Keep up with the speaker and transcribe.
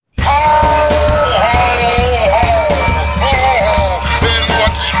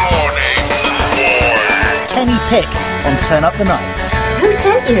Pig on Turn Up the Night. Who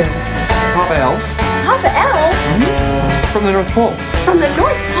sent you? Papa Elf. Papa Elf? From the North Pole. From the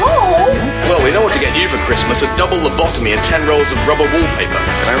North Pole? Well, we know what to get you for Christmas. A double lobotomy and 10 rolls of rubber wallpaper.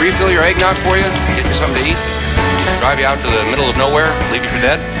 Can I refill your eggnog for you? Get you something to eat? Drive you out to the middle of nowhere? Leave you for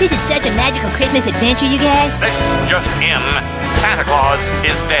dead? This is such a magical Christmas adventure, you guys. This just in. Santa Claus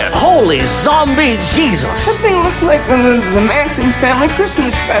is dead. Holy zombie Jesus! That thing looked like the Manson family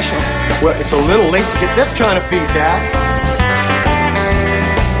Christmas special. Well, it's a little late to get this kind of feedback.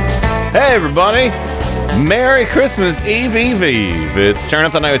 Hey, everybody. Merry Christmas Eve, Eve, Eve. It's Turn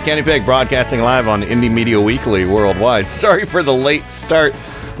Up the Night with Kenny Pig, broadcasting live on Indie Media Weekly worldwide. Sorry for the late start.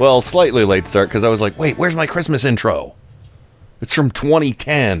 Well, slightly late start, because I was like, wait, where's my Christmas intro? It's from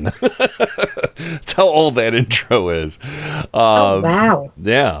 2010. That's how old that intro is. Oh, wow.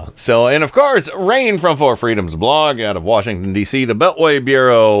 Yeah. So, and of course, Rain from Four Freedoms blog out of Washington, D.C., the Beltway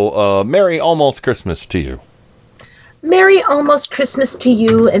Bureau. Merry almost Christmas to you. Merry almost Christmas to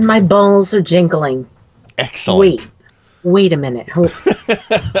you, and my balls are jingling. Excellent. Wait a minute.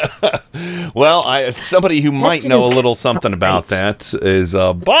 Well, somebody who might know a little something about that is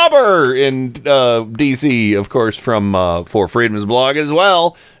Bobber in D.C., of course, from Four Freedoms blog as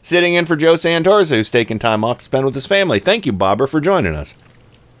well, sitting in for Joe Santorza, who's taking time off to spend with his family. Thank you, Bobber, for joining us.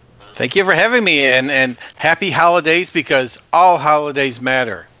 Thank you for having me, and happy holidays, because all holidays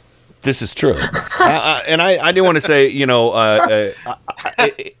matter. This is true. And I do want to say, happy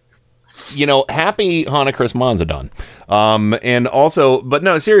Hanukkah Manzadon. And also, but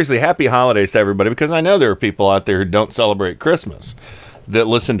no, seriously, happy holidays to everybody, because I know there are people out there who don't celebrate Christmas that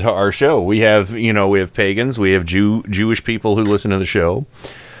listen to our show. We have pagans, we have Jewish people who listen to the show.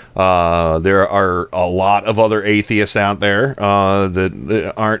 There are a lot of other atheists out there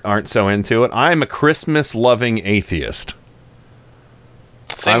that aren't so into it. I'm a Christmas loving atheist.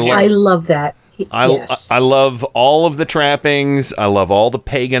 I love that. I love all of the trappings. I love all the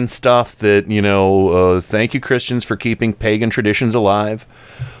pagan stuff that, thank you, Christians, for keeping pagan traditions alive.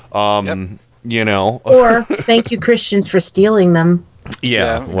 Or thank you, Christians, for stealing them.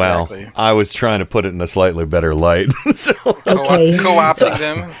 Yeah, well, exactly. I was trying to put it in a slightly better light. So. Okay. Co-opting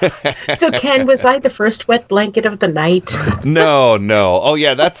them. So, Ken, was I the first wet blanket of the night? No. Oh,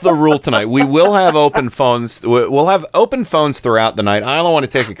 yeah, that's the rule tonight. We will have open phones. We'll have open phones throughout the night. I only want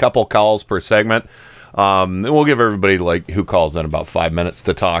to take a couple calls per segment. And we'll give everybody who calls in about 5 minutes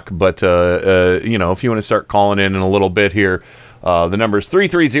to talk. But, if you want to start calling in a little bit here, the number is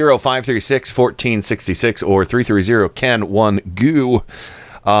 330-536-1466 or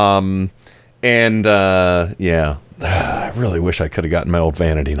 330-KEN1-GOO. I really wish I could have gotten my old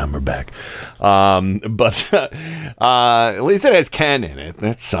vanity number back. But at least it has Ken in it.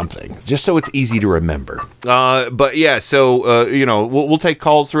 That's something, just so it's easy to remember. But yeah, so, we'll take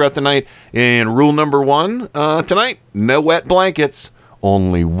calls throughout the night. And rule number 1 tonight, no wet blankets.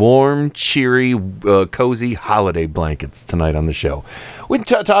 Only warm, cheery, cozy holiday blankets tonight on the show. We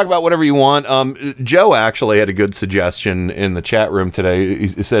can talk about whatever you want. Joe actually had a good suggestion in the chat room today.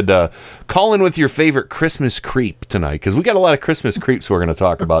 He said, call in with your favorite Christmas creep tonight, because we got a lot of Christmas creeps we're going to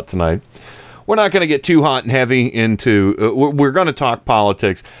talk about tonight. We're not going to get too hot and heavy into... we're going to talk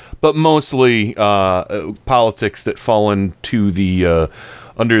politics, but mostly politics that fall into the...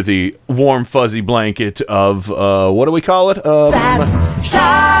 under the warm, fuzzy blanket of, what do we call it? That's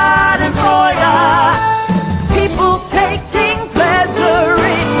Schadenfreude. People taking pleasure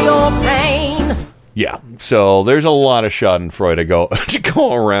in your pain. Yeah, so there's a lot of Schadenfreude to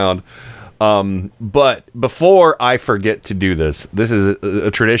go around. But before I forget to do this is a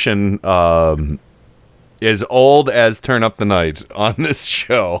tradition as old as Turn Up the Night on this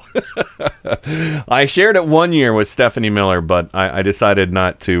show. I shared it one year with Stephanie Miller, but I decided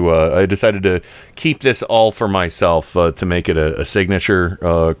not to. I decided to keep this all for myself to make it a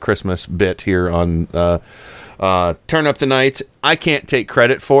signature Christmas bit here on Turn Up the Night. I can't take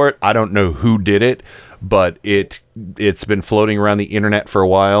credit for it. I don't know who did it, but it's been floating around the internet for a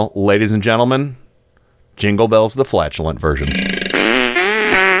while. Ladies and gentlemen, Jingle Bells, the flatulent version.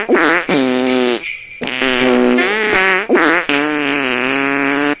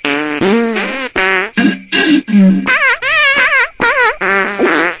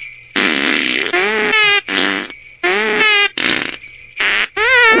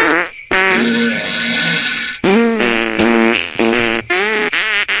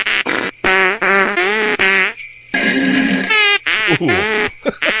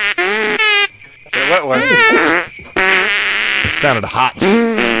 What one? Sounded hot.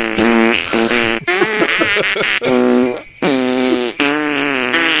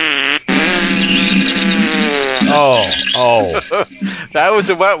 Oh. That was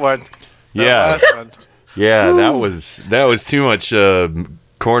a wet one. Yeah. Yeah, that was too much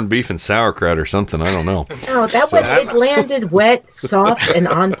corned beef and sauerkraut or something. I don't know. Oh, it landed wet, soft, and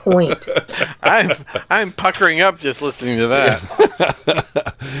on point. I'm puckering up just listening to that.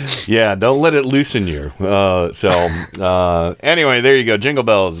 Yeah, don't let it loosen you. Anyway, there you go. Jingle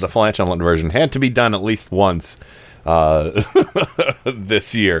Bells, the flatulent version, had to be done at least once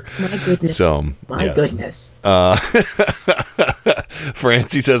this year. My goodness. Goodness.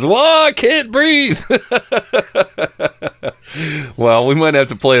 Francie says, "Whoa, I can't breathe." Well, we might have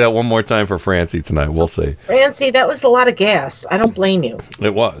to play that one more time for Francie tonight. We'll see. Francie, that was a lot of gas. I don't blame you.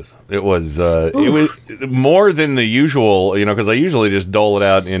 It was more than the usual, because I usually just dole it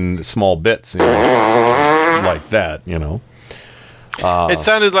out in small bits, like that, It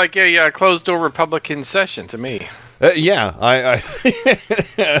sounded like a closed-door Republican session to me. Yeah, I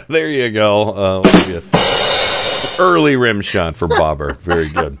there you go. Early rim shot for Bobber. Very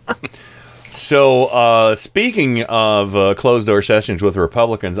good. So, speaking of closed-door sessions with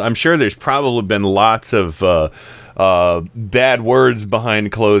Republicans, I'm sure there's probably been lots of bad words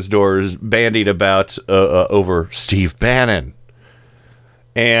behind closed doors bandied about over Steve Bannon.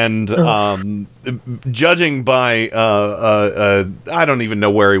 And judging by, I don't even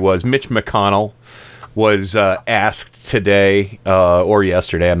know where he was, Mitch McConnell was asked today or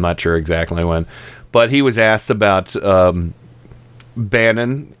yesterday, I'm not sure exactly when, but he was asked about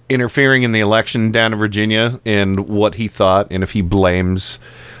Bannon interfering in the election down in Virginia and what he thought and if he blames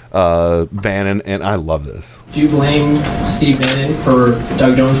Bannon, and I love this. Do you blame Steve Bannon for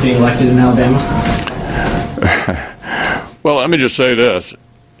Doug Jones being elected in Alabama? Well, let me just say this.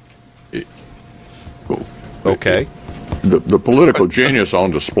 Okay. The political genius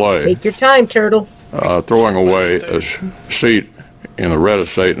on display. Take your time, Turtle. Throwing away a seat in the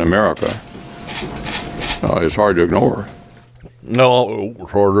reddest state in America is hard to ignore. No,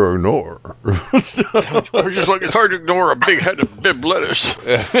 it's hard to ignore. Just like it's hard to ignore a big head of bib lettuce.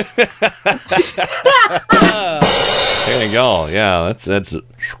 There you go. Yeah, that's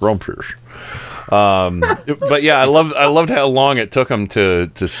scrumptious. But yeah, I loved how long it took him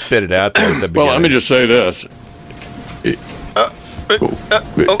to spit it out there at the beginning. Well, let me just say this. 4,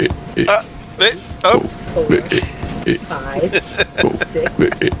 5,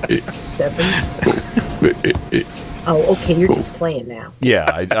 6, 7. Oh, okay, you're just playing now. Yeah,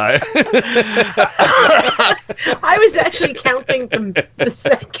 I was actually counting the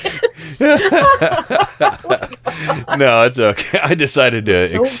seconds. No, it's okay. I decided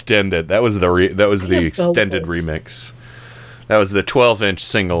to extend it. That was the extended remix. That was the 12-inch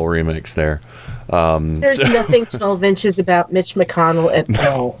single remix there. There's nothing 12 inches about Mitch McConnell at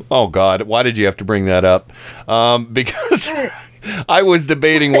all. Oh, God. Why did you have to bring that up? Because I was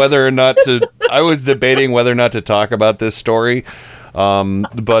debating whether or not to talk about this story.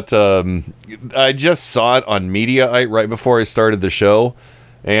 But I just saw it on Mediaite right before I started the show.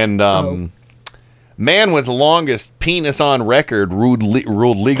 And man with longest penis on record ruled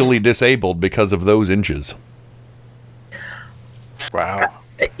legally disabled because of those inches. Wow.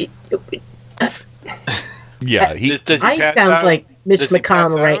 Yeah, I sound like Mitch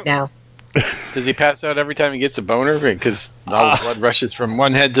McConnell right now. Does he pass out every time he gets a boner because all the blood rushes from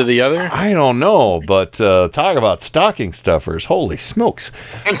one head to the other? I don't know, but talk about stocking stuffers. Holy smokes.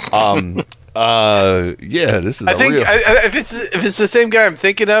 Yeah, this is if it's the same guy I'm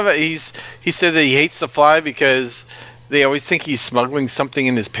thinking of, he said that he hates to fly because they always think he's smuggling something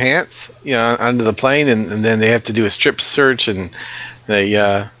in his pants, onto the plane, and then they have to do a strip search, and they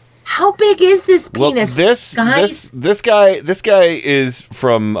How big is this penis? Well, this guy is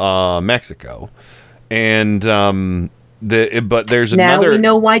from Mexico, and but there's another. Now we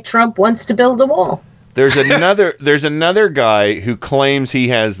know why Trump wants to build a wall. There's another guy who claims he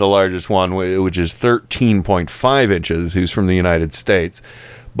has the largest one, which is 13.5 inches. Who's from the United States,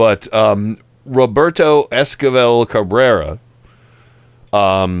 but Roberto Esquivel Cabrera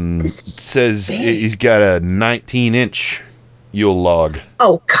says he's got a 19-inch Yule log.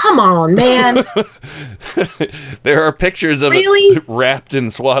 Oh, come on, man. There are pictures of it wrapped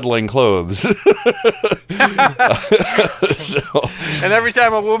in swaddling clothes. And every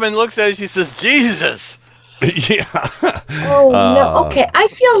time a woman looks at it, she says, Jesus. Yeah. Oh, no. Okay, I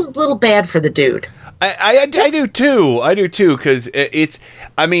feel a little bad for the dude. I do too, because it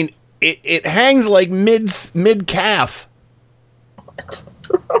hangs like mid calf.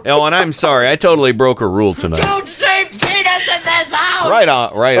 Oh, and I'm sorry, I totally broke a rule tonight. Don't say penis in this house. Right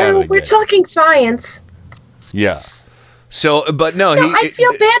out of the we're gate. talking science. Yeah. So, but no, I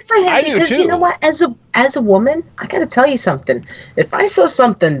feel bad for him because too. You know what? As a woman, I got to tell you something. If I saw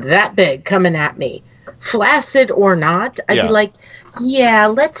something that big coming at me, flaccid or not, I'd be like, "Yeah,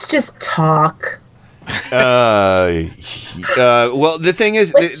 let's just talk." Well, the thing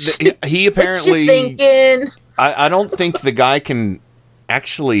is, he apparently. What you thinking? I don't think the guy can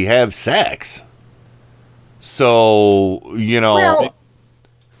actually have sex. So, Well,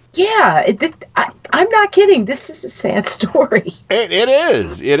 yeah, I'm not kidding. This is a sad story. It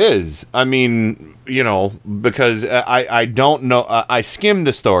is. I mean, because I don't know. I skimmed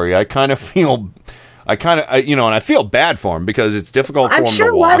the story. I kind of feel, and I feel bad for him because it's difficult for him to walk. I'm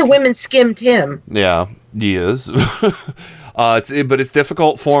sure a lot of women skimmed him. Yeah, he is. But it's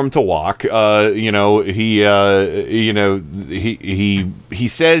difficult for him to walk. He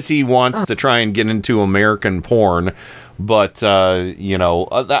says he wants to try and get into American porn, but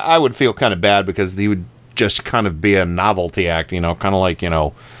I would feel kind of bad because he would just kind of be a novelty act, kind of like,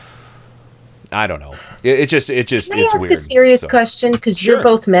 I don't know. It's just Can I it's ask weird. a serious question? Because you're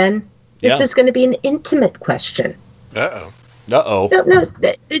both men. This is going to be an intimate question. Uh-oh. No,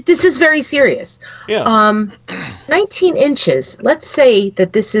 this is very serious. Yeah. 19 inches. Let's say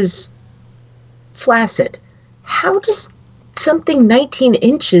that this is flaccid. How does something 19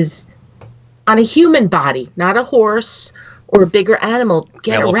 inches on a human body, not a horse or a bigger animal,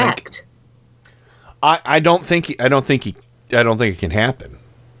 get erect? I don't think it can happen.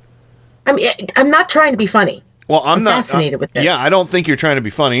 I mean, I'm not trying to be funny. Well, I'm not fascinated with this. Yeah, I don't think you're trying to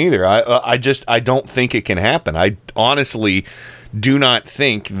be funny either. I don't think it can happen. I honestly do not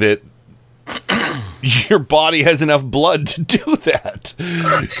think that your body has enough blood to do that.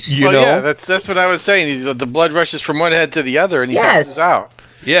 Yeah, that's what I was saying. The blood rushes from one head to the other, and he passes out.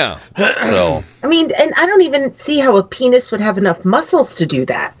 Yeah. So I mean, and I don't even see how a penis would have enough muscles to do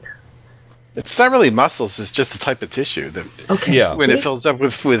that. It's not really muscles. It's just a type of tissue that. Okay. Yeah. When it fills up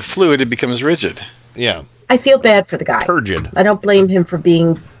with fluid, it becomes rigid. Yeah. I feel bad for the guy. Turgid. I don't blame him for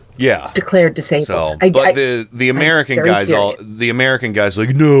being declared disabled. So, but the American guys like,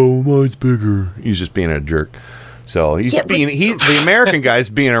 no, mine's bigger. He's just being a jerk. So the American guy's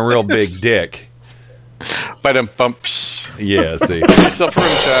being a real big dick. But bumps. Yeah, see. Yourself a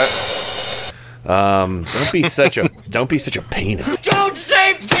rim shot. Don't be such a penis. Don't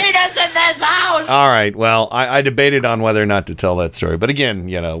say penis in this house! All right. Well, I debated on whether or not to tell that story, but again,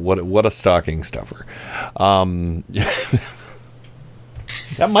 what a stocking stuffer.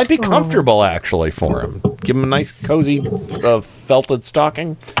 That might be comfortable actually for him. Give him a nice cozy felted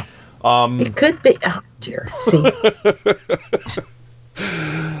stocking. It could be. Oh dear. See.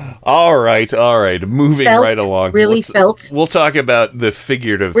 All right. Moving right along. Really felt. We'll talk about the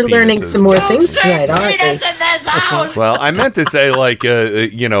figurative. We're learning some more things tonight, aren't we? In this house! Well, I meant to say like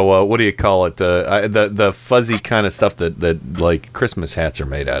what do you call it? The fuzzy kind of stuff that like Christmas hats are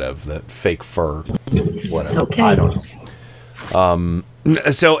made out of, that fake fur, whatever. Okay. I don't know.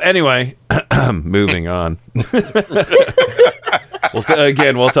 So anyway, moving on. We'll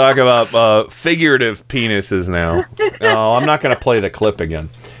talk about figurative penises now. No, I'm not going to play the clip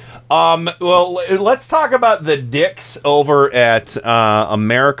again. Well, let's talk about the dicks over at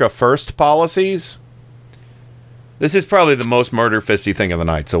America First policies. This is probably the most murder fisty thing of the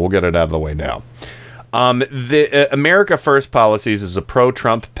night, so we'll get it out of the way now. The America First policies is a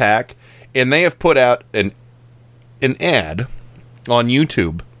pro-Trump PAC, and they have put out an ad on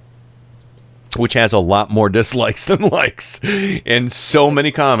YouTube, which has a lot more dislikes than likes, and so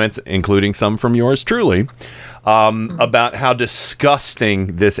many comments, including some from yours truly, about how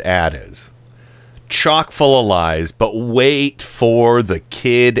disgusting this ad is. Chock full of lies, but wait for the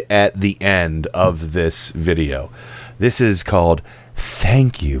kid at the end of this video. This is called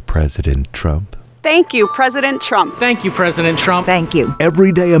Thank You, President Trump. Thank you, President Trump. Thank you, President Trump. Thank you.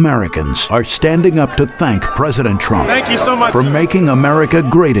 Everyday Americans are standing up to thank President Trump. Thank you so much for making America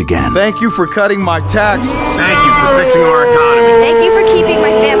great again. Thank you for cutting my taxes. Thank you for fixing our economy. Thank you for keeping my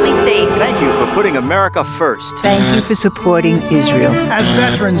family safe. Thank you for putting America first. Thank you for supporting Israel. As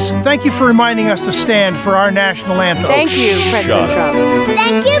veterans, thank you for reminding us to stand for our national anthem. Thank you, President Trump.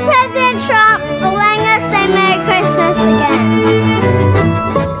 Thank you, President Trump, for letting us say Merry Christmas again.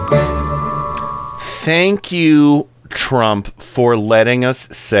 Thank you, Trump, for letting us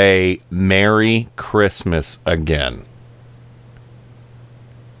say Merry Christmas again.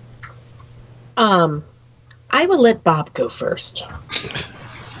 I will let Bob go first.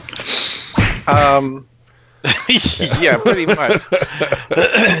 Yeah, pretty much.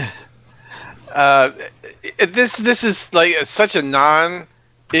 This is like such a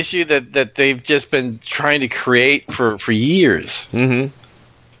non-issue that they've just been trying to create for years. Mm-hmm.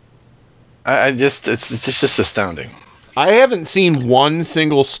 It's just astounding. I haven't seen one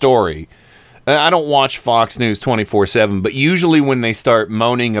single story. I don't watch Fox News 24/7, but usually when they start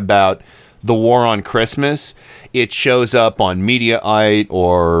moaning about the war on Christmas, it shows up on Mediaite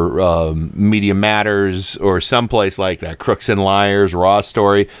or Media Matters or someplace like that, Crooks and Liars, Raw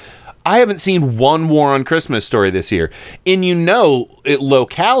Story. I haven't seen one war on Christmas story this year. And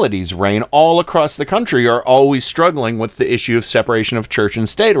localities, Rain, all across the country are always struggling with the issue of separation of church and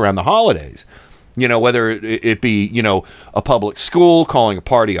state around the holidays. Whether it be, a public school calling a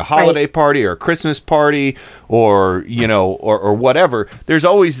party a holiday party or a Christmas party or whatever. There's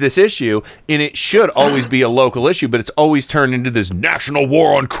always this issue, and it should always be a local issue, but it's always turned into this national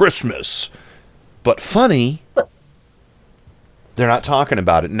war on Christmas. But funny, they're not talking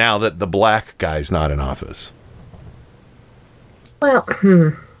about it now that the black guy's not in office. Well,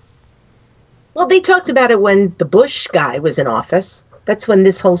 they talked about it when the Bush guy was in office. That's when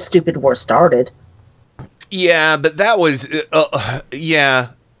this whole stupid war started. Yeah, but that was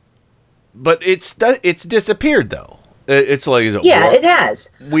but it's disappeared though. It's like it has.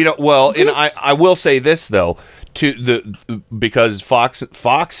 We don't. Well, and I will say this though, because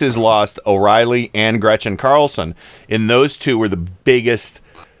Fox has lost O'Reilly and Gretchen Carlson, and those two were the biggest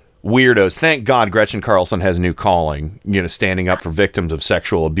weirdos. Thank God Gretchen Carlson has a new calling, standing up for victims of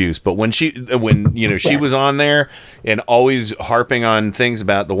sexual abuse. But when she was on there and always harping on things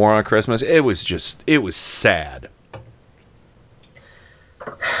about the war on Christmas, it was sad.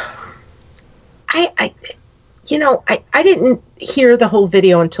 I didn't hear the whole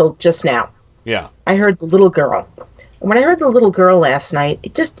video until just now. Yeah. I heard the little girl. And when I heard the little girl last night,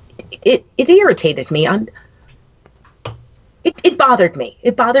 it irritated me. It bothered me.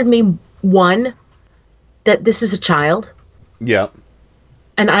 It bothered me, one, that this is a child. Yeah.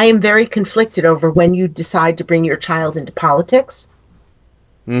 And I am very conflicted over when you decide to bring your child into politics.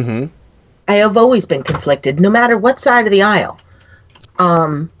 Mm-hmm. I have always been conflicted, no matter what side of the aisle.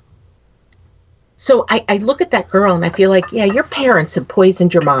 So I look at that girl and I feel like, yeah, your parents have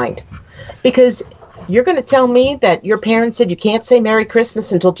poisoned your mind. Because you're going to tell me that your parents said you can't say Merry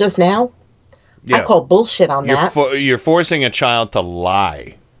Christmas until just now? Yeah. I call bullshit on that. You're forcing a child to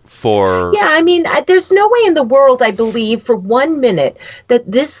lie for... Yeah, I mean, there's no way in the world, I believe, for 1 minute,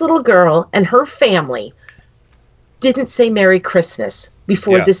 that this little girl and her family didn't say Merry Christmas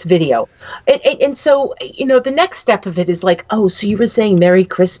before this video. And so, the next step of it is like, oh, so you were saying Merry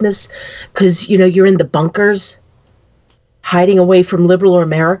Christmas because, you're in the bunkers hiding away from liberal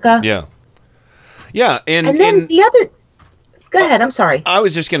America? Yeah. Yeah, and then the other... Go ahead, I'm sorry. I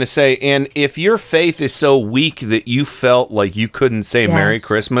was just going to say, and if your faith is so weak that you felt like you couldn't say Merry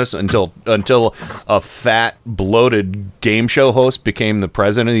Christmas until a fat, bloated game show host became the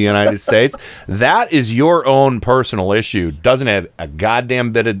president of the United States, that is your own personal issue. Doesn't have a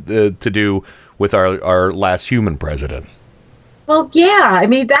goddamn bit to do with our last human president. Well, yeah, I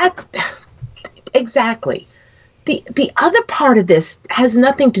mean, exactly. The other part of this has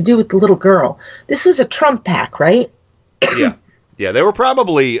nothing to do with the little girl. This was a Trump PAC, right? Yeah, they were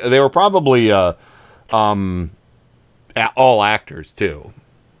probably all actors too.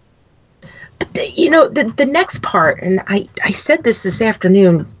 But the next part, and I said this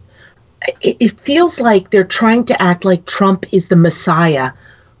afternoon, it feels like they're trying to act like Trump is the Messiah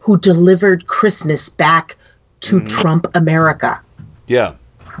who delivered Christmas back to Trump America. Yeah.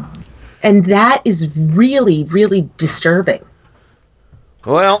 And that is really, really disturbing.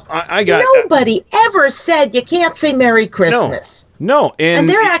 Well, I got... Nobody ever said you can't say Merry Christmas. No. And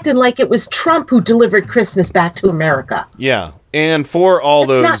they're acting like it was Trump who delivered Christmas back to America. Yeah. And for all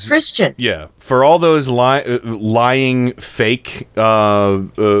those... It's not Christian. Yeah. For all those lying fake,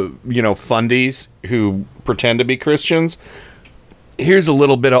 fundies who pretend to be Christians, here's a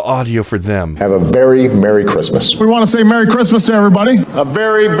little bit of audio for them. Have a very Merry Christmas. We want to say Merry Christmas to everybody. A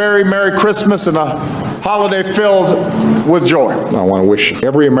very, very Merry Christmas and a holiday filled with joy. I want to wish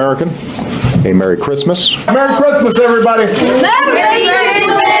every American a Merry Christmas. Merry Christmas, everybody. Merry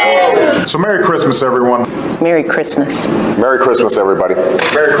Christmas. So Merry Christmas, everyone. Merry Christmas. Merry Christmas, everybody.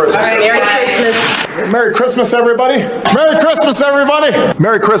 Merry Christmas. All right, Merry Christmas. Merry Christmas, everybody. Merry Christmas, everybody.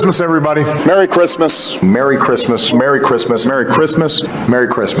 Merry Christmas, everybody. Merry Christmas. Merry Christmas. Merry Christmas. Merry Christmas. Merry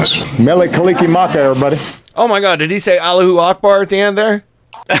Christmas. Mele Kaliki Maka, everybody. Oh my God, did he say Allahu Akbar at the end there?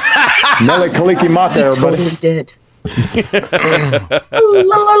 Mele Kaliki Maka, everybody. He totally did. La,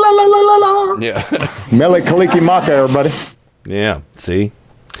 la, la, la, la, la. Yeah. Mele Kaliki Maka, everybody. Yeah, see?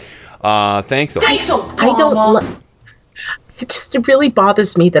 Thanks. I don't... It really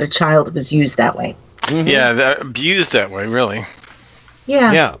bothers me that a child was used that way. Mm-hmm. Yeah, abused that way, really.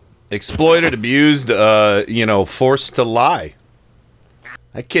 Yeah. Yeah. Exploited, abused, forced to lie.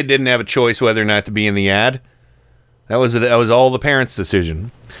 That kid didn't have a choice whether or not to be in the ad. That was all the parents'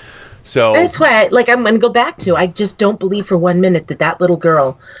 decision. So that's why, I'm going to go back to. I just don't believe for 1 minute that little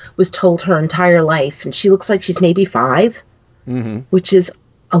girl was told her entire life, and she looks like she's maybe 5, which is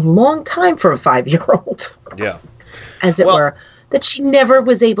a long time for a 5-year-old. Yeah, as it were. That she never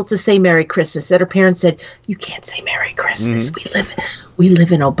was able to say Merry Christmas. That her parents said, "You can't say Merry Christmas. We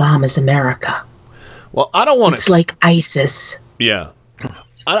live in Obama's America." Well, I don't want to. It's like ISIS. Yeah.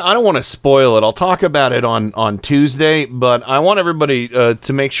 I don't want to spoil it. I'll talk about it on Tuesday, but I want everybody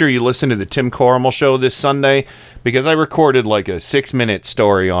to make sure you listen to the Tim Corrimal Show this Sunday, because I recorded like a 6-minute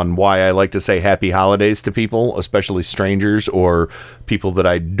story on why I like to say Happy Holidays to people, especially strangers or people that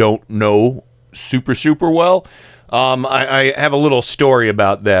I don't know super, super well. I have a little story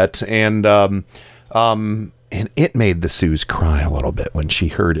about that, and it made the Suze cry a little bit when she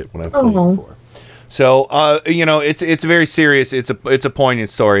heard it when I played it before. So, it's very serious. It's a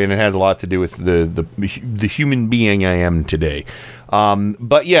poignant story, and it has a lot to do with the human being I am today.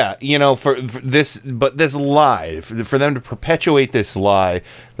 But yeah, for this lie, for them to perpetuate this lie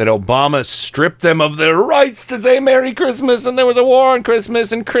that Obama stripped them of their rights to say Merry Christmas, and there was a war on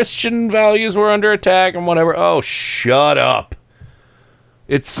Christmas, and Christian values were under attack, and whatever. Oh, shut up!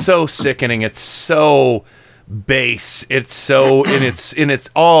 It's so sickening. It's so base. It's so and it's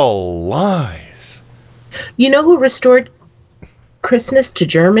all lies. You know who restored Christmas to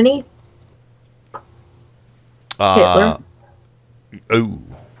Germany? Hitler. Oh,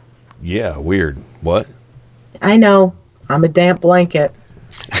 yeah, weird. What? I know. I'm a damp blanket.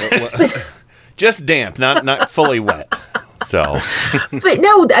 Just damp, not fully wet. So. But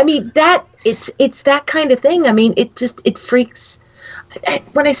no, I mean it's that kind of thing. I mean, it freaks.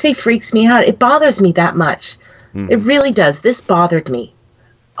 When I say freaks me out, it bothers me that much. It really does. This bothered me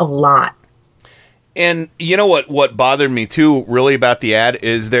a lot. And you know what bothered me too, really, about the ad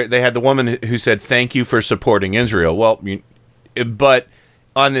is they had the woman who said, "Thank you for supporting Israel." Well, but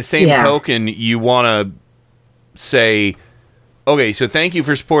on the same token, you want to say, okay, so thank you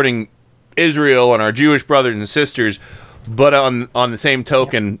for supporting Israel and our Jewish brothers and sisters, but on the same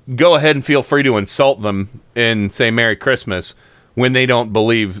token, go ahead and feel free to insult them and say Merry Christmas when they don't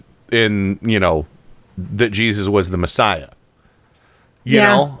believe in, that Jesus was the Messiah. You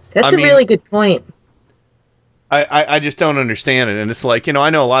know? That's a really good point. I just don't understand it. And it's like, I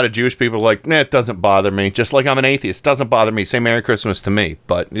know a lot of Jewish people are like, nah, it doesn't bother me. Just like I'm an atheist. It doesn't bother me. Say Merry Christmas to me.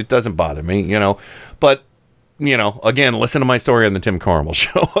 But it doesn't bother me, But, again, listen to my story on the Tim Corrimal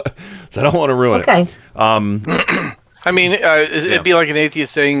Show. So I don't want to ruin it. I mean, it'd be like an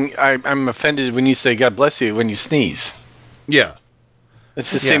atheist saying, I'm offended when you say God bless you when you sneeze. Yeah.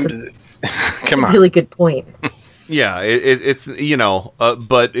 It's the same. Come on. Really good point. Yeah, it's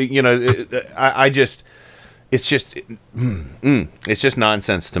but I just it's just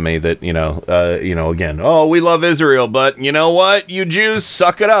nonsense to me that again, oh, we love Israel, but you know what, you Jews,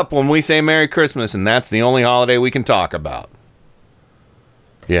 suck it up when we say Merry Christmas, and that's the only holiday we can talk about.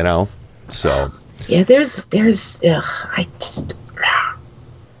 So yeah, there's I just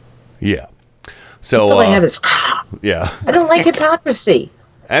yeah. So that's all I have is yeah. I don't like hypocrisy.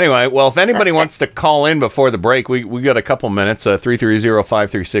 Anyway, well, if anybody wants to call in before the break, we got a couple minutes.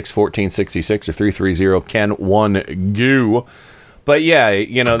 330-536-1466 or 330-KEN1GO. But yeah,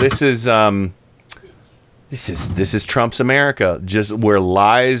 this is Trump's America, just where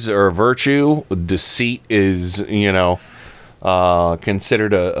lies are a virtue, deceit is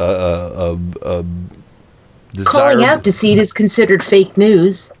considered a desirable. Calling out deceit is considered fake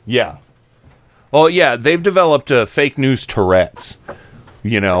news. Yeah. Well, yeah, they've developed fake news Tourette's.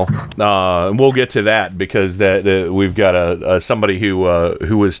 We'll get to that because we've got somebody who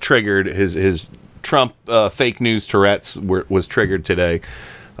was triggered. His Trump fake news Tourette's was triggered today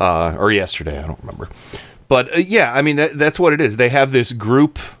or yesterday. I don't remember. But yeah, I mean that's what it is. They have this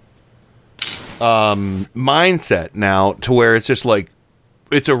group mindset now to where it's just like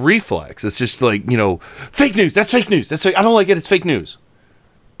it's a reflex. It's just like fake news. That's fake news. I don't like it. It's fake news.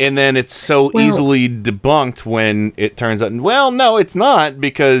 And then it's so easily debunked when it turns out, well, no, it's not,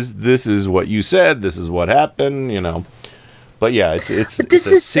 because this is what you said, this is what happened, But yeah, it's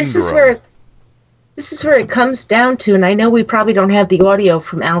this is where it comes down to, and I know we probably don't have the audio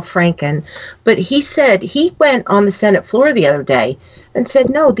from Al Franken, but he said he went on the Senate floor the other day and said,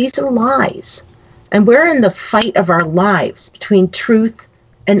 no, these are lies, and we're in the fight of our lives between truth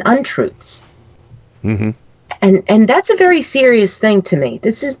and untruths. Mm-hmm. And that's a very serious thing to me.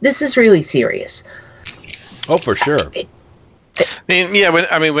 This is really serious. Oh, for sure. I mean, yeah.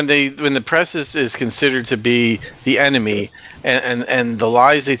 When the press is considered to be the enemy, and the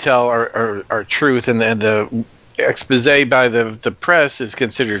lies they tell are truth, and the expose by the press is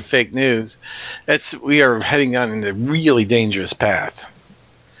considered fake news, we are heading on in a really dangerous path.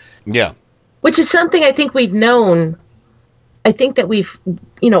 Yeah. Which is something I think we've known. I think that we've,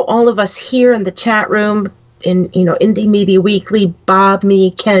 all of us here in the chat room, in, Indie Media Weekly, Bob,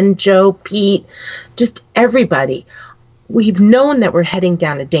 me, Ken, Joe, Pete, just everybody. We've known that we're heading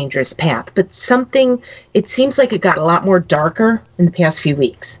down a dangerous path, but it seems like it got a lot more darker in the past few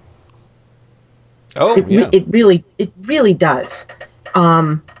weeks. Oh, yeah. It really does.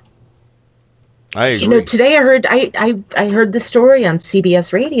 I agree. Today I heard the story on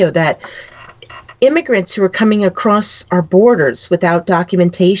CBS Radio that immigrants who are coming across our borders without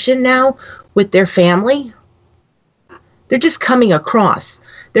documentation now with their family, they're just coming across.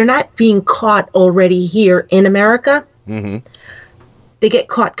 They're not being caught already here in America. Mm-hmm. They get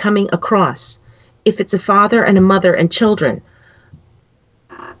caught coming across. If it's a father and a mother and children,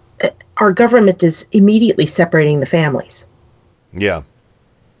 our government is immediately separating the families. Yeah.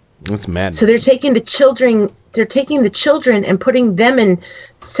 That's madness. So they're taking the children and putting them in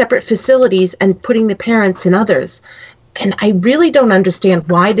separate facilities and putting the parents in others. And I really don't understand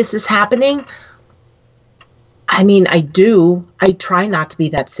why this is happening. I mean, I try not to be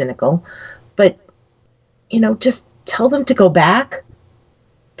that cynical, but, just tell them to go back.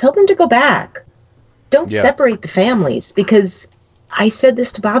 Tell them to go back. Don't separate the families, because I said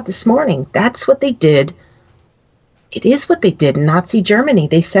this to Bob this morning. That's what they did. It is what they did in Nazi Germany.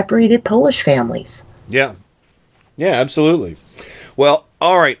 They separated Polish families. Yeah. Yeah, absolutely. Well,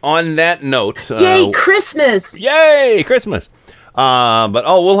 all right. On that note. Yay, Christmas! Yay, Christmas! But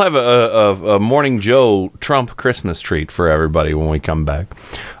we'll have a Morning Joe Trump Christmas treat for everybody when we come back.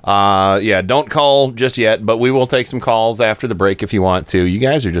 Don't call just yet, but we will take some calls after the break if you want to. You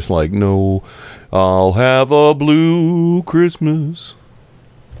guys are just like, no, I'll have a blue Christmas.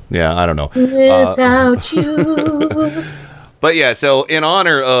 Yeah, I don't know. Without you. But yeah, so in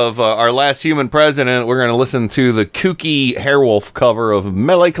honor of our last human president, we're going to listen to the kooky Hairwolf cover of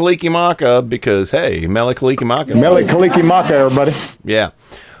Mele Kalikimaka because, hey, Mele Kalikimaka. Mele Kalikimaka, everybody. Yeah.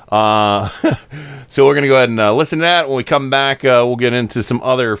 So we're going to go ahead and listen to that. When we come back, we'll get into some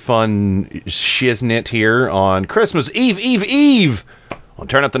other fun shiznit here on Christmas Eve. On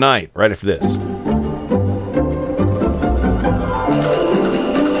Turn Up the Night right after this.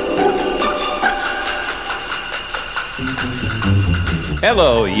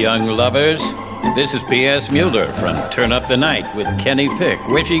 Hello, young lovers. This is B.S. Mueller from Turn Up the Night with Kenny Pick,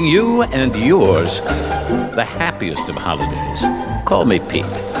 wishing you and yours the happiest of holidays. Call me Pete.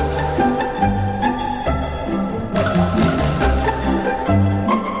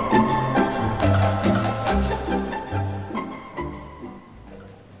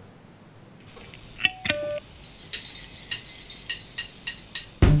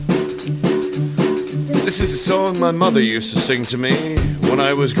 This is a song my mother used to sing to me when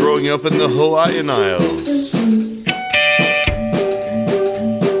I was growing up in the Hawaiian Isles.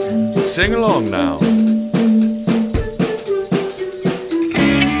 Sing along now.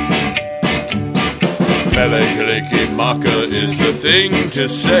 Mele Kalikimaka is the thing to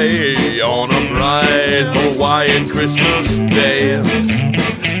say on a bright Hawaiian Christmas day.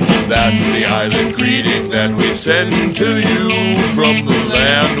 That's the island greeting that we send to you from the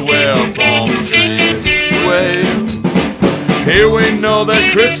land where palm trees sway. Here we know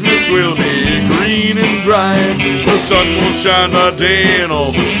that Christmas will be green and bright. The sun will shine by day and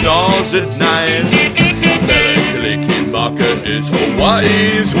all the stars at night. Mele Kalikimaka is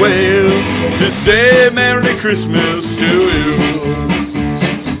Hawaii's way to say Merry Christmas to you.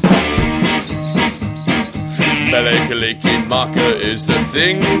 Mele Kalikimaka is the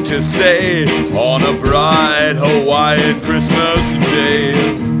thing to say on a bright Hawaiian Christmas day.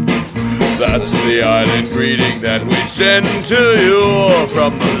 That's the island greeting that we send to you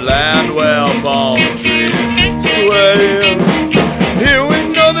from the land where palm trees sway. Here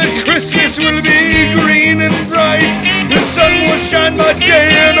we know that Christmas will be green and bright. The sun will shine by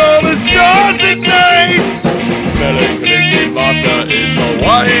day and all the stars at night. Mele Kalikimaka is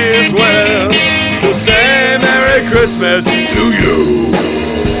Hawaii's way to say Merry Christmas to you.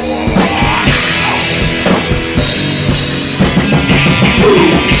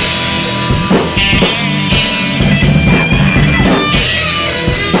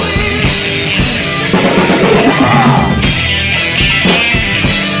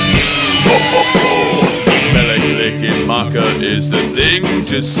 Mele Kalikimaka is the thing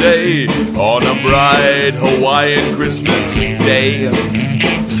to say on a bright Hawaiian Christmas day.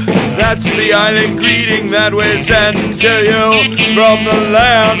 That's the island greeting that we send to you from the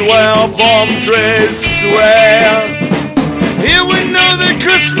land where palm trees sway. Here we know that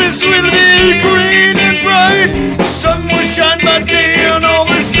Christmas will be green and bright. The sun will shine by day and all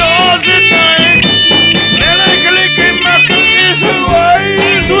the stars at night. Mele Kalikimaka is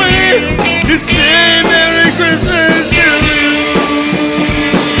Hawaii's way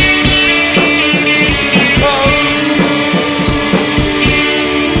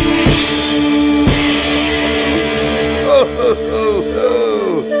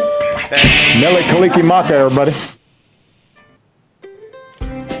Kalikimaka, everybody.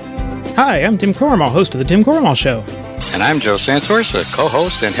 Hi, I'm Tim Corrimal, host of The Tim Corrimal Show. And I'm Joe Santos, a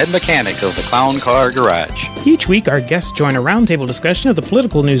co-host and head mechanic of the Clown Car Garage. Each week, our guests join a roundtable discussion of the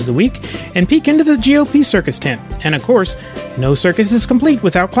political news of the week and peek into the GOP circus tent. And of course, no circus is complete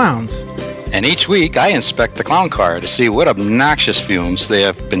without clowns. And each week, I inspect the clown car to see what obnoxious fumes they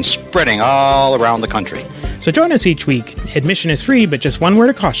have been spreading all around the country. So join us each week. Admission is free, but just one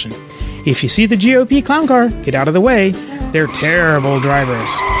word of caution. If you see the GOP clown car, get out of the way. They're terrible drivers.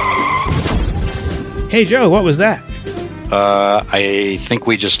 Hey, Joe, what was that? I think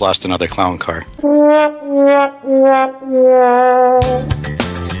we just lost another clown car. Tune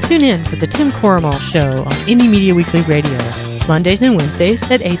in for the Tim Corrimal Show on Indie Media Weekly Radio, Mondays and Wednesdays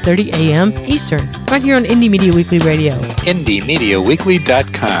at 8:30 a.m. Eastern, right here on Indie Media Weekly Radio.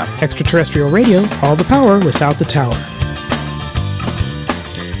 IndieMediaWeekly.com. Extraterrestrial radio, all the power without the tower.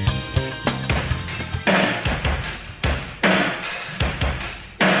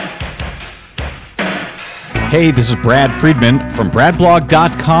 Hey, this is Brad Friedman from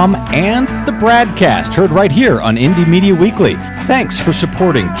BradBlog.com and the Bradcast, heard right here on Indie Media Weekly. Thanks for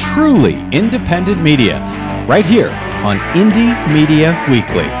supporting truly independent media, right here on Indie Media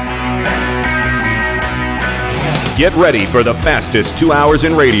Weekly. Get ready for the fastest 2 hours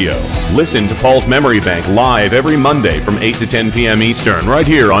in radio. Listen to Paul's Memory Bank live every Monday from 8 to 10 p.m. Eastern, right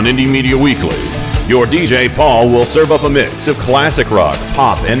here on Indie Media Weekly. Your DJ, Paul, will serve up a mix of classic rock,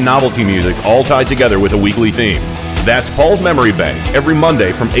 pop, and novelty music, all tied together with a weekly theme. That's Paul's Memory Bank, every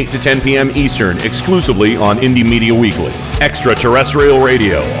Monday from 8 to 10 p.m. Eastern, exclusively on Indie Media Weekly. Extraterrestrial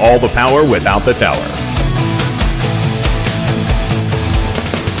radio, all the power without the tower.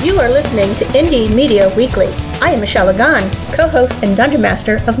 You are listening to Indie Media Weekly. I am Michelle Lagan, co-host and Dungeon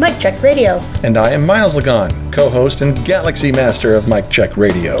Master of Mic Check Radio. And I am Miles Lagan, co-host and Galaxy Master of Mic Check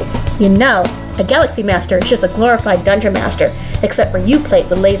Radio. You know, a Galaxy Master is just a glorified Dungeon Master, except for you plate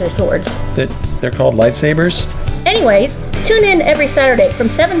with laser swords. They're called lightsabers? Anyways, tune in every Saturday from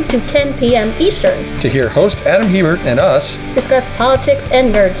 7 to 10 p.m. Eastern to hear host Adam Hebert and us discuss politics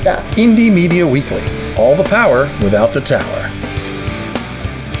and nerd stuff. Indie Media Weekly. All the power without the tower.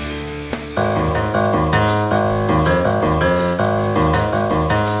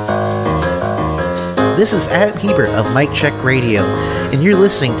 This is Adam Hebert of Mic Check Radio, and you're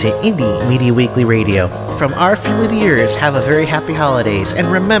listening to Indie Media Weekly Radio. From our family to yours, have a very happy holidays,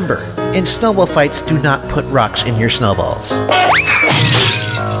 and remember, in snowball fights, do not put rocks in your snowballs.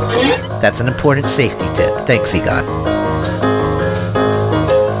 That's an important safety tip. Thanks, Egon.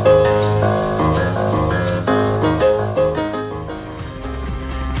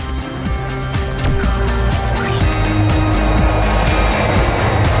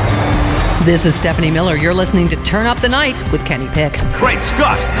 This is Stephanie Miller. You're listening to Turn Up the Night with Kenny Pick. Great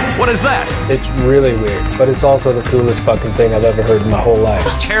Scott! What is that? It's really weird, but it's also the coolest fucking thing I've ever heard in my whole life.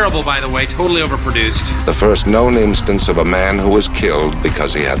 It's terrible, by the way. Totally overproduced. The first known instance of a man who was killed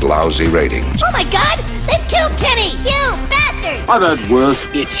because he had lousy ratings. Oh my God! They've killed Kenny! You bastard! I've had worse.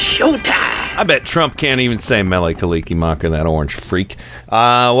 It's showtime! I bet Trump can't even say Mele Kalikimaka, that orange freak.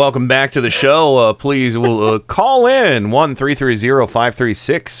 Welcome back to the show. Please we'll call in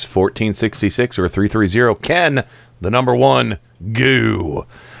 1-330-536-1466 or 330-KEN, the number one, GOO.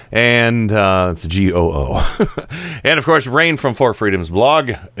 And it's GOO. And of course, Rain from Four Freedoms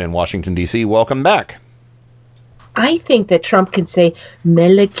blog in Washington, D.C. Welcome back. I think that Trump can say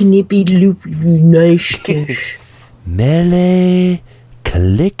Mele Kalikimaka. Mele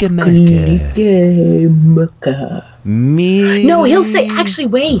Kalikimaka. Me. No, he'll say, actually,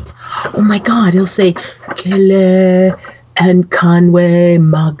 wait. Oh my God, he'll say, Kele and Conway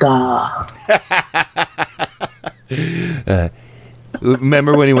Maga.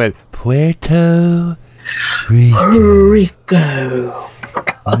 Remember when he went, Puerto Rico.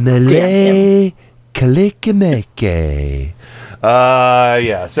 Mele Kalikimaka.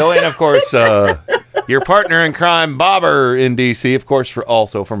 Yeah. So, and of course, your partner in crime, Bobber in D.C., of course,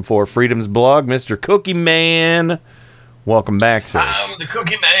 also from Four Freedoms blog, Mr. Cookie Man. Welcome back, sir. I'm the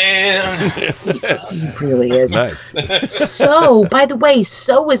Cookie Man. He really is. Nice. So, by the way,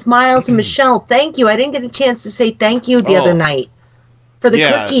 so is Miles and Michelle. Thank you. I didn't get a chance to say thank you the other night for the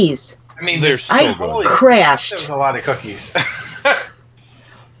cookies. I mean, they're so I good. crashed. There was a lot of cookies.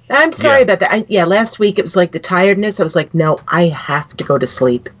 I'm sorry about that. Last week it was like the tiredness. I was like, no, I have to go to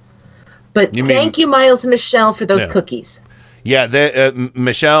sleep. But thank you, Miles and Michelle, for those cookies. Yeah,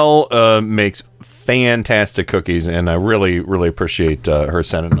 Michelle makes fantastic cookies, and I really, really appreciate her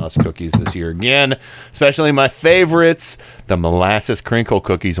sending us cookies this year again. Especially my favorites, the molasses crinkle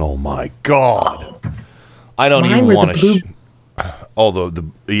cookies. Oh my God, I don't even want to.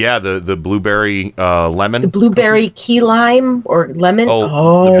 the blueberry lemon. The blueberry key lime or lemon. The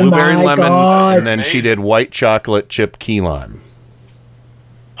blueberry my lemon, God. and then she did white chocolate chip key lime.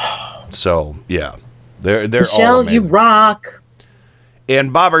 So yeah, they're Michelle, all amazing. you rock.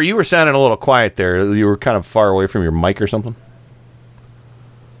 And Bobber, you were sounding a little quiet there. You were kind of far away from your mic or something.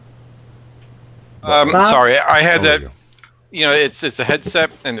 Sorry, I had that. It's a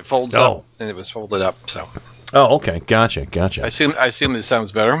headset and it folds up, and it was folded up. So. Oh, okay, gotcha. I assume this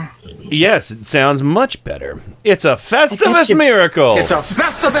sounds better. Yes, it sounds much better. It's a Festivus miracle. It's a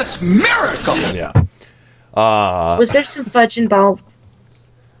Festivus miracle. Yeah. Was there some fudge involved?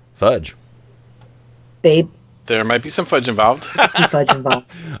 Fudge. Babe. There might be some fudge involved. Some fudge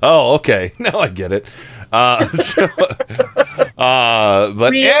involved. Oh, okay. Now I get it. But Real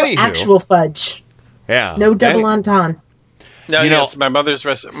anywho, actual fudge. Yeah. No double entendre. No, it's my mother's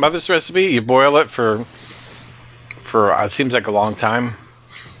recipe. You boil it for it seems like a long time,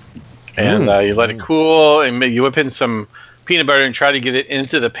 and you let it cool, and you whip in some peanut butter and try to get it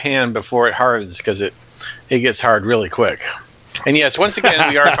into the pan before it hardens, because it gets hard really quick. And yes, once again,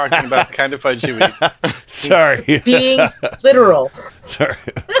 we are talking about the kind of fudge you eat. Sorry. Being literal. Sorry.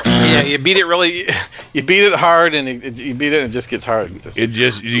 Yeah, you beat it hard, and you beat it, and it just gets hard.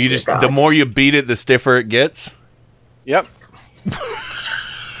 The more you beat it, the stiffer it gets. Yep.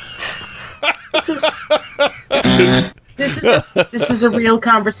 This is a real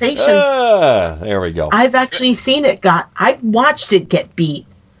conversation. There we go. I've actually seen it I've watched it get beat,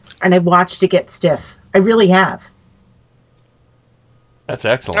 and I've watched it get stiff. I really have. That's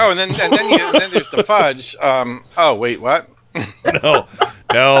excellent. Oh, and then there's the fudge. Oh, wait, what? No,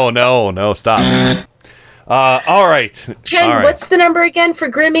 stop. All right. Ken, what's the number again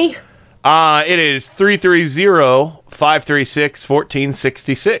for Grimmy? It is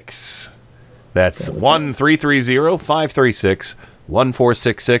 330-536-1466. That's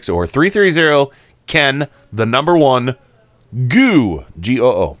 1-330-536-1466 or 330-KEN, the number 1, GOO,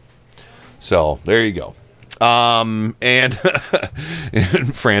 G-O-O. So, there you go. And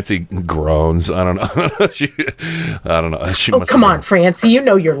Francie groans. I don't know. I don't know. Come on, Francie. You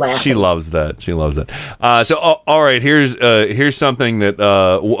know you're laughing. She loves that. So, all right. Here's something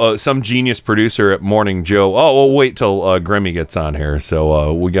that some genius producer at Morning Joe. Oh, we'll wait till Grimmy gets on here.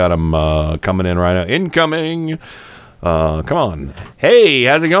 So we got him coming in right now. Incoming. Come on. Hey,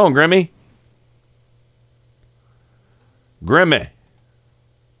 how's it going, Grimmy? Grimmy.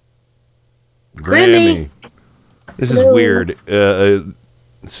 This is weird.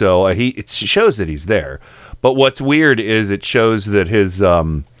 So it shows that he's there, but what's weird is it shows that his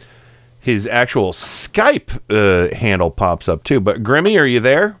actual Skype handle pops up too. But Grimmy, are you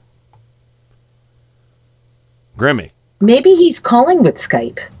there? Grimmy. Maybe he's calling with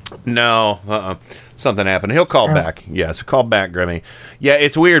Skype. No, something happened. He'll call back. Yes, call back, Grimmy. Yeah,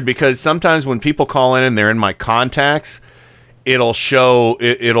 it's weird because sometimes when people call in and they're in my contacts, it'll show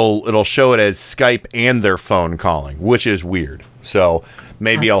it as Skype and their phone calling, which is weird. So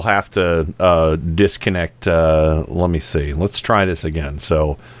maybe I'll have to disconnect. Let me see. Let's try this again.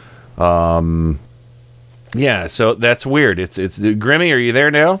 So, yeah. So that's weird. It's Grimmy. Are you there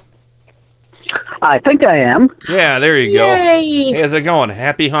now? I think I am. Yeah, there you go. Yay! Hey, how's it going?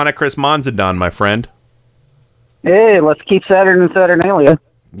 Happy Hanukkah Manzadon, my friend. Hey, let's keep Saturn and Saturnalia.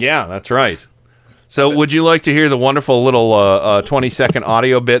 Yeah, that's right. So would you like to hear the wonderful little 20-second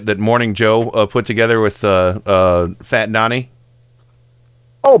audio bit that Morning Joe put together with Fat Donnie?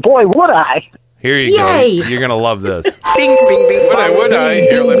 Oh, boy, would I. Here you go. You're going to love this. Bing, bing, bing, would I?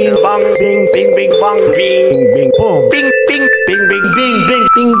 Here, let me bing, bong, bing, bing, bing, bong, bing, bing, boom. Bing, bing, bing, bing, bing, bing,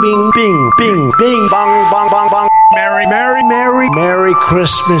 bing, bing, bing, bing, bing, bong, bong, bong, bong. Merry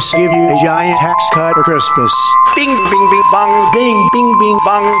Christmas. Give you a giant tax cut for Christmas. Bing, bing, bing, bong, bing, bing, bing,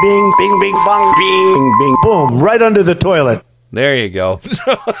 bong, bing, bing, bing, bong, bing, bing, boom, right under the toilet. There you go.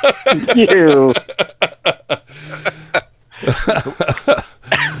 You.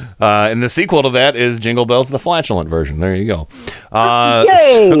 And the sequel to that is Jingle Bells, the flatulent version. There you go.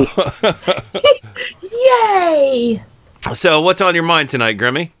 Yay! Yay! So what's on your mind tonight,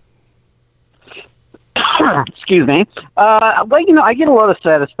 Grimmy? Excuse me. Well, I get a lot of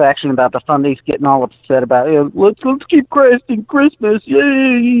satisfaction about the fundies getting all upset about it. Let's keep crafting Christmas,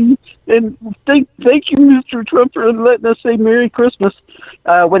 yay! And thank you, Mr. Trump, for letting us say Merry Christmas.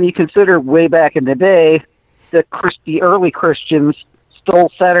 When you consider way back in the day, the early Christians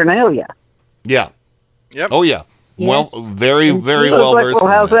stole Saturnalia. Yeah. Yep. Oh yeah. Yes. Well, very well versed.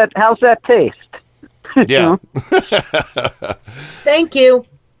 Well, how's that taste? Yeah. Thank you.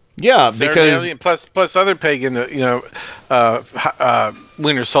 Yeah, because plus other pagan,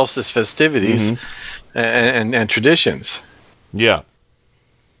 winter solstice festivities and traditions. Yeah.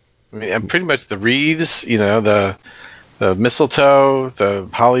 I mean, and pretty much the wreaths, the mistletoe, the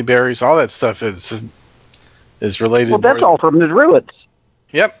holly berries, all that stuff is related. Well, that's all from the Druids.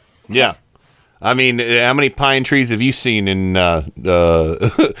 Yep. Yeah. I mean, how many pine trees have you seen in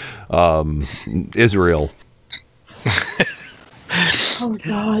Israel? Oh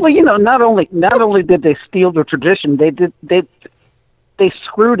God. Well, not only did they steal the tradition, they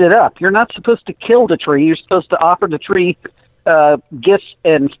screwed it up. You're not supposed to kill the tree. You're supposed to offer the tree gifts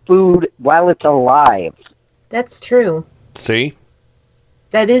and food while it's alive. That's true. See?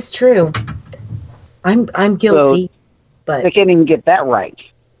 That is true. I'm guilty, but they can't even get that right.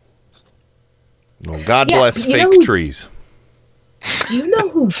 Well, God bless fake trees. Do you know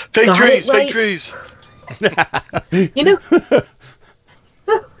who fake got trees? it right? Fake trees.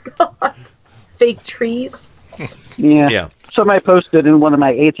 Oh God, fake trees. Yeah. Somebody posted in one of my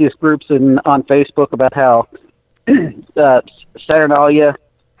atheist groups on Facebook about how Saturnalia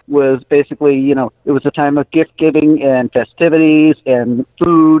was basically, it was a time of gift giving and festivities and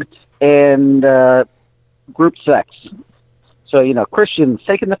food and group sex. So, Christians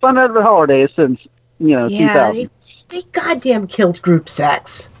taking the fun out of the holidays since, 2000. They goddamn killed group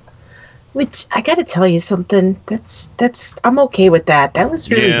sex. Which, I gotta tell you something, I'm okay with that. That was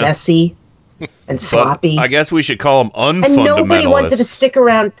really messy and sloppy. But I guess we should call them unfundamentalists. And nobody wanted to stick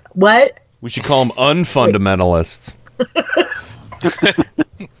around. What? We should call them unfundamentalists.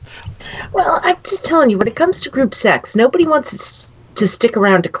 Well, I'm just telling you, when it comes to group sex, nobody wants to stick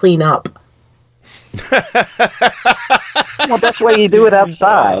around to clean up. Well, that's why you do it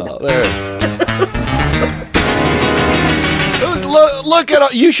outside. Look at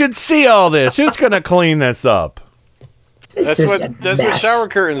all, you should see all this. Who's going to clean this up? That's what shower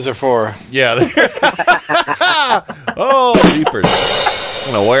curtains are for. Yeah. Oh, jeepers.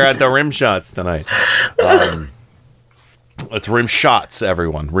 I'm going to wear out the rim shots tonight. It's rim shots,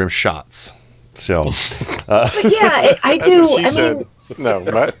 everyone. Rim shots. So. But yeah, I do. What she said. No,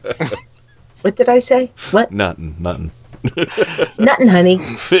 what? What did I say? What? Nothing. Nothing, honey.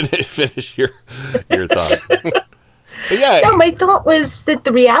 Finish your thought. But yeah. No, my thought was that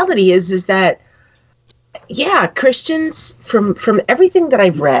the reality is that, Christians, from everything that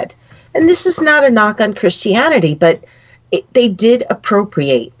I've read, and this is not a knock on Christianity, but they did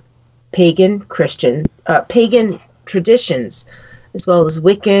appropriate pagan traditions, as well as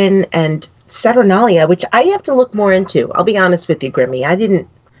Wiccan and Saturnalia, which I have to look more into. I'll be honest with you, Grimmy. I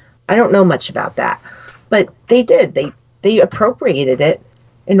don't know much about that, but they did. They appropriated it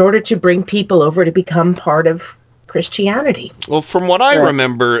in order to bring people over to become part of Christianity. Well, from what I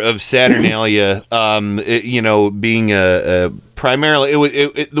remember of Saturnalia, being a primarily,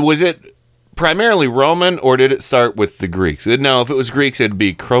 was it primarily Roman, or did it start with the Greeks? No, if it was Greeks, it'd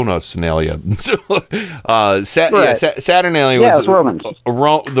be Chronosalia. So, Saturnalia was Romans.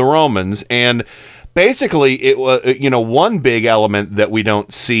 The Romans, and basically it was one big element that we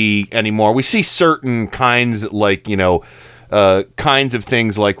don't see anymore. We see certain kinds kinds of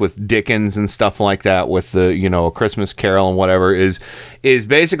things like with Dickens and stuff like that, with the A Christmas Carol and whatever, is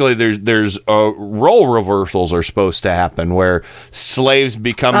basically there's role reversals are supposed to happen where slaves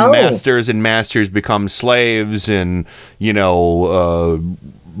become masters and masters become slaves, and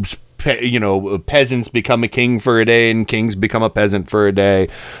peasants become a king for a day and kings become a peasant for a day,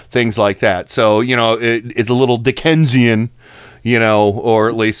 things like that. So it's a little Dickensian, or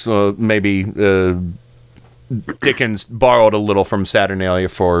at least maybe. Dickens borrowed a little from Saturnalia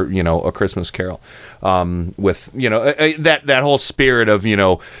for A Christmas Carol, with that whole spirit of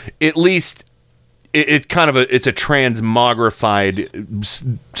at least it's a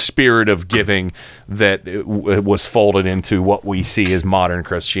transmogrified spirit of giving that was folded into what we see as modern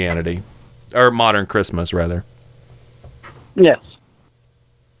Christianity, or modern Christmas rather. Yes.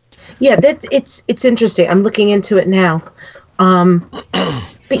 Yeah, it's interesting. I'm looking into it now.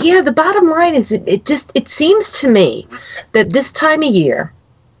 But yeah, the bottom line is it seems to me that this time of year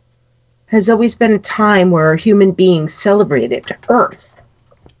has always been a time where human beings celebrated Earth.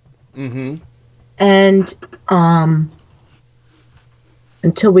 Mm-hmm. And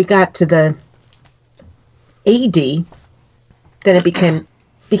until we got to the AD, then it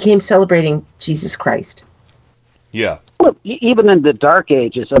became celebrating Jesus Christ. Yeah. Well, even in the Dark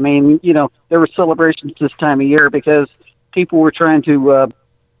Ages, I mean, there were celebrations this time of year because people were trying to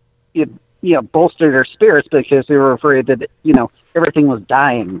bolster their spirits because they were afraid that everything was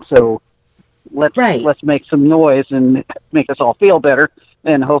dying. So let's make some noise and make us all feel better,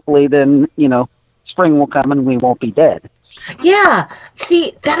 and hopefully then spring will come and we won't be dead. Yeah,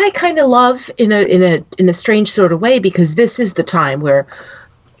 see, that I kind of love in a strange sort of way, because this is the time where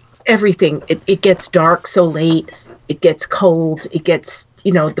everything it gets dark so late, it gets cold, it gets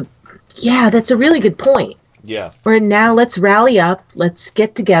Yeah, that's a really good point. Yeah. Where now let's rally up. Let's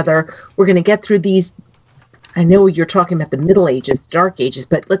get together. We're going to get through these. I know you're talking about the Middle Ages, Dark Ages,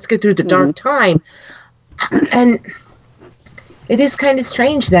 but let's get through the dark time. And it is kind of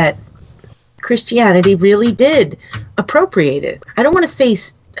strange that Christianity really did appropriate it. I don't want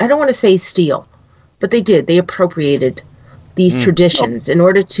to say steal, but they did. They appropriated these traditions in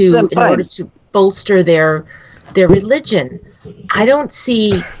order to bolster their religion. I don't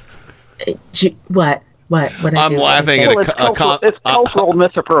see what. I'm laughing at it's cultural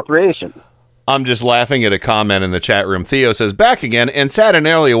misappropriation. I'm just laughing at a comment in the chat room. Theo says, back again, and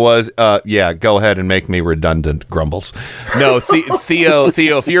Saturnalia was, yeah, go ahead and make me redundant, Grumbles. No, Theo,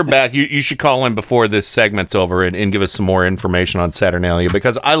 if you're back, you should call in before this segment's over and give us some more information on Saturnalia,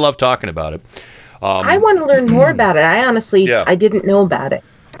 because I love talking about it. I want to learn more about it. I honestly, I didn't know about it.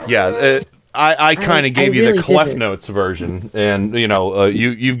 Yeah, I kind of gave you the Clef Notes version, and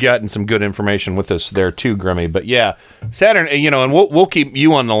you've gotten some good information with us there too, Grimmy. But yeah, Saturn, and we'll keep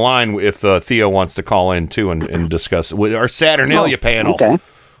you on the line if Theo wants to call in too and discuss with our Saturnalia panel. Okay, it'd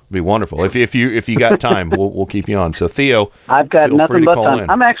be wonderful if you got time. we'll keep you on. So Theo, I've got nothing but time.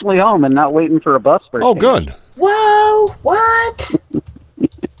 I'm actually home and not waiting for a bus for. Oh, good. Whoa! What?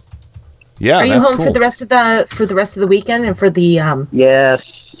 Yeah, are you home cool. for the rest of the weekend and for the Yes.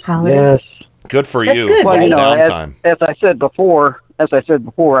 holiday? Yes. Good for That's you. Good, well, right? Downtime. As I said before,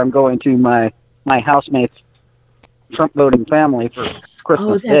 I'm going to my housemate's Trump voting family for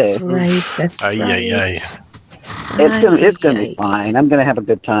Christmas Day. Right. That's right. It's gonna be fine. I'm gonna have a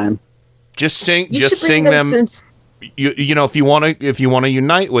good time. Just sing them. You know, if you want to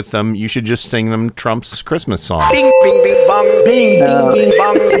unite with them, you should just sing them Trump's Christmas song. Bing bing bing bong bing bing bing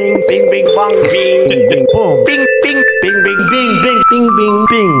bong bing bing bing bong bing bing boom bing bing bing bing bing bing bing bing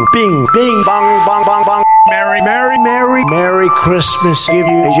bing bing bing bong bong bong bong. Merry Christmas. Give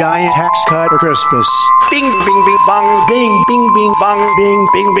you a giant tax cut for Christmas. Bing bing bing bong bing bing bing bong bing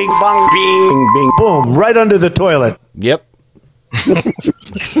bing bing bong bing bing boom right under the toilet. Yep.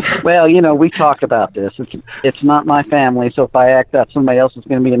 Well, we talked about this. It's not my family, so if I act out, somebody else is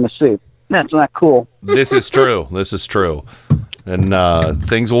going to be in the soup. That's not cool. This is true. And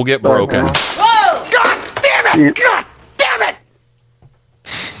things will get broken. Whoa! God damn it! God damn it!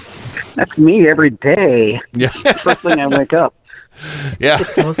 That's me every day. Yeah. First thing I wake up. Yeah.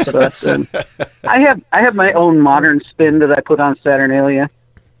 It's most of us. I have my own modern spin that I put on Saturnalia.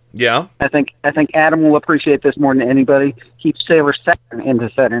 Yeah, I think Adam will appreciate this more than anybody. Keep Sailor Saturn in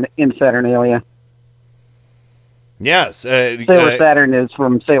Saturnalia. Yes, Sailor Saturn is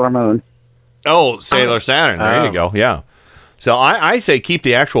from Sailor Moon. Oh, Sailor Saturn. There you go. Yeah. So I say keep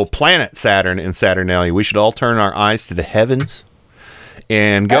the actual planet Saturn in Saturnalia. We should all turn our eyes to the heavens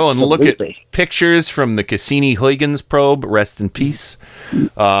and go and look at pictures from the Cassini-Huygens probe. Rest in peace.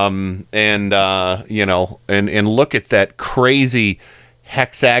 And look at that crazy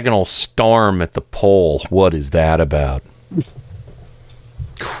hexagonal storm at the pole. What is that about?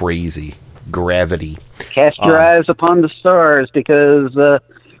 Crazy gravity. Cast your eyes upon the stars, because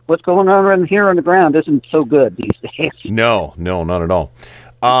what's going on around here on the ground isn't so good these days. No, not at all.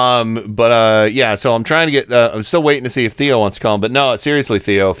 So I'm trying to get. I'm still waiting to see if Theo wants to call him. But no, seriously,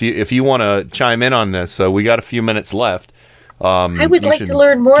 Theo, if you want to chime in on this, we got a few minutes left. I would like to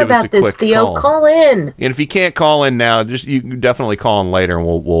learn more about this, Theo. Call in. And if you can't call in now, you can definitely call in later,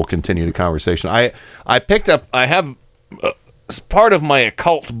 and we'll continue the conversation. I have part of my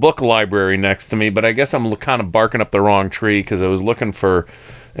occult book library next to me, but I guess I'm kind of barking up the wrong tree because I was looking for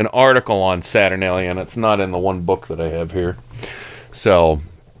an article on Saturnalia, and it's not in the one book that I have here. So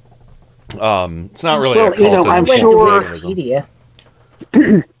it's not really occultism.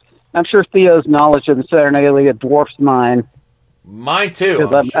 I'm sure Theo's knowledge of the Saturnalia dwarfs mine. Mine too.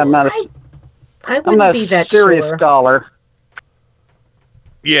 I'm not a serious scholar.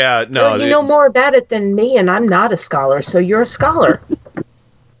 Yeah, no. Well, you know more about it than me, and I'm not a scholar, so you're a scholar.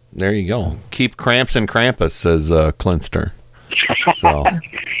 There you go. Keep cramps and Krampus, says Clinster. So.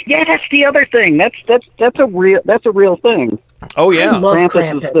 Yeah, that's the other thing. That's a real thing. Oh yeah, I love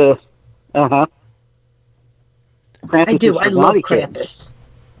Krampus. I do. I love Krampus.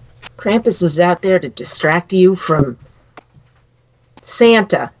 Krampus was out there to distract you from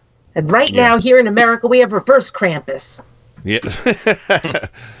Santa. And right now, here in America, we have reverse Krampus. Yeah.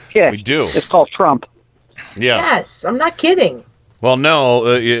 Yeah, we do. It's called Trump. Yeah. Yes, I'm not kidding. Well,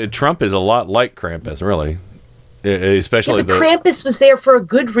 no, Trump is a lot like Krampus, really. Especially but Krampus was there for a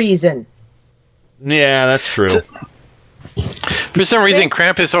good reason. Yeah, that's true. For some reason,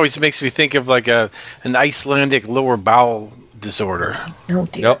 Krampus always makes me think of like an Icelandic lower bowel disorder. Oh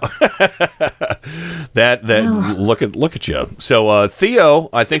dear. Look at you. So Theo,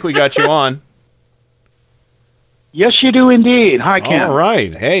 I think we got you on. Yes, you do indeed. Hi, Ken. All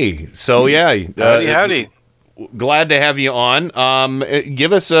right. Hey. So yeah. Howdy. Glad to have you on.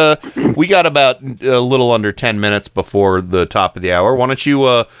 Give us we got about a little under 10 minutes before the top of the hour. Why don't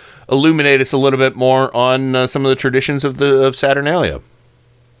you illuminate us a little bit more on some of the traditions of Saturnalia?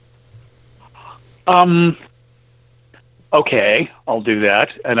 Okay, I'll do that.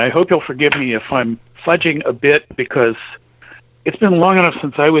 And I hope you'll forgive me if I'm fudging a bit, because it's been long enough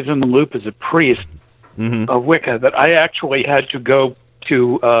since I was in the loop as a priest of Wicca that I actually had to go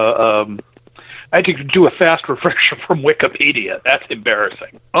to I had to do a fast refresher from Wikipedia. That's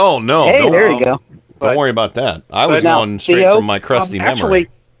embarrassing. Oh, no. Hey, there you go. Don't worry about that. I was going straight from my crusty memory.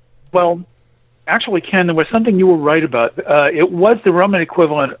 Actually, Ken, there was something you were right about. It was the Roman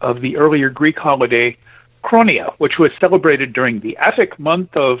equivalent of the earlier Greek holiday Chronia, which was celebrated during the Attic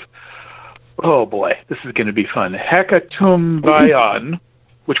month of, oh boy, this is going to be fun, Hekatombion,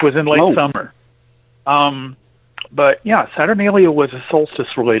 which was in late summer. But yeah, Saturnalia was a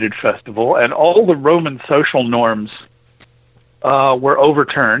solstice-related festival, and all the Roman social norms were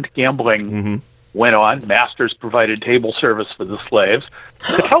overturned. Gambling went on. Masters provided table service for the slaves.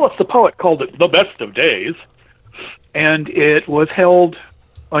 Catullus the poet called it the best of days, and it was held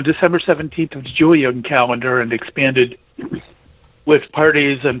on December 17th of the Julian calendar and expanded with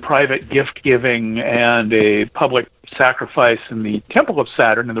parties and private gift-giving and a public sacrifice in the Temple of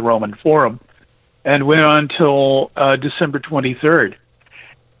Saturn in the Roman Forum, and went on till December 23rd.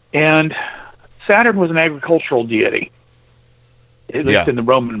 And Saturn was an agricultural deity, at least in the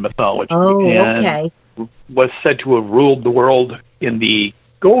Roman mythology. Oh, and okay. was said to have ruled the world in the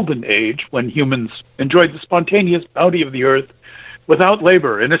Golden Age, when humans enjoyed the spontaneous bounty of the earth without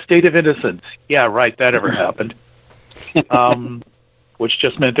labor, in a state of innocence. Yeah, right, that ever happened. Which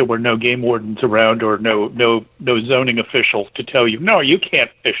just meant there were no game wardens around, or no zoning officials to tell you, no, you can't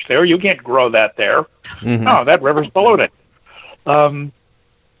fish there, you can't grow that there. No, that river's polluted. But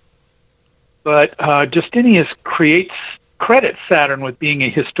Justinius credits Saturn with being a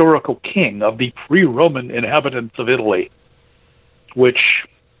historical king of the pre-Roman inhabitants of Italy, which,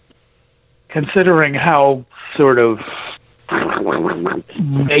 considering how sort of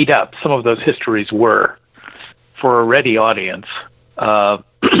made up some of those histories were for a ready audience, has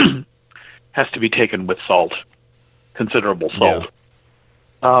to be taken with salt, considerable salt.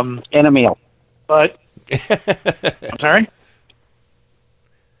 And a meal. But, I'm sorry?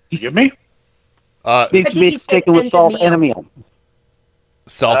 Forgive me? Needs to be taken with salt and a meal.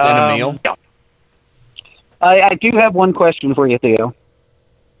 Salt and a meal? Yeah. I do have one question for you, Theo.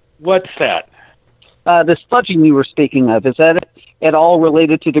 What's that? The sludging you were speaking of, is that at all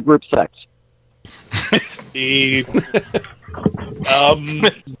related to the group sex? Two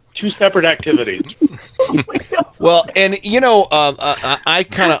separate activities. Well, and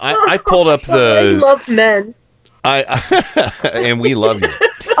I pulled up I love men. And we love you.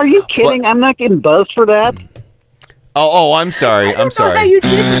 Are you kidding? I'm not getting buzzed for that. Oh, I'm sorry. I'm sorry. How you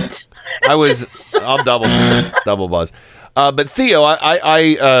didn't. I'll double buzz. But Theo,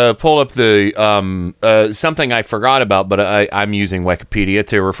 I pulled up the something I forgot about, but I'm using Wikipedia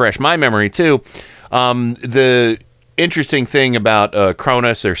to refresh my memory too. The interesting thing about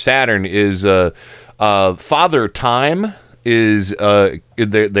Cronus or Saturn is Father Time is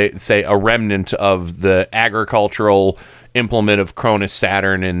they say a remnant of the agricultural implement of Cronus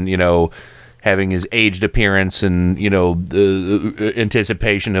Saturn, and having his aged appearance, and the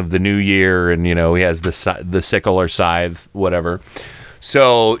anticipation of the new year, and he has the sickle or scythe, whatever.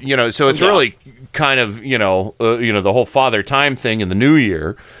 So so it's really kind of the whole Father Time thing in the new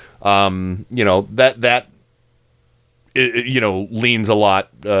year. That leans a lot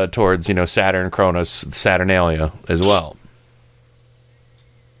towards Saturn, Cronus, Saturnalia as well.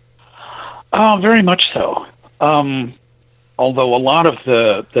 Very much so. Although a lot of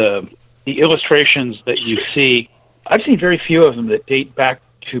the illustrations that you see, I've seen very few of them that date back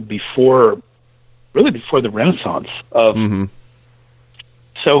to before the Renaissance. So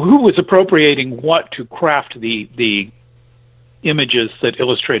who was appropriating what to craft the images that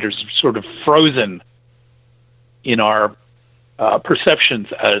illustrators have sort of frozen in our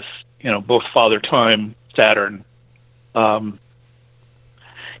perceptions as both Father Time, Saturn?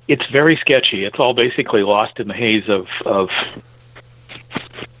 It's very sketchy. It's all basically lost in the haze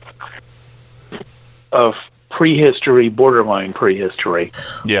of prehistory, borderline prehistory.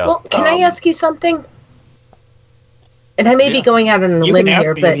 Yeah. Well, can I ask you something? And I may be going out on a limb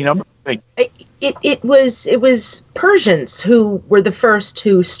here, but it was Persians who were the first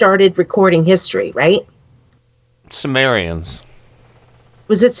who started recording history, right? Sumerians.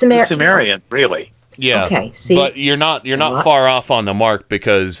 Was it Sumerian? Sumerian, really. Yeah. Okay. See, but you're not far off on the mark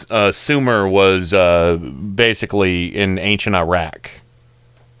because Sumer was basically in ancient Iraq.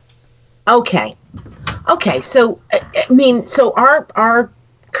 Okay. So so our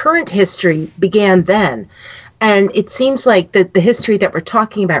current history began then, and it seems like the history that we're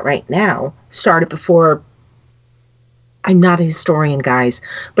talking about right now started before. I'm not a historian, guys,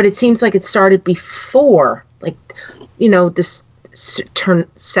 but it seems like it started before, this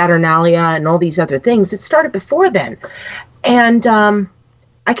Saturnalia and all these other things. It started before then, and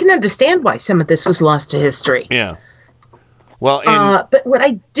I can understand why some of this was lost to history. Yeah. Well, but what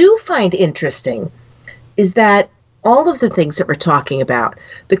I do find interesting is that all of the things that we're talking about,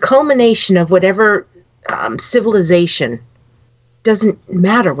 the culmination of whatever civilization, doesn't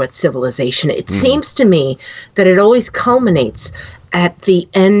matter what civilization. It seems to me that it always culminates at the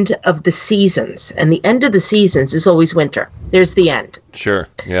end of the seasons, and the end of the seasons is always winter. There's the end. Sure.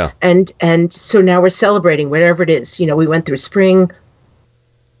 Yeah. And so now we're celebrating whatever it is. We went through spring,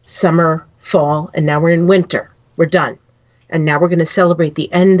 summer, fall, and now we're in winter. We're done. And now we're going to celebrate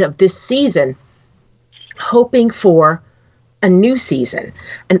the end of this season, hoping for a new season.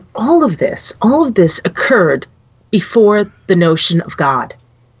 And all of this occurred before the notion of God.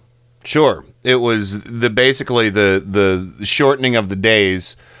 Sure. It was basically the shortening of the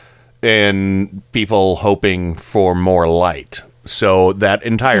days and people hoping for more light. So that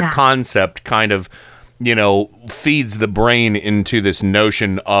entire concept kind of, feeds the brain into this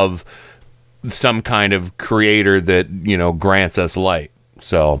notion of some kind of creator that, grants us light.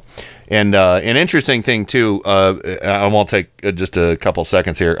 So, and an interesting thing too, I won't take just a couple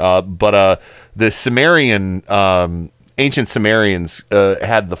seconds here, but the Sumerian, ancient Sumerians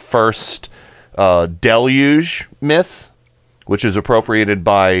had the first deluge myth, which is appropriated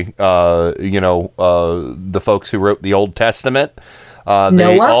by, the folks who wrote the Old Testament.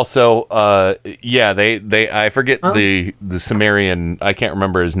 They also, I forget the Sumerian, I can't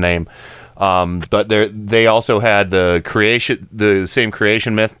remember his name. But they also had the same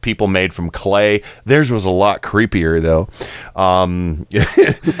creation myth people made from clay. Theirs was a lot creepier though,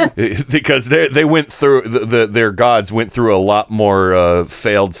 because they went through their gods went through a lot more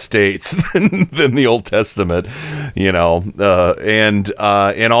failed states than the Old Testament, and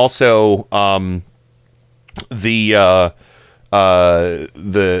also the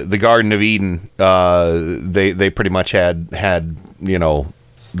Garden of Eden. They pretty much had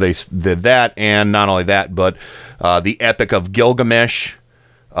they did that, and not only that, but the Epic of Gilgamesh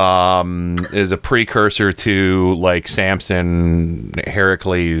is a precursor to like Samson,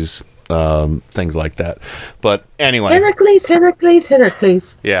 Heracles, things like that. But anyway, Heracles.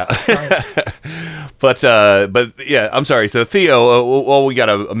 Yeah, but yeah, I'm sorry. So Theo, we got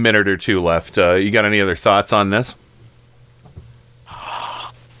a minute or two left. You got any other thoughts on this?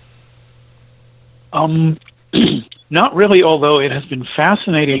 Not really, although it has been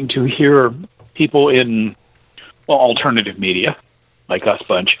fascinating to hear people in alternative media, like Us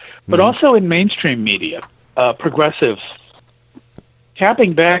Bunch, but also in mainstream media, progressives,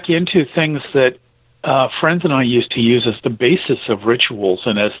 tapping back into things that friends and I used to use as the basis of rituals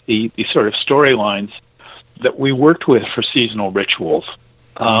and as the sort of storylines that we worked with for seasonal rituals.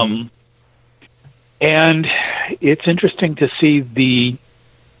 And it's interesting to see the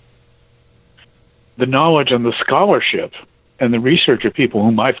knowledge and the scholarship and the research of people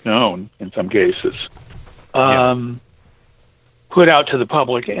whom I've known in some cases put out to the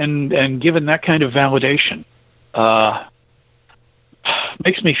public and given that kind of validation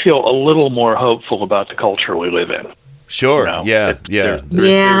makes me feel a little more hopeful about the culture we live in. Sure. There's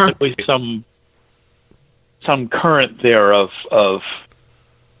at least some current there of a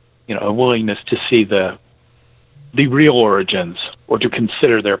willingness to see the real origins or to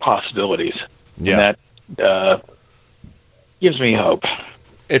consider their possibilities. Yeah, and that gives me hope.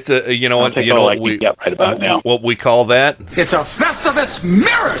 It's what we get right about now. What we call that? It's a Festivus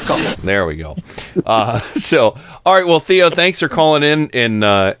miracle. There we go. So, all right. Well, Theo, thanks for calling in and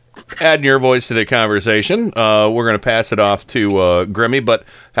adding your voice to the conversation. We're going to pass it off to Grimmy, but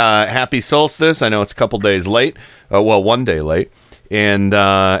happy solstice. I know it's a couple days late. 1 day late, and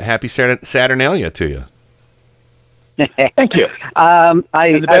happy Saturnalia to you. Thank you. I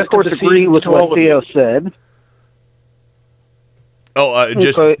of course agree with what Theo said.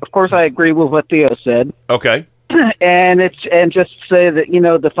 Of course I agree with what Theo said. Okay. And just say that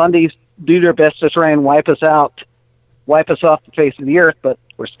the fundies do their best to try and wipe us off the face of the earth, but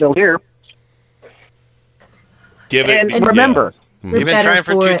we're still here. And remember, we've been trying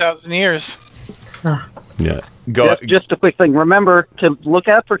for 2,000 years. Yeah. Just a quick thing. Remember to look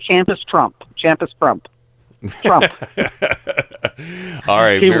out for Champus Crump. Trump. All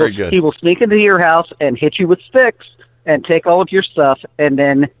right, very good. He will sneak into your house and hit you with sticks and take all of your stuff and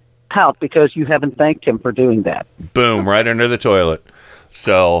then pout because you haven't thanked him for doing that. Boom, right under the toilet.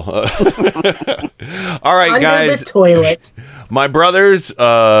 So, all right, under guys. the toilet. My brothers,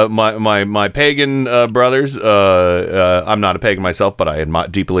 my pagan brothers. I'm not a pagan myself, but I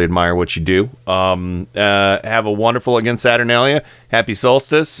deeply admire what you do. Have a wonderful again Saturnalia. Happy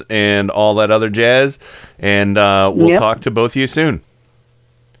solstice and all that other jazz. And we'll talk to both of you soon.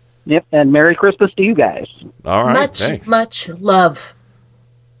 Yep, and Merry Christmas to you guys. All right, much, thanks. much love.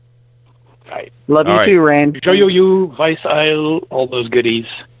 Right. Love you All right. too, Rain. You, Vice Isle, all those goodies.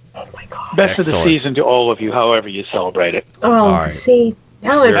 Oh my God. Best of the Excellent. season to all of you, however you celebrate it. Oh, All right. see,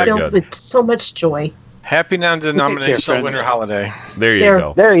 now I'm Very filled good. with so much joy. Happy non-denominational friend. winter holiday. There you There.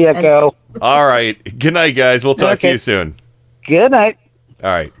 go. There you go. All right. Good night, guys. We'll talk to Okay. you soon. Good night. All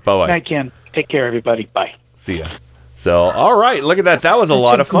right. Bye-bye. Night, Ken. Take care, everybody. Bye. See ya. So, all right. Look at that. That was a Such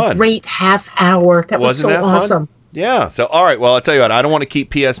lot of fun. Great half hour. That was so Wasn't that fun? awesome. Yeah. So, all right. Well, I'll tell you what. I don't want to keep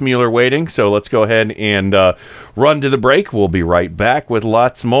P.S. Mueller waiting. So let's go ahead and run to the break. We'll be right back with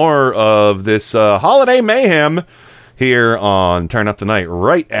lots more of this holiday mayhem here on Turn Up the Night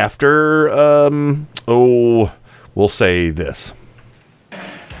right after, we'll say this.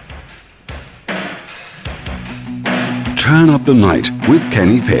 Turn Up the Night with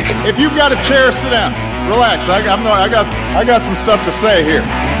Kenny Pick. If you've got a chair, sit down. Relax. I got some stuff to say here.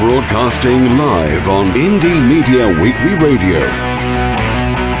 Broadcasting live on Indie Media Weekly Radio.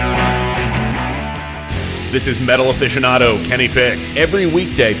 This is metal aficionado Kenny Pick. Every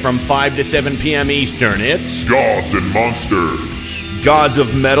weekday from 5 to 7 p.m. Eastern, it's Gods and Monsters. Gods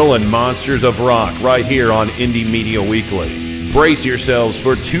of Metal and Monsters of Rock right here on Indie Media Weekly. Brace yourselves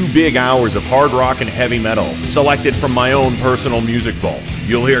for 2 big hours of hard rock and heavy metal, selected from my own personal music vault.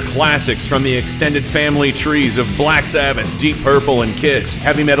 You'll hear classics from the extended family trees of Black Sabbath, Deep Purple, and Kiss,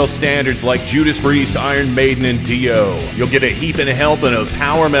 heavy metal standards like Judas Priest, Iron Maiden, and Dio. You'll get a heap and a helping of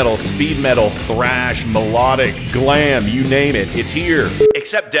power metal, speed metal, thrash, melodic, glam, you name it, it's here.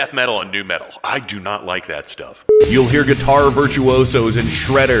 Except death metal and nu metal. I do not like that stuff. You'll hear guitar virtuosos and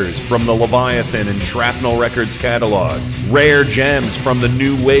shredders from the Leviathan and Shrapnel Records catalogs. Rare gems from the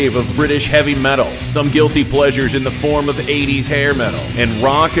new wave of British heavy metal. Some guilty pleasures in the form of 80s hair metal. And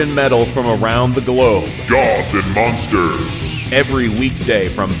rock and metal from around the globe. Gods and Monsters. Every weekday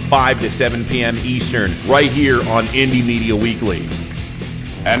from 5 to 7 p.m. Eastern, right here on Indie Media Weekly.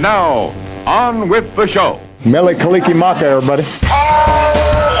 And now, on with the show. Mele Kaliki Maka, everybody.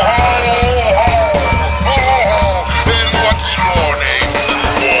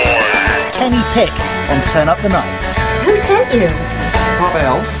 Kenny Pick on Turn Up the Night. Who sent you? Papa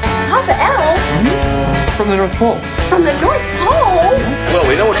Elf. Papa Elf? From the North Pole. From the North Pole? Well,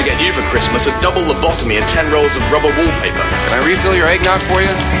 we know what to get you for Christmas. A double lobotomy and 10 rolls of rubber wallpaper. Can I refill your eggnog for you?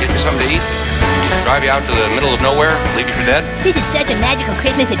 Get you something to eat? Drive you out to the middle of nowhere? Leave you for dead? This is such a magical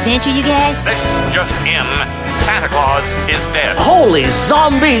Christmas adventure, you guys. This just in. Santa Claus is dead. Holy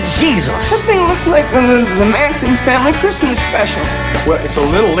zombie Jesus! That thing looked like the Manson family Christmas special. Well, it's a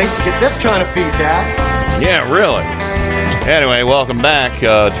little late to get this kind of feedback. Yeah, really. Anyway, welcome back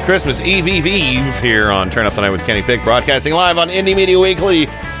to Christmas Eve here on Turn Up the Night with Kenny Pick, broadcasting live on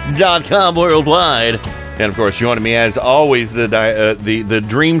IndieMediaWeekly.com worldwide. And, of course, joining me, as always, the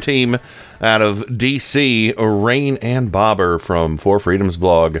dream team out of D.C., Rain and Bobber from For Freedom's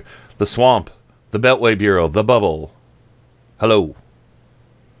blog, The Swamp, The Beltway Bureau, The Bubble. Hello.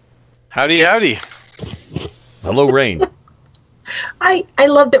 Howdy, howdy. Hello, Rain. I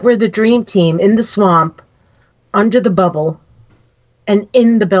love that we're the dream team in the swamp, under the bubble, and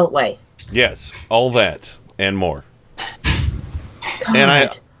in the Beltway. Yes, all that and more.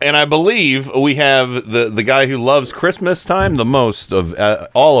 God. And I believe we have the guy who loves Christmas time the most of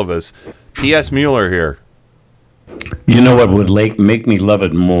all of us, P.S. Mueller here. You know what would make me love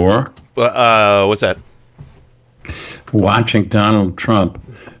it more? What's that? Watching Donald Trump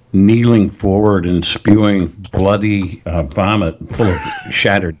kneeling forward and spewing bloody vomit full of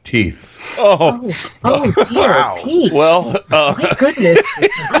shattered teeth. Oh dear, Wow. Pete. Well, my goodness.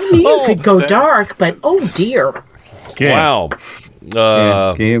 I knew you could go dark, but oh dear. Wow.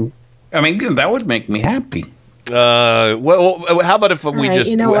 I mean, that would make me happy. Well, how about if we right, just?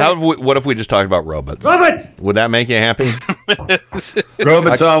 you know what if we just talked about robots? Robot! Would that make you happy?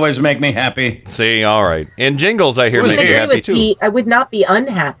 Robots always make me happy. See, all right. And jingles, I hear, I make you agree happy with too. Pete. I would not be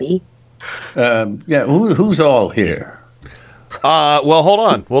unhappy. Yeah, who's all here? Well, hold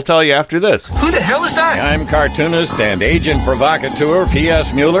on. We'll tell you after this. Who the hell is that? I'm cartoonist and agent provocateur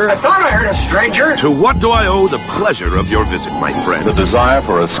P.S. Mueller. I thought I heard a stranger. To what do I owe the pleasure of your visit, my friend? The desire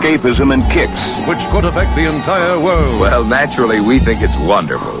for escapism and kicks. Which could affect the entire world. Well, naturally, we think it's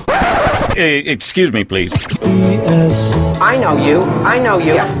wonderful. Excuse me, please. I know you. I know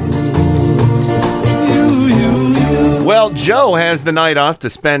you. Well, Joe has the night off to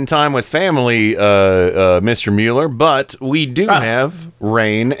spend time with family, Mr. Mueller, but we do have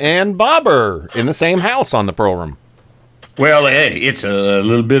Rain and Bobber in the same house on the program. Well, hey, it's a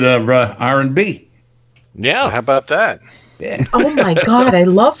little bit of R&B. Yeah. How about that? Yeah. Oh my God, I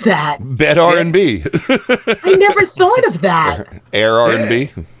love that. Bet R&B. I never thought of that. Air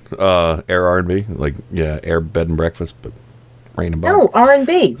R&B. Air R&B. Like, yeah, Air Bed and Breakfast, but Rain and Bob. No,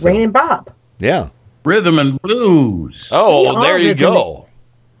 R&B, Rain and Bob. Yeah. Rhythm and blues. Oh, there you go.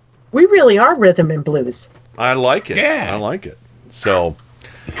 We really are rhythm and blues. I like it. Yeah. I like it. So,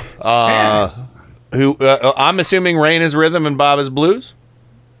 I'm assuming Rain is rhythm and Bob is blues?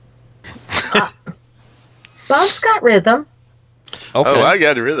 Bob's got rhythm. Okay. Oh, I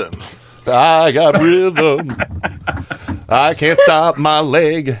got a rhythm. I got rhythm. I can't stop my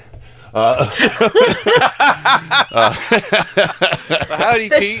leg. Howdy,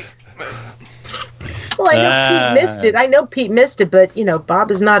 Pete. Well, I know Pete missed it. I know Pete missed it, but, you know, Bob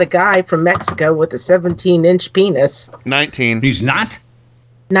is not a guy from Mexico with a 17-inch penis. 19. He's not?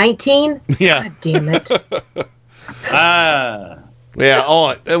 19? Yeah. God damn it. Yeah.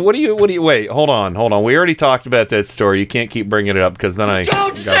 Oh, what do you? Wait. Hold on. We already talked about that story. You can't keep bringing it up because then I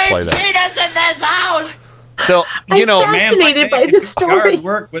gotta play that. penis in this house! So I'm fascinated by the story. Hard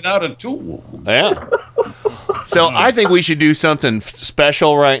work without a tool. Yeah. So I think we should do something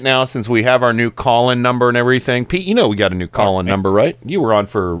special right now since we have our new call-in number and everything. Pete, you know we got a new call-in number, right? You were on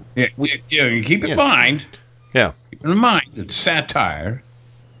for... Yeah, you keep in mind. Yeah. Keep in mind that satire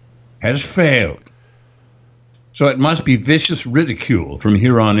has failed. So it must be vicious ridicule from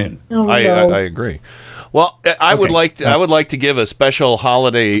here on in. Oh, I agree. Well, I would like to give a special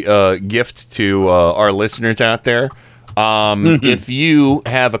holiday gift to our listeners out there. If you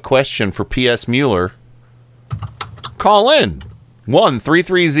have a question for P.S. Mueller, call in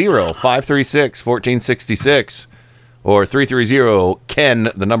 1-330-536-1466 or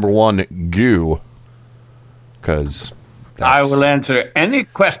 330-KEN1GOO. Because I will answer any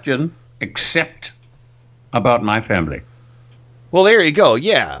question except about my family. Well, there you go.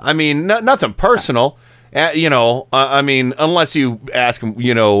 Yeah, I mean, nothing personal. I mean, unless you ask them,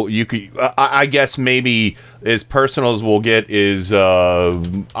 you could. I guess maybe as personal as we'll get is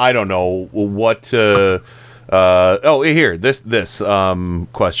I don't know what. Here, this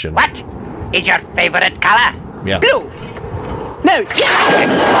question. What is your favorite color? Yeah. Blue. No.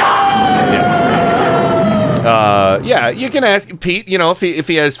 Yeah, you can ask Pete, if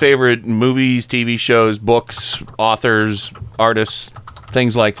he has favorite movies, TV shows, books, authors, artists,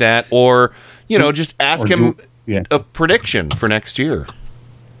 things like that, or just ask him a prediction for next year.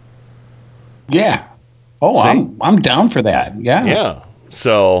 Yeah. Oh, See? I'm down for that. Yeah. Yeah.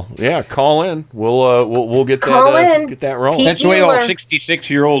 So call in. We'll get get that rolling. Pete That's the way Mueller. all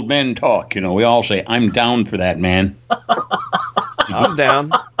 66-year-old men talk. We all say, "I'm down for that, man." I'm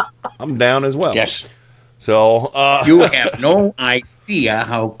down. I'm down as well. Yes. So You have no idea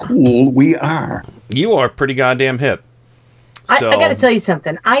how cool we are. You are pretty goddamn hip. I got to tell you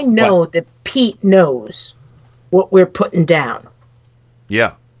something. I know that Pete knows what we're putting down.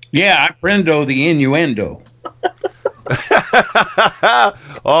 Yeah. Yeah, I prendo the innuendo.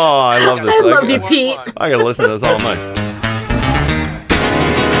 Oh, I love this. I love you, Pete. I gotta listen to this all night.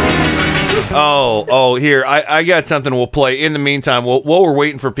 Oh, here. I got something we'll play. In the meantime, while we're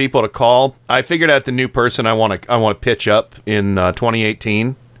waiting for people to call, I figured out the new person I want to pitch up in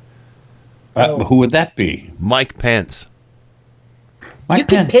 2018. Who would that be? Mike Pence. You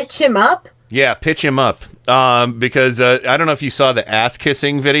can pitch him up? Yeah, pitch him up. Because I don't know if you saw the ass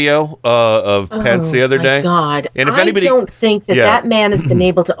kissing video of Pence the other day. Oh, God. And if I anybody, don't think that man has been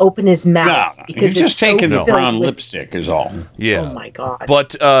able to open his mouth. Because he's just taking the brown with... lipstick is all. Yeah. Oh, my God.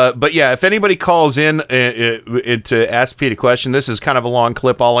 But yeah, if anybody calls in to ask Pete a question, this is kind of a long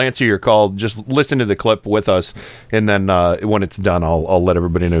clip. I'll answer your call. Just listen to the clip with us. And then when it's done, I'll let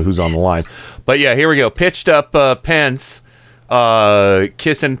everybody know who's on the line. But yeah, here we go. Pitched up Pence.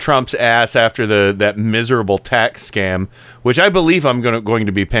 Kissing Trump's ass after that miserable tax scam, which I believe I'm going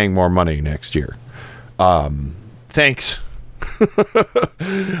to be paying more money next year. Thanks.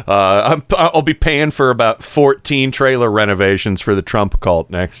 I'll be paying for about 14 trailer renovations for the Trump cult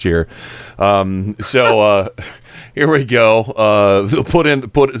next year. Here we go.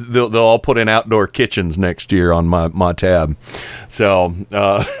 They'll all put in outdoor kitchens next year on my tab. So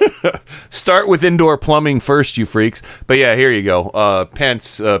start with indoor plumbing first, you freaks. But yeah, here you go.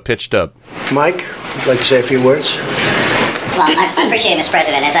 Pence pitched up. Mike, would you like to say a few words? Well, I appreciate it, Mr.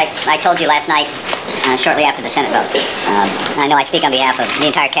 President. As I told you last night, shortly after the Senate vote, I know I speak on behalf of the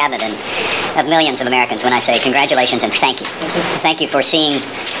entire cabinet and of millions of Americans when I say congratulations and thank you. Thank you for seeing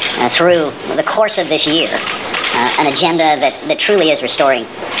through the course of this year an agenda that truly is restoring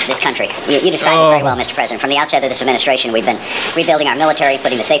this country. You described it very well, Mr. President. From the outset of this administration, we've been rebuilding our military,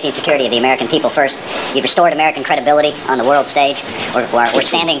 putting the safety and security of the American people first. You've restored American credibility on the world stage. We're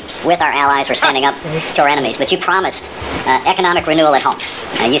standing with our allies. We're standing up to our enemies. But you promised economic renewal at home.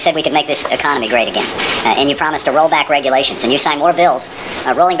 You said we could make this economy great again. And you promised to roll back regulations. And you signed more bills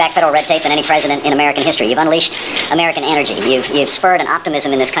rolling back federal red tape than any president in American history. You've unleashed American energy. You've spurred an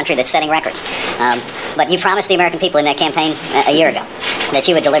optimism in this country that's setting records. But you promised the American people in that campaign a year ago that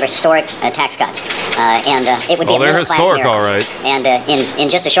you would deliver historic tax cuts. And it would be a middle-class miracle. All right. And in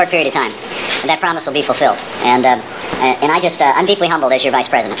just a short period of time, that promise will be fulfilled. And I'm deeply humbled as your vice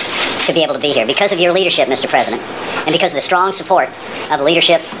president to be able to be here because of your leadership, Mr. President, and because of the strong support of the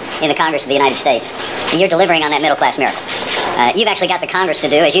leadership in the Congress of the United States. You're delivering on that middle-class miracle. You've actually got the Congress to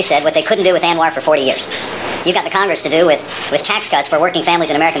do, as you said, what they couldn't do with Anwar for 40 years. You've got the Congress to do with tax cuts for working families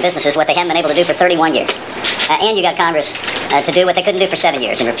and American businesses what they haven't been able to do for 31 years. And you got Congress to do what they couldn't do for 7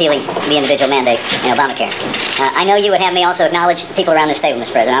 years in repealing the individual mandate in Obamacare. I know you would have me also acknowledge the people around this table,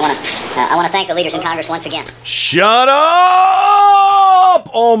 Mr. President. I want to thank the leaders in Congress once again. Shut up!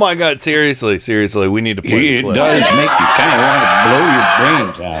 Oh my God! Seriously, we need to play. It does make you kind of want to blow your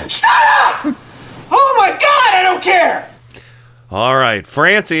brains out. Shut up! Oh my God! I don't care. All right,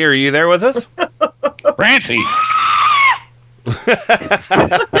 Francie, are you there with us? Francie.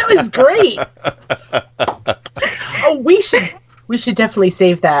 That was great. Oh, we should definitely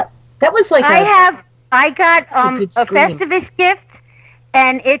save that. That was like I got a Festivus gift,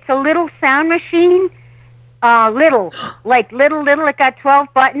 and it's a little sound machine. Little. It got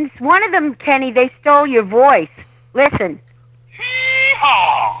 12 buttons. One of them, Kenny, they stole your voice. Listen.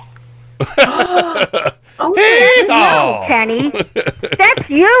 No, Kenny. That's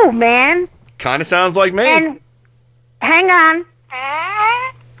you, man. Kind of sounds like me. And hang on.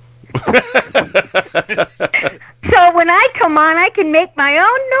 So when I come on, I can make my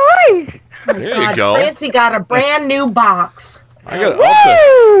own noise. There you go. Francie got a brand new box. I'll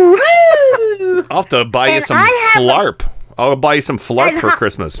have to buy you some flarp. I'll buy you some flarp for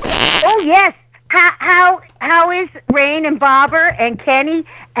Christmas. Oh yes. How is Rain and Bobber and Kenny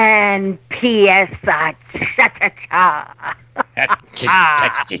and P.S. Yes,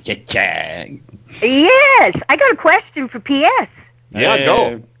 I got a question for P.S. Yeah,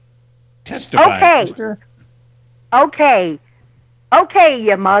 go. Testify, sister. Okay,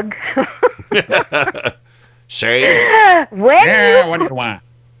 you mug. Say. What do you want?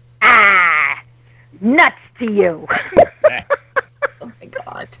 Nuts to you. Oh my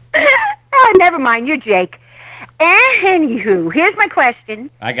God. Oh, never mind. You're Jake. Anywho, here's my question.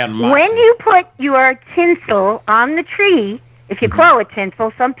 I got when you put your tinsel on the tree, if you call it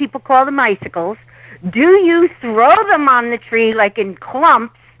tinsel, some people call them icicles, do you throw them on the tree like in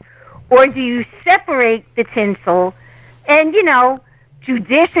clumps, or do you separate the tinsel and,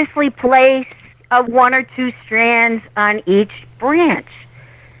 judiciously place one or two strands on each branch?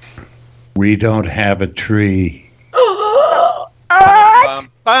 We don't have a tree.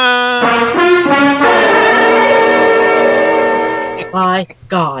 My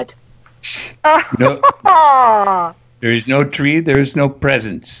God. No. There is no tree. There is no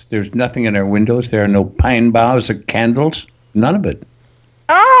presents. There's nothing in our windows. There are no pine boughs or candles. None of it.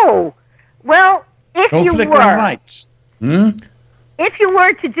 Oh, well, if no you flickering were, lights. If you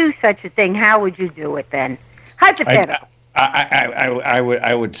were to do such a thing, how would you do it then? Hypothetical.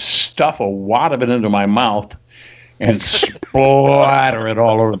 I would stuff a wad of it into my mouth and splatter it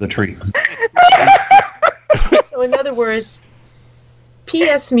all over the tree. So, in other words,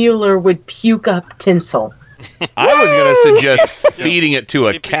 P.S. Mueller would puke up tinsel. I was going to suggest feeding it to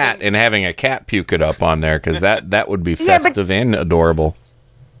a cat and having a cat puke it up on there, because that would be festive and adorable.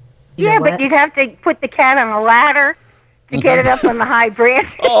 Yeah, but you'd have to put the cat on a ladder to get it up on the high branch.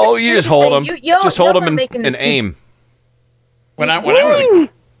 Oh, you just hold him. Just hold him and aim. When I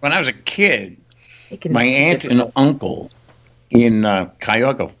was a kid, my aunt and uncle in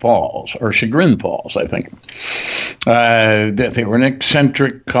Cuyahoga Falls, or Chagrin Falls, I think, they were an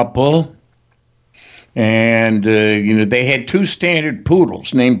eccentric couple. And, they had two standard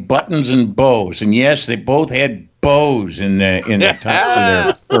poodles named Buttons and Bows. And yes, they both had bows in the tops of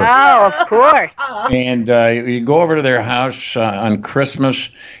their fur. Oh, of course. And you go over to their house on Christmas,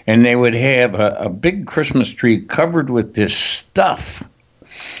 and they would have a big Christmas tree covered with this stuff,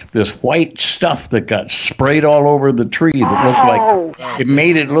 this white stuff that got sprayed all over the tree that looked it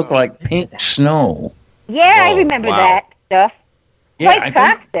made it look like pink snow. Yeah, I remember that stuff. Quite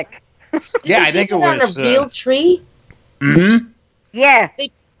toxic. Yeah, I think it was on a real tree. Mm-hmm. Yeah.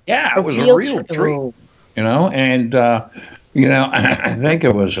 It was a real tree. And I think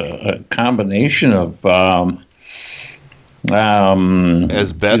it was a combination of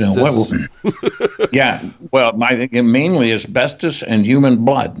asbestos. Yeah, well, I think mainly asbestos and human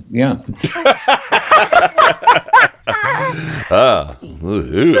blood. Yeah.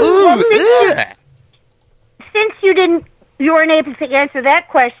 Since you weren't able to answer that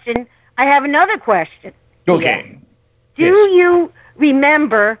question, I have another question. Okay. Do you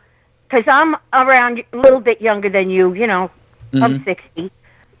remember? Because I'm around a little bit younger than you. I'm 60.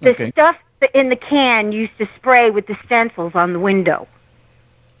 The stuff in the can used to spray with the stencils on the window.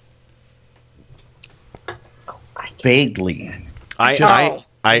 Vaguely. I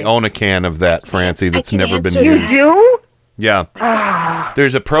own a can of that, Francie, that's never been used. You do? Yeah.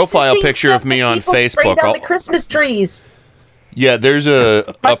 There's a profile picture of me on Facebook. On the Christmas trees. Yeah, there's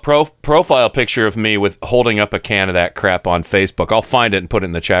a profile picture of me with holding up a can of that crap on Facebook. I'll find it and put it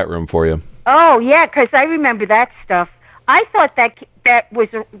in the chat room for you. Oh, yeah, because I remember that stuff. I thought that was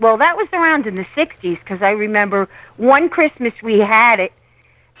around in the 60s, because I remember one Christmas we had it,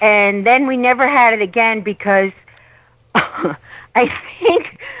 and then we never had it again because I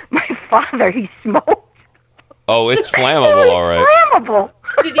think my father, he smoked. Oh, it's flammable, all right. Flammable.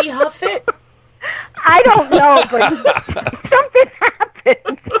 Did he huff it? I don't know, but something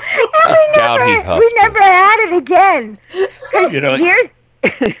happened. We never had it again. They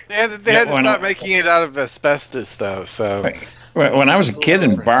had to stop making it out of asbestos, though. So when I was a kid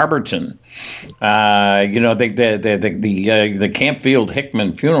in Barberton, the Campfield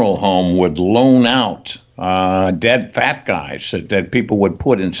Hickman Funeral Home would loan out dead fat guys that people would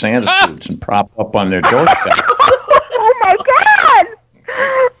put in Santa suits and prop up on their doorstep. Oh my God!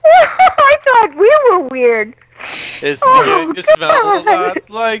 I thought we were weird. It smells a lot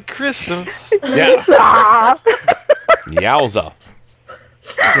like Christmas. Yeah. Yowza.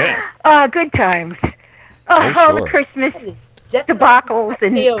 Yeah. Good times. Sure. The Christmas debacles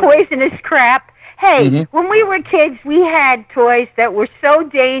and poisonous crap. Hey, when we were kids, we had toys that were so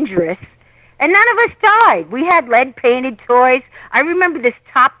dangerous, and none of us died. We had lead-painted toys. I remember this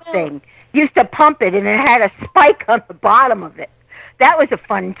top thing. Used to pump it, and it had a spike on the bottom of it. That was a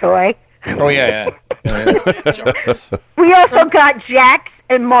fun toy. Oh, yeah. We also got jacks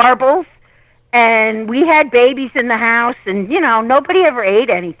and marbles, and we had babies in the house, and, nobody ever ate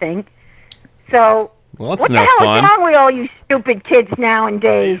anything. So, well, that's what the no hell fun. is wrong with all you stupid kids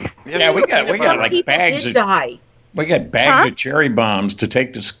nowadays? Yeah, we got like bags of... die. We got bags of cherry bombs to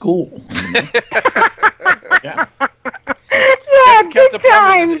take to school. Yeah. Yeah, good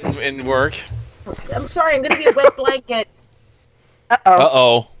times. In work. I'm sorry, I'm going to be a wet blanket.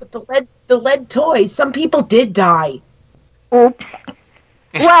 Uh-oh. But the lead toys, some people did die. Oops.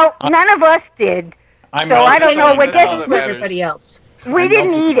 Well, none of us did. I don't know what this with everybody else. We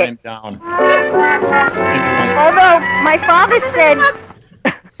didn't eat it. Although my father said,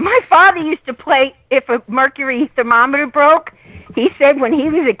 my father used to play, if a mercury thermometer broke, he said when he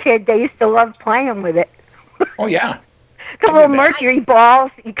was a kid, they used to love playing with it. Oh, yeah. The little mercury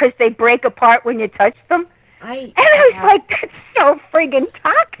balls, because they break apart when you touch them. And I was like, that's so friggin'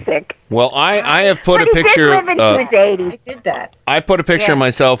 toxic. Well, I have put a picture. He did live into his 80s. I did that. I put a picture of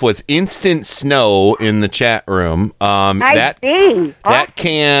myself with instant snow in the chat room. I see. That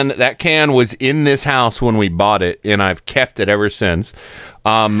can was in this house when we bought it, and I've kept it ever since.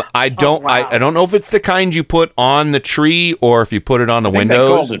 I don't know if it's the kind you put on the tree or if you put it on the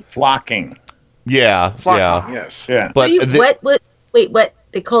windows. They called it flocking. Yeah, flocking, yes. Yeah. But what?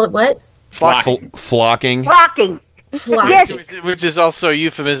 They call it what? Flocking. Flocking. Yes. Which is also a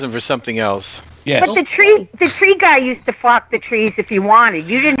euphemism for something else. Yes. But the tree guy used to flock the trees if you wanted.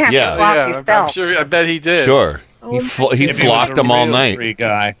 You didn't have to flock yourself. I'm sure. I bet he did. Sure. He flocked them all night. Tree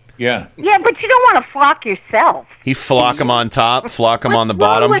guy. Yeah. Yeah, but you don't want to flock yourself. He flock them on top, flock them on the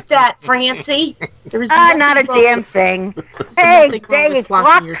bottom. What's wrong with that, Francie? There is not a damn thing. Hey, dang,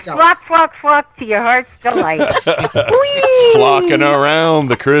 flock to your heart's delight. Flocking around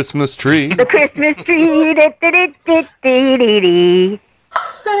the Christmas tree. The Christmas tree. Just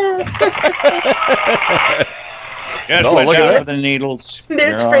watch out for the needles.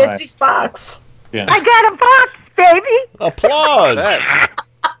 There's Francie's box. Yeah. I got a box, baby. Applause.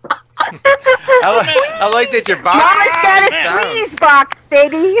 I like that your box. Mama's got a squeeze box,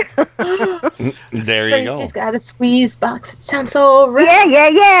 baby. There you go. She's got a squeeze box. It sounds so right.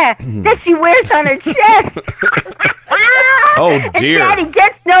 Yeah. That she wears on her chest. Oh, dear. And Daddy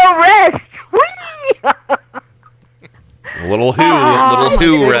gets no rest. Whee! Little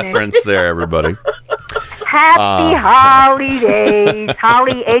Who reference there, everybody. Happy holidays.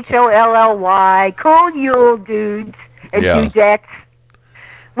 Holly, Holly. Cool Yule dudes and dudettes.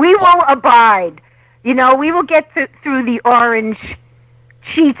 We will abide. You know, we will get through the orange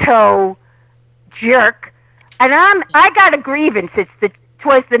Cheeto jerk. And I got a grievance.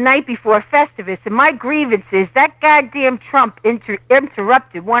 Twas the night before Festivus, and my grievance is that goddamn Trump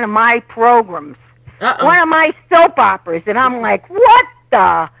interrupted one of my programs. One of my soap operas, and I'm like, what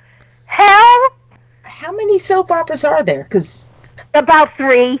the hell? How many soap operas are there? Because about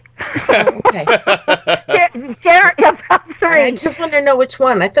 3. Okay. About 3. I just want to know which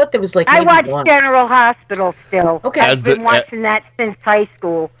one. I thought there was like I maybe watch one. General Hospital still. Okay. I've been watching that since high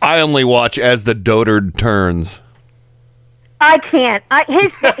school. I only watch As the Dotard Turns. I can't.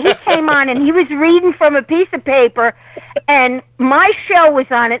 He came on and he was reading from a piece of paper, and my show was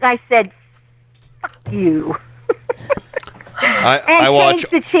on it. And I said, "Fuck you." I watch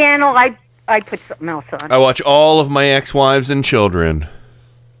changed the channel. I put something else on. I watch all of my ex-wives and children.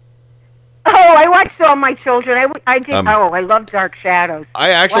 Oh, I watched All My Children. I did. I love Dark Shadows.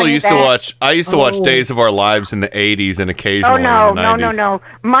 I actually used to watch. I used to watch Days of Our Lives in the '80s and occasionally in the '90s. No.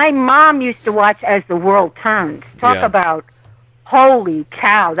 My mom used to watch As the World Turns. Talk about holy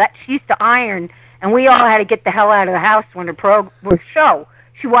cow! That she used to iron, and we all had to get the hell out of the house when her show.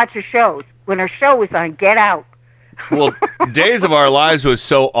 She watched her shows when her show was on. Get out. Well, Days of Our Lives was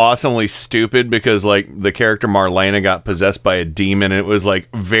so awesomely stupid because, like, the character Marlena got possessed by a demon, and it was, like,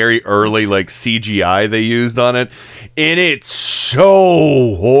 very early, like, CGI they used on it. And it's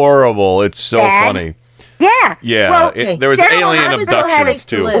so horrible. It's so funny. Yeah. Yeah. Well, there was alien abductions,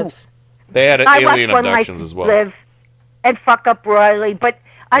 too. They had alien abductions as well. Live and fuck up royally. But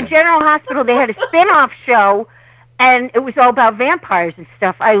on General Hospital, they had a spin-off show, and it was all about vampires and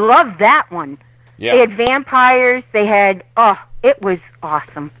stuff. I loved that one. Yeah. They had vampires. They had, it was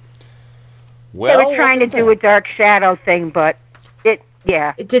awesome. Well, they were trying to do a Dark Shadow thing, but it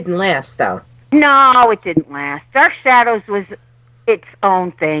didn't last, though. No, it didn't last. Dark Shadows was its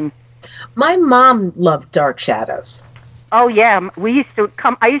own thing. My mom loved Dark Shadows. Oh, yeah. I used to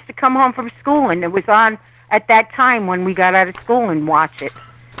come home from school, and it was on at that time when we got out of school and watch it.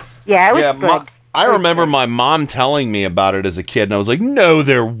 Yeah, it was good. I remember my mom telling me about it as a kid, and I was like, no,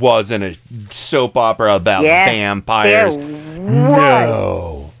 there wasn't a soap opera about vampires.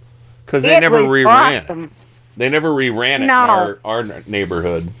 No. Because they never reran it. They never reran it in our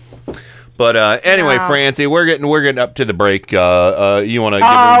neighborhood. But anyway, Francie, we're getting up to the break. You want to give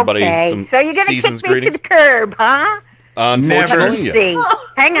everybody some so you're gonna season's kick me greetings? to the curb, huh? Unfortunately, yes.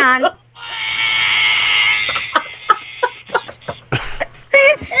 Hang on. I love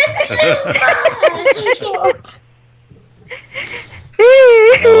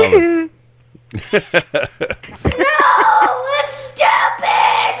it. No, it's stupid.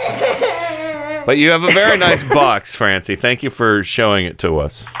 But you have a very nice box, Francie. Thank you for showing it to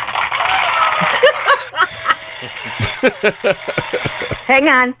us. Hang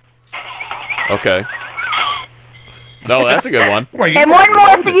on. Okay. No, that's a good one. And one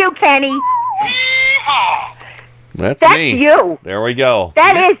more for you, Kenny. That's me. You. There we go.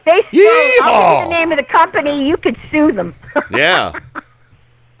 That is. I'll give you the name of the company. You could sue them. Yeah.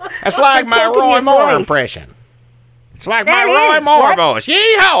 It's like my Roy Moore impression. It's like my Roy Moore voice.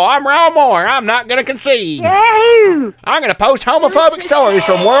 Yee-haw, I'm Roy Moore. I'm not going to concede. Yahoo! I'm going to post homophobic stories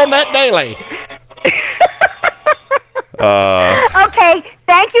from WorldNet Daily. Okay,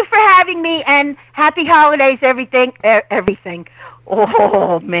 thank you for having me, and happy holidays, everything.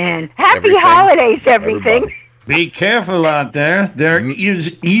 Oh, man. Happy holidays, everything. Everybody. Be careful out there. There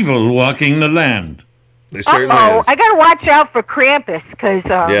is evil walking the land. There certainly is. I got to watch out for Krampus, because,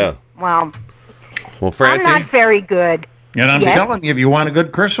 well, Francie? I'm not very good. And I'm telling you, if you want a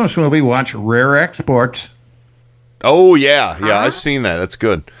good Christmas movie, watch Rare Exports. Oh, yeah. Yeah, I've seen that. That's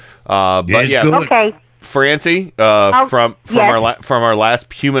good. But yeah. Good. Okay. Francie, from our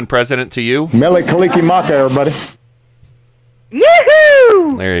last human president to you. Mele Kalikimaka, everybody.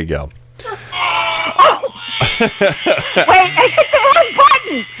 Yoo-hoo! There you go. Wait, I hit the wrong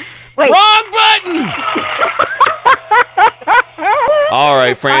button. Wait. Wrong button! All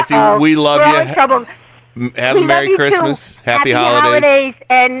right, Francie, we love you. Have a Merry Christmas. Happy holidays.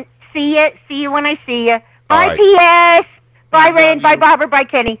 And see you when I see you. Bye, right. P.S. Bye, Ray, and bye, Barbara. Bye,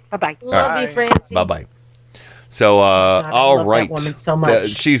 Kenny. Bye-bye. Love you, Francie. Bye-bye. So, all love right. that woman so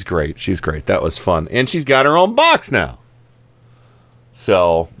much. She's great. She's great. That was fun. And she's got her own box now.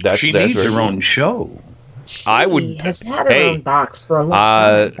 So, She needs her own show. I would. Has had her own box for a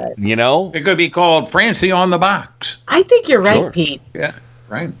long time. But you know, it could be called Francie on the Box. I think you're right, Sure. Pete. Yeah,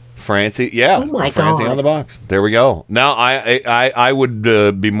 right. Francie, yeah. Oh my Francie God. on the box. There we go. Now, I would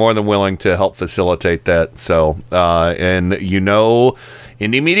be more than willing to help facilitate that. So, and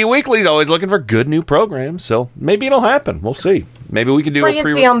Indie Media Weekly is always looking for good new programs. So maybe it'll happen. We'll see. Maybe we could do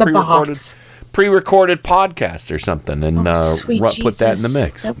Francie on the box. pre-recorded podcast or something and put that in the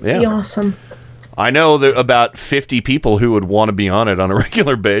mix. That would be awesome. I know there are about 50 people who would want to be on it on a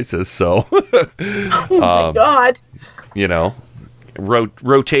regular basis. So, oh my God. You know,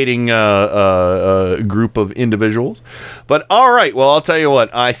 rotating group of individuals. But all right, well, I'll tell you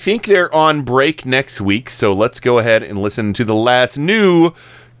what. I think they're on break next week. So let's go ahead and listen to the last new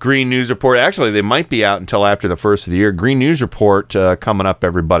Green News Report. Actually, they might be out until after the first of the year. Green News Report coming up,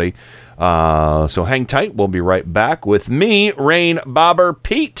 everybody. So hang tight. We'll be right back with me, Rain, Bobber,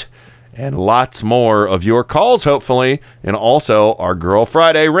 Pete, and lots more of your calls, hopefully. And also our Girl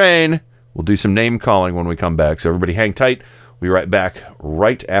Friday, Rain. We'll do some name calling when we come back. So everybody hang tight. We'll be right back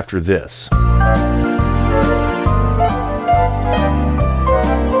right after this.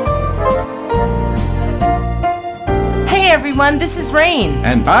 Hey everyone, this is Rain.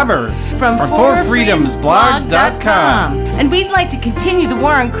 And Bobber From 4freedomsblog.com. And we'd like to continue the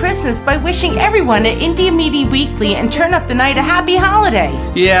war on Christmas by wishing everyone at Indie Media Weekly and Turn Up the Night a happy holiday.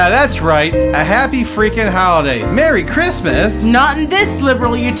 Yeah, that's right. A happy freaking holiday. Merry Christmas. Not in this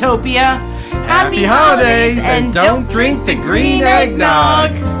liberal utopia. Happy holidays and don't drink the green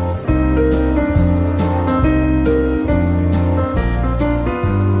eggnog.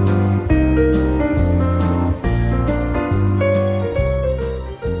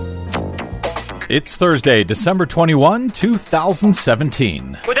 It's Thursday, December 21,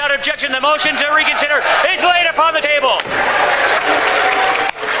 2017. Without objection, the motion to reconsider is laid upon the table.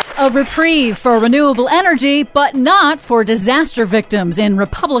 A reprieve for renewable energy, but not for disaster victims in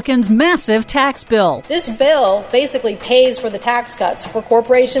Republicans' massive tax bill. This bill basically pays for the tax cuts for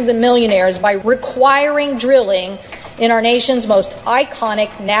corporations and millionaires by requiring drilling in our nation's most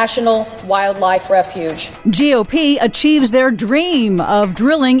iconic national wildlife refuge. GOP achieves their dream of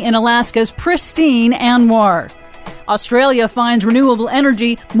drilling in Alaska's pristine ANWR. Australia finds renewable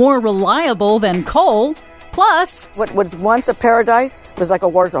energy more reliable than coal. Plus, what was once a paradise was like a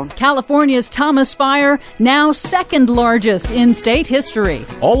war zone. California's Thomas Fire, now second largest in state history.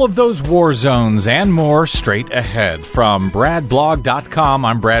 All of those war zones and more straight ahead. From BradBlog.com,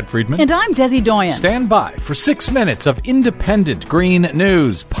 I'm Brad Friedman. And I'm Desi Doyen. Stand by for 6 minutes of independent green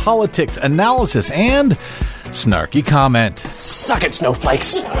news, politics, analysis, and snarky comment. Suck it,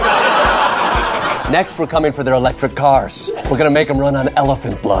 snowflakes. Next, we're coming for their electric cars. We're going to make them run on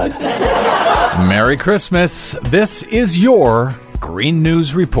elephant blood. Merry Christmas. This is your Green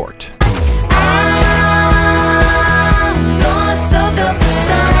News Report.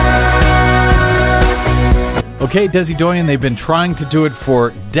 Okay, Desi Doyen, they've been trying to do it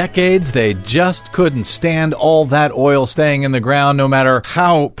for decades. They just couldn't stand all that oil staying in the ground, no matter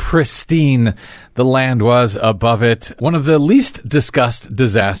how pristine the land was above it. One of the least discussed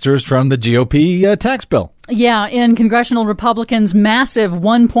disasters from the GOP tax bill. Yeah, in congressional Republicans' massive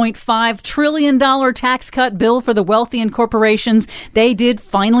 $1.5 trillion tax cut bill for the wealthy and corporations, they did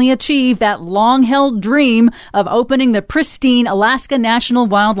finally achieve that long-held dream of opening the pristine Alaska National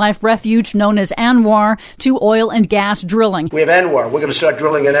Wildlife Refuge known as ANWR to oil and gas drilling. We have ANWR. We're going to start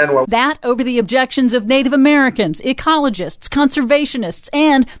drilling in ANWR. That over the objections of Native Americans, ecologists, conservationists,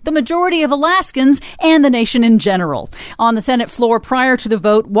 and the majority of Alaskans and the nation in general. On the Senate floor prior to the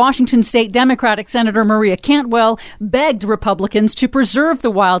vote, Washington State Democratic Senator Maria Cantwell begged Republicans to preserve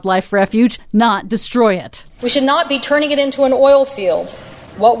the wildlife refuge, not destroy it. We should not be turning it into an oil field.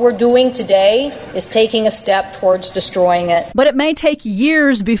 What we're doing today is taking a step towards destroying it. But it may take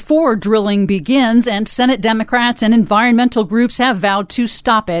years before drilling begins, and Senate Democrats and environmental groups have vowed to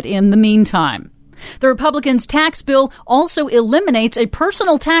stop it in the meantime. The Republicans' tax bill also eliminates a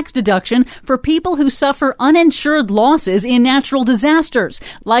personal tax deduction for people who suffer uninsured losses in natural disasters,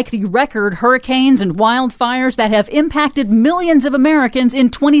 like the record hurricanes and wildfires that have impacted millions of Americans in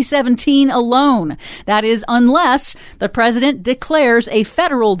 2017 alone. That is, unless the president declares a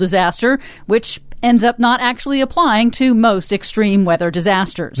federal disaster, which ends up not actually applying to most extreme weather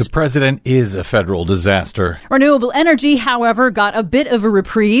disasters. The president is a federal disaster. Renewable energy, however, got a bit of a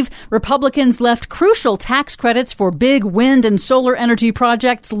reprieve. Republicans left crucial tax credits for big wind and solar energy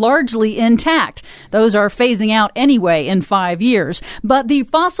projects largely intact. Those are phasing out anyway in 5 years. But the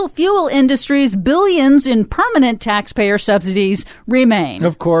fossil fuel industry's billions in permanent taxpayer subsidies remain.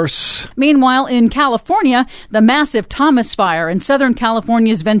 Of course. Meanwhile, in California, the massive Thomas Fire in Southern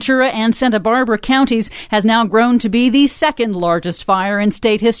California's Ventura and Santa Barbara counties has now grown to be the second largest fire in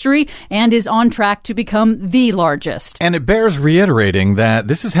state history and is on track to become the largest. And it bears reiterating that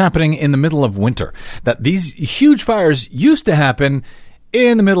this is happening in the middle of winter, that these huge fires used to happen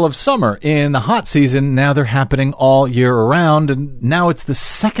in the middle of summer. In the hot season, now they're happening all year around, and now it's the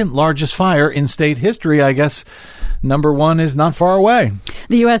second largest fire in state history, I guess. Number one is not far away.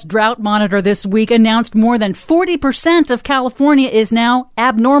 The U.S. Drought Monitor this week announced more than 40% of California is now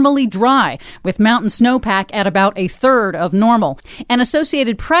abnormally dry, with mountain snowpack at about a third of normal. An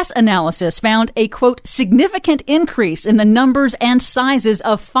Associated Press analysis found a, quote, significant increase in the numbers and sizes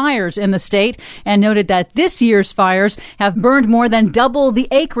of fires in the state, and noted that this year's fires have burned more than double the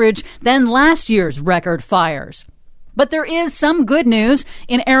acreage than last year's record fires. But there is some good news.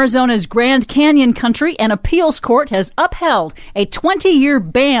 In Arizona's Grand Canyon country, an appeals court has upheld a 20-year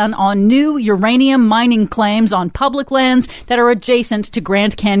ban on new uranium mining claims on public lands that are adjacent to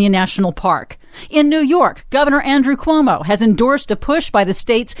Grand Canyon National Park. In New York, Governor Andrew Cuomo has endorsed a push by the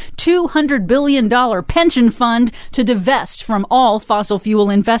state's $200 billion pension fund to divest from all fossil fuel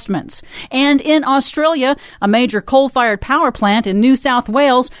investments. And in Australia, a major coal-fired power plant in New South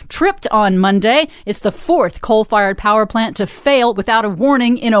Wales tripped on Monday. It's the fourth coal-fired power plant to fail without a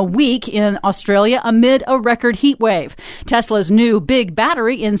warning in a week in Australia amid a record heat wave. Tesla's new big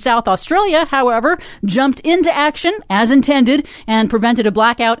battery in South Australia, however, jumped into action as intended and prevented a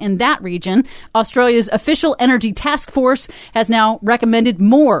blackout in that region. Australia's official energy task force has now recommended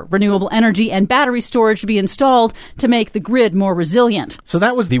more renewable energy and battery storage to be installed to make the grid more resilient. So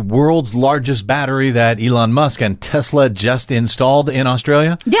that was the world's largest battery that Elon Musk and Tesla just installed in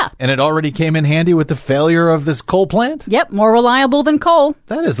Australia? Yeah. And it already came in handy with the failure of this coal plant? Yep, more reliable than coal.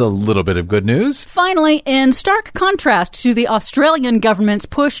 That is a little bit of good news. Finally, in stark contrast to the Australian government's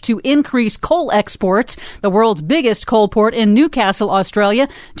push to increase coal exports, the world's biggest coal port in Newcastle, Australia,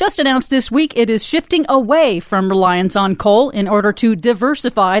 just announced this week it is shifting away from reliance on coal in order to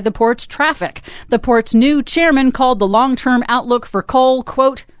diversify the port's traffic. The port's new chairman called the long-term outlook for coal,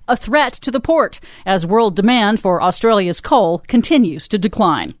 quote, a threat to the port, as world demand for Australia's coal continues to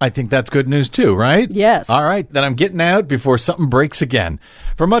decline. I think that's good news too, right? Yes. All right, then I'm getting out before something breaks again.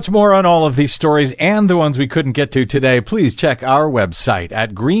 For much more on all of these stories and the ones we couldn't get to today, please check our website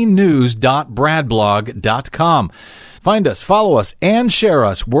at greennews.bradblog.com. Find us, follow us, and share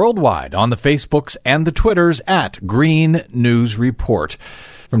us worldwide on the Facebooks and the Twitters at Green News Report.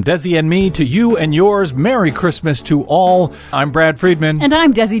 From Desi and me to you and yours, Merry Christmas to all. I'm Brad Friedman. And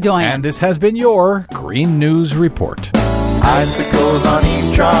I'm Desi Doyen. And this has been your Green News Report. Icicles on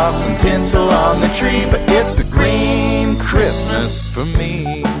eavesdrops and tinsel on the tree, but it's a green Christmas for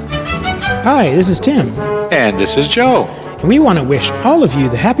me. Hi, this is Tim. And this is Joe. And we want to wish all of you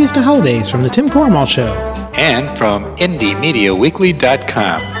the happiest of holidays from the Tim Cormall Show. And from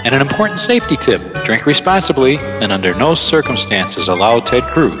IndieMediaWeekly.com. And an important safety tip. Drink responsibly and under no circumstances allow Ted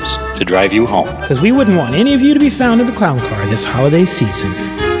Cruz to drive you home. Because we wouldn't want any of you to be found in the clown car this holiday season.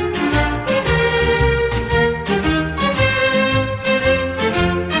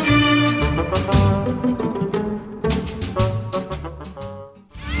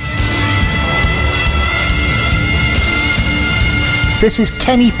 This is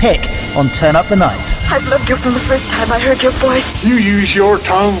Kenny Pick on Turn Up the Night. I've loved you from the first time I heard your voice. You use your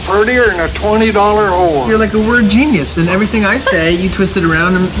tongue prettier than a $20 whore. You're like a word genius, and everything I say, you twist it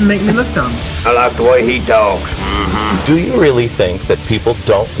around and make me look dumb. I like the way he talks. Mm-hmm. Do you really think that people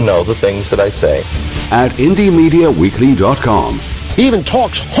don't know the things that I say? At IndieMediaWeekly.com. He even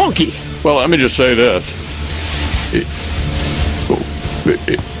talks honky. Well, let me just say this.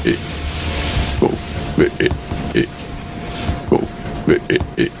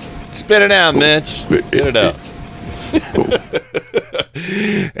 Spit it out, Mitch. Spit it out.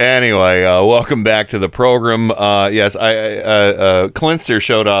 Anyway, welcome back to the program. Yes, Clinster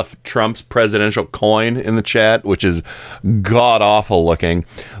showed off Trump's presidential coin in the chat, which is god-awful looking.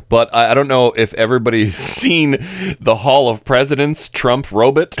 But I don't know if everybody's seen the Hall of Presidents Trump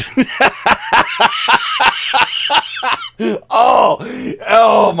robot.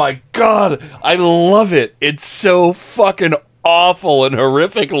 Oh my God. I love it. It's so fucking awful and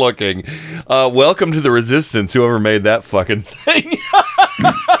horrific looking. Welcome to the resistance, whoever made that fucking thing.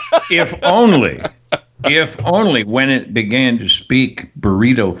 If only when it began to speak,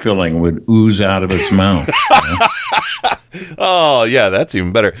 burrito filling would ooze out of its mouth. Oh, yeah, that's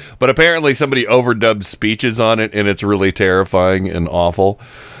even better. But apparently somebody overdubbed speeches on it, and it's really terrifying and awful.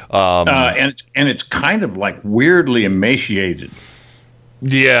 And it's kind of like weirdly emaciated.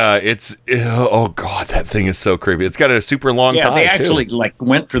 Yeah, oh God, that thing is so creepy. It's got a super long tie, they actually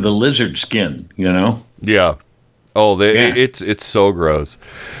went for the lizard skin, Yeah. Oh, it's so gross.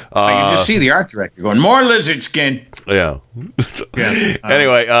 You just see the art director going, more lizard skin. Yeah.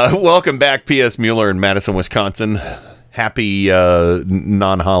 Anyway, welcome back, P.S. Mueller in Madison, Wisconsin. Happy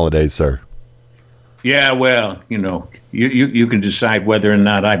non-holidays, sir. Yeah, well, you can decide whether or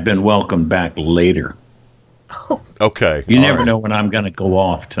not I've been welcomed back later. Okay. You never know when I'm going to go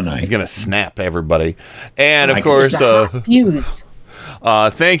off tonight. He's going to snap everybody. And, of course, fuse.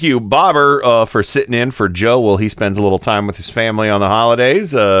 Thank you, Bobber, for sitting in for Joe while he spends a little time with his family on the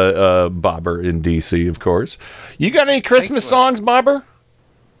holidays. Bobber in D.C., of course. You got any Christmas songs, Bobber?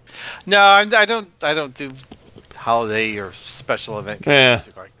 No, I don't do holiday or special event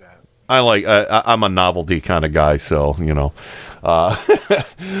music like that. I'm a novelty kind of guy, so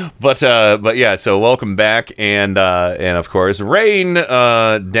but yeah, so welcome back, and of course Rain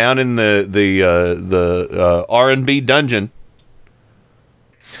down in the R&B dungeon.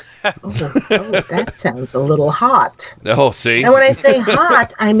 Oh, that sounds a little hot. Oh, see? And when I say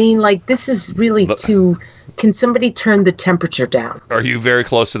hot, I mean this is really can somebody turn the temperature down? Are you very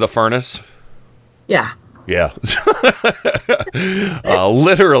close to the furnace? Yeah. Yeah.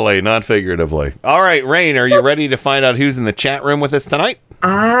 Literally, not figuratively. All right, Rain, are you ready to find out who's in the chat room with us tonight?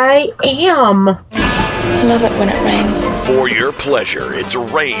 I am. I love it when it rains. For your pleasure, it's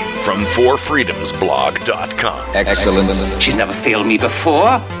Rain from ForFreedomsBlog.com. Excellent. She's never failed me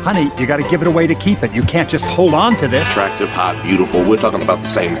before. Honey, you got to give it away to keep it. You can't just hold on to this. Attractive, hot, beautiful. We're talking about the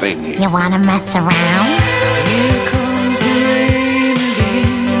same thing here. You want to mess around? Here comes the rain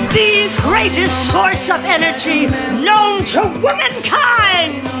again. The greatest source of energy known to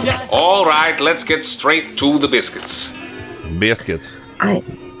womankind. All right, let's get straight to the biscuits. Biscuits. I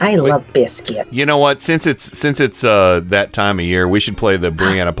love biscuits. You know what? Since it's that time of year, we should play the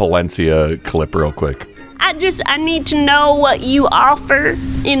Brianna Palencia clip real quick. I need to know what you offer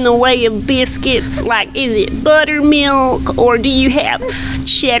in the way of biscuits. Like, is it buttermilk, or do you have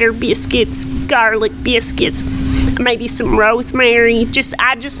cheddar biscuits, garlic biscuits, maybe some rosemary?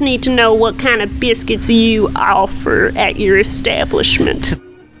 I just need to know what kind of biscuits you offer at your establishment.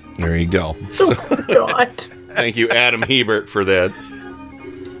 There you go. Oh, God. Thank you, Adam Hebert, for that.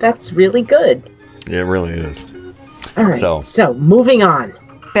 That's really good. It really is. All right. So moving on.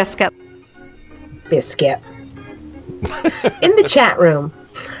 Biscuit. In the chat room.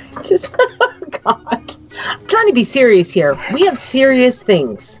 Oh God. I'm trying to be serious here. We have serious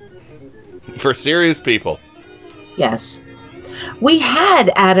things. For serious people. Yes. We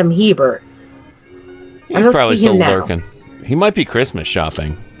had Adam Hebert. He's probably still lurking. He might be Christmas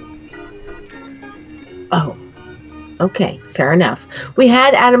shopping. Oh. Okay, fair enough. We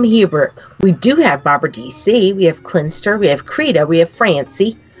had Adam Hebert. We do have Barbara DC. We have Clinster. We have Creta. We have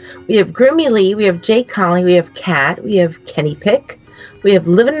Francie. We have Grimmy Lee. We have Jay Conley. We have Kat. We have Kenny Pick. We have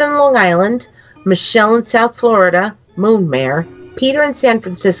Living on Long Island. Michelle in South Florida. Moonmare. Peter in San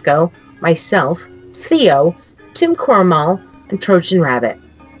Francisco. Myself. Theo. Tim Cornwall. And Trojan Rabbit.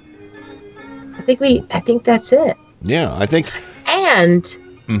 I think that's it. Yeah, I think. And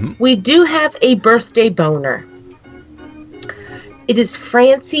we do have a birthday boner. It is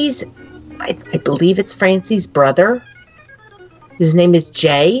Francie's, I believe it's Francie's brother. His name is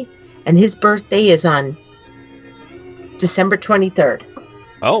Jay, and his birthday is on December 23rd.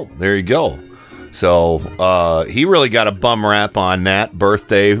 Oh, there you go. So he really got a bum rap on that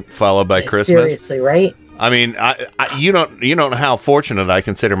birthday followed by Christmas. Seriously, right? I mean, you don't know how fortunate I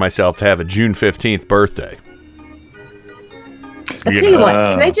consider myself to have a June 15th birthday. I'll tell you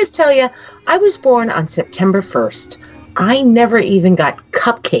what, can I just tell you, I was born on September 1st. I never even got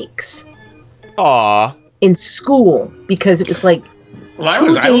cupcakes. Aw. In school, because it was like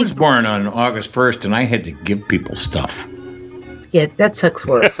I was born on August 1st, and I had to give people stuff. Yeah, that sucks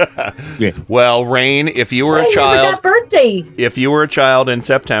worse. Yeah. Well, Rain, if you were a child, if you were a child in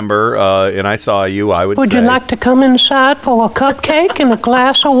September, and I saw you, I would say, you like to come inside for a cupcake and a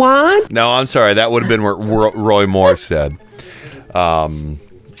glass of wine? No, I'm sorry. That would have been what Roy Moore said. So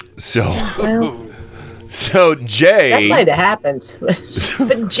Jay. That might have happened. But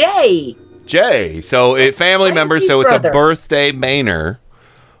Jay. So family members, so it's a birthday banner.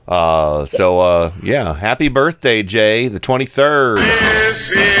 Yeah, happy birthday, Jay, the 23rd.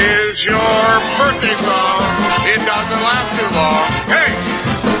 This is your birthday song. It doesn't last too long. Hey!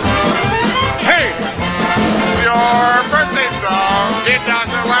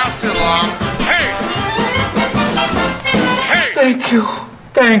 Thank you.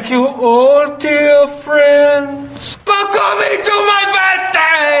 Thank you, all dear friends, for coming to my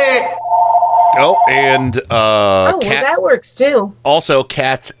birthday! Oh, and well, that works too. Also,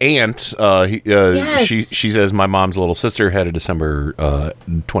 Kat's aunt, Yes. she says my mom's little sister had a December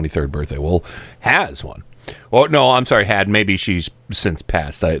 23rd birthday. Well, has one. Well, no, I'm sorry, had. Maybe she's since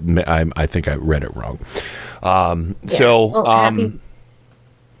passed. I think I read it wrong. Happy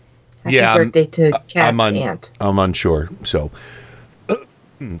birthday to Kat's aunt. I'm unsure. So,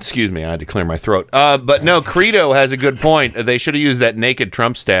 excuse me, I had to clear my throat. But no, Credo has a good point. They should have used that naked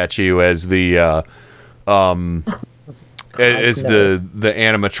Trump statue as the the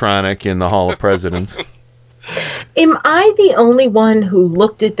animatronic in the Hall of Presidents. Am I the only one who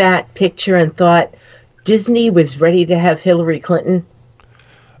looked at that picture and thought Disney was ready to have Hillary Clinton?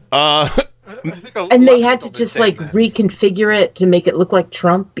 And they had to just reconfigure it to make it look like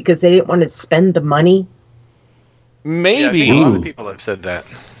Trump because they didn't want to spend the money. Maybe. Yeah, I think a lot of people have said that.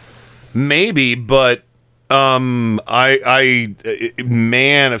 Maybe, but man,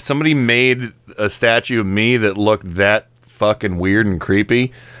 if somebody made a statue of me that looked that fucking weird and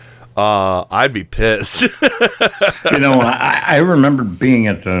creepy, I'd be pissed. I remember being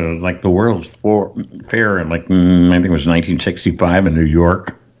at the World's Fair in I think it was 1965 in New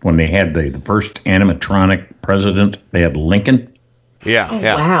York when they had the first animatronic president. They had Lincoln. Yeah. Oh,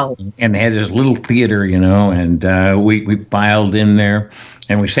 wow. And they had this little theater, and we filed in there,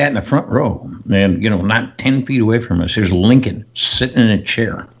 and we sat in the front row, and not 10 feet away from us, there's Lincoln sitting in a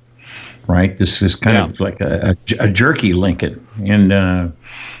chair, right? This is kind of like a jerky Lincoln,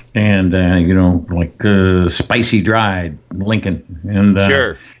 and spicy dried Lincoln, and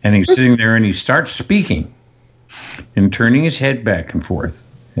sure. And he's sitting there, and he starts speaking, and turning his head back and forth,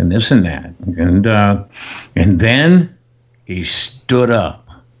 and this and that, and then he stood up.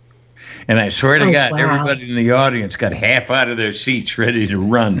 And I swear to God, everybody in the audience got half out of their seats ready to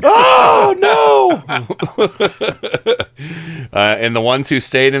run. Oh, no! And the ones who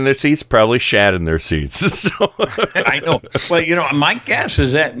stayed in their seats probably shat in their seats. So. I know. Well, my guess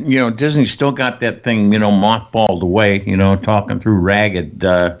is that, Disney still got that thing, mothballed away, talking through ragged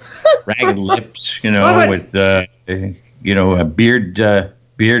lips, with, a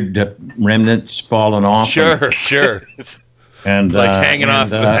beard remnants falling off. Sure. And hanging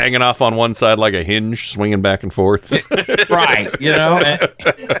off on one side like a hinge, swinging back and forth. Right,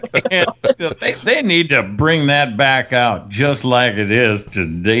 and they need to bring that back out just like it is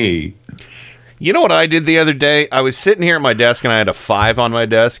today. You know what I did the other day? I was sitting here at my desk and I had a 5 on my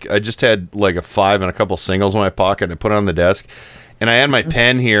desk. I just had a 5 and a couple singles in my pocket. I put it on the desk, and I had my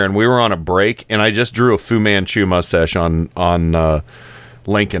pen here, and we were on a break, and I just drew a Fu Manchu mustache on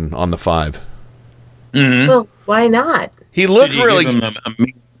Lincoln on the 5. Mm-hmm. Well, why not? He looked really good.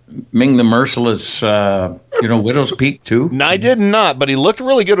 Ming the Merciless, Widow's Peak too? No, I did not, but he looked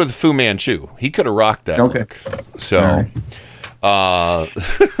really good with Fu Manchu. He could have rocked that look. So,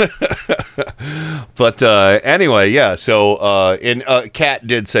 but anyway, yeah. So, Kat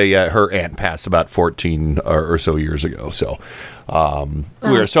did say her aunt passed about 14 or so years ago. So,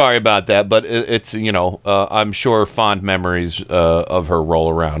 we're sorry about that, but it's I'm sure fond memories of her roll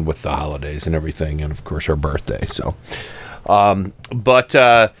around with the holidays and everything, and of course her birthday. So.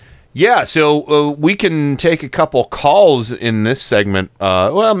 So we can take a couple calls in this segment.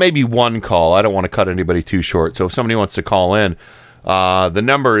 Maybe one call. I don't want to cut anybody too short. So if somebody wants to call in, the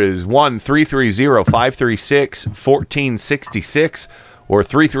number is 1-330-536-1466 or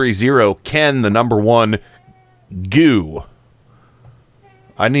 330-KEN, the number 1 goo.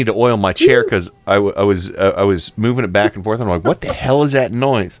 I need to oil my chair because I was moving it back and forth. And I'm like, what the hell is that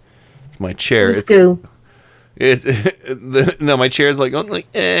noise? It's my chair. It's goo. My chair's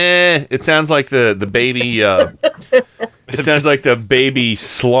it sounds like the baby it sounds like the baby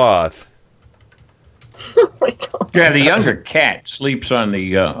sloth. Oh my God. Yeah, the younger cat sleeps on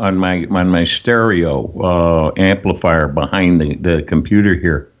the on my stereo amplifier behind the computer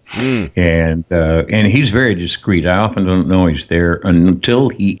here. And he's very discreet. I often don't know he's there until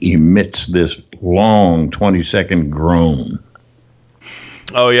he emits this long 20-second groan.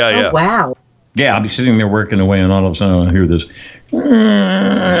 Oh yeah. Oh, wow. Yeah, I'll be sitting there working away, and all of a sudden I'll hear this.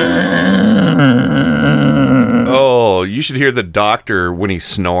 Oh, you should hear the doctor when he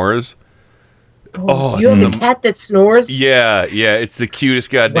snores. Oh, you have a cat that snores? Yeah, it's the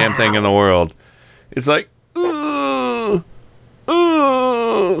cutest goddamn thing in the world. It's like, well,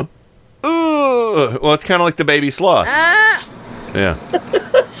 it's kind of like the baby sloth. Yeah.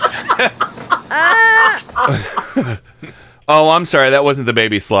 Oh, I'm sorry. That wasn't the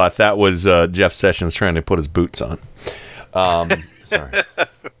baby sloth. That was Jeff Sessions trying to put his boots on. Sorry.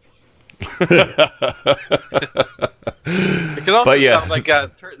 It could also But yeah. sound like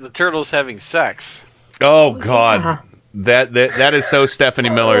the turtles having sex. Oh God, that is so Stephanie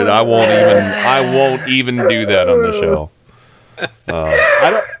Miller that I won't even do that on the show.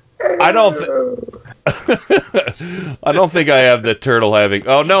 I don't think I have the turtle having.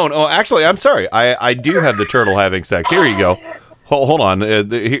 Oh no, actually, I'm sorry. I do have the turtle having sex. Here you go. Hold on.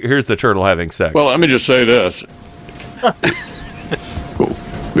 Here's the turtle having sex. Well, let me just say this.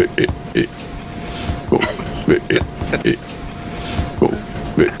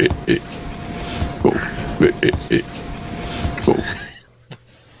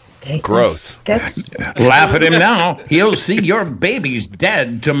 Gross. Laugh at him now. He'll see your baby's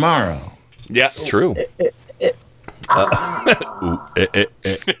dead tomorrow. Yeah, true. Yeah.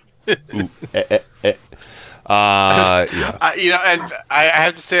 And I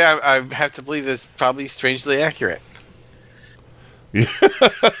have to say, I have to believe this probably strangely accurate. He's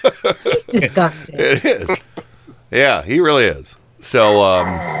disgusting. It is. Yeah, he really is. So,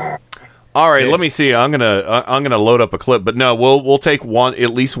 all right, let me see. I'm gonna load up a clip, but no, we'll take at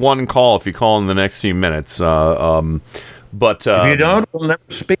least one call if you call in the next few minutes. But if you don't, we'll never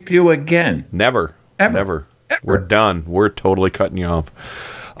speak to you again. Never. We're done. We're totally cutting you off.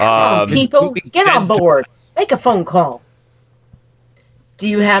 People, get on board. Make a phone call. Do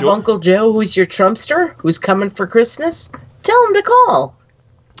you have Uncle Joe, who's your Trumpster, who's coming for Christmas? Tell him to call.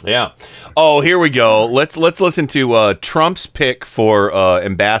 Yeah. Oh, here we go. Let's listen to Trump's pick for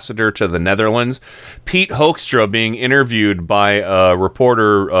ambassador to the Netherlands. Pete Hoekstra being interviewed by a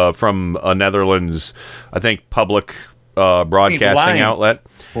reporter from a Netherlands, I think, public broadcasting outlet.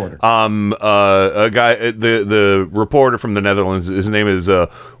 A guy, the reporter from the Netherlands, his name is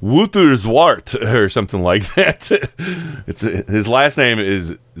Wouter Zwart or something like that. His last name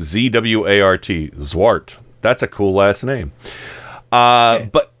is Zwart. Zwart. That's a cool last name.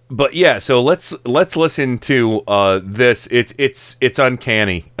 But yeah, so let's listen to this. It's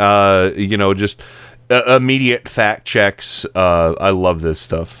uncanny. Just immediate fact checks. I love this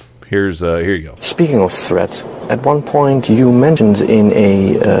stuff. Here you go. Speaking of threat, at one point you mentioned in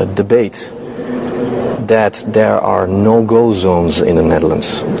a debate that there are no-go zones in the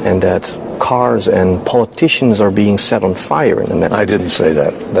Netherlands and that cars and politicians are being set on fire in the Netherlands. I didn't say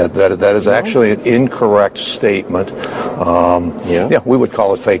that. That is actually an incorrect statement. Yeah, we would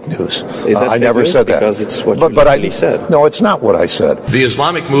call it fake news. Is that I fake news? News? Said that. Because it's what you literally said. No, it's not what I said. The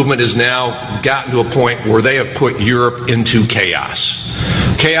Islamic movement has now gotten to a point where they have put Europe into chaos.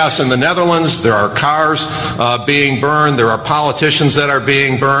 Chaos in the Netherlands. There are cars being burned. There are politicians that are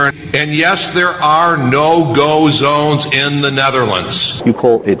being burned. And yes, there are no-go zones in the Netherlands. You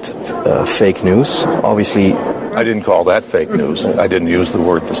call it fake news. Obviously, I didn't call that fake news. I didn't use the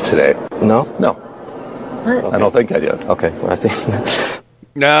word this today. No? No. Okay. I don't think I did. Okay. Well, I think.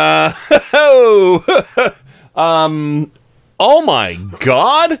 Oh my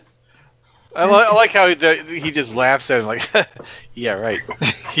God. I like how he just laughs at him like, yeah, right.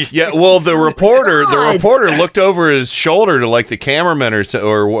 Yeah, well, the reporter looked over his shoulder to like the cameraman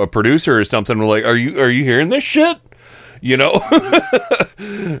or a producer or something. Like, are you hearing this shit? You know?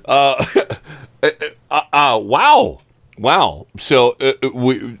 Wow. So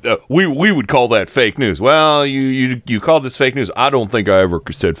we would call that fake news. Well, you called this fake news. I don't think I ever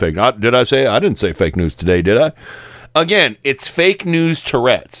said fake. Did I say? I didn't say fake news today, did I? Again, it's fake news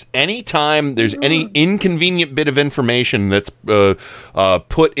Tourette's. Anytime there's any inconvenient bit of information that's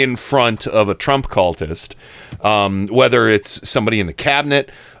put in front of a Trump cultist, whether it's somebody in the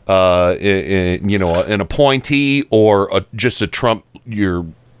cabinet, an appointee, or just a Trump, your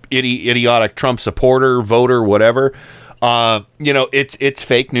idiotic Trump supporter, voter, whatever, it's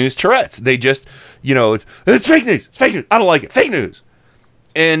fake news Tourette's. They just, it's fake news. It's fake news. I don't like it. Fake news.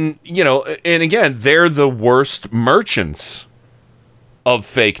 And, and again, they're the worst merchants of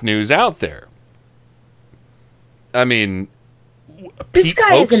fake news out there. I mean, this Pete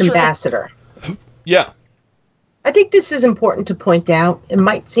guy is an Hoekstra? ambassador. Yeah. I think this is important to point out. It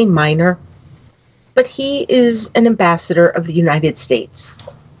might seem minor, but he is an ambassador of the United States,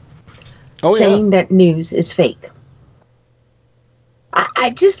 saying that news is fake.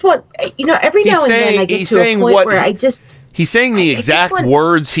 I just want, every now and then I get to a point where I just... He's saying the exact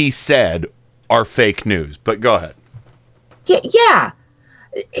words he said are fake news, but go ahead. Yeah.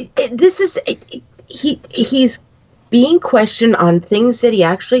 He's being questioned on things that he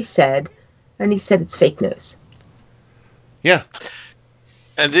actually said, and he said it's fake news. Yeah.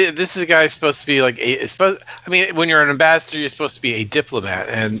 And this is a guy supposed to be like when you're an ambassador, you're supposed to be a diplomat,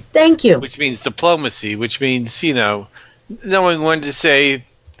 and thank you, which means diplomacy, which means knowing when to say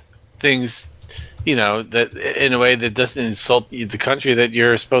things, that in a way that doesn't insult the country that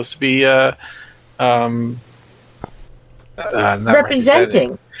you're supposed to be Not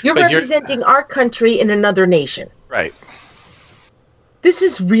representing. You're representing our country in another nation. Right. This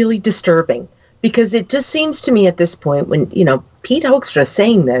is really disturbing because it just seems to me at this point when, Pete Hoekstra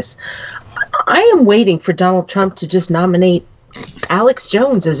saying this, I am waiting for Donald Trump to just nominate Alex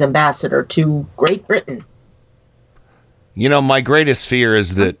Jones as ambassador to Great Britain. My greatest fear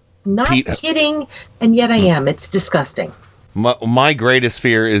is that Not kidding, and yet I am. It's disgusting. My greatest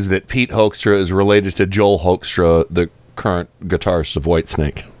fear is that Pete Hoekstra is related to Joel Hoekstra, the current guitarist of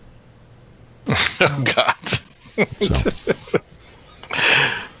Whitesnake. Oh, God.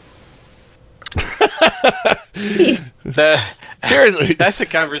 Seriously, that's a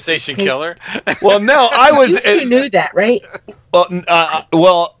conversation killer. Well, no, I was. You knew that, right?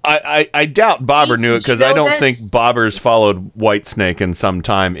 Well, I doubt Bobber knew it because I don't think Bobber's followed Whitesnake in some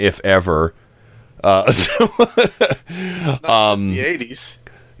time, if ever. The 80s.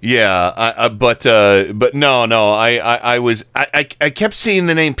 Yeah, but no, I kept seeing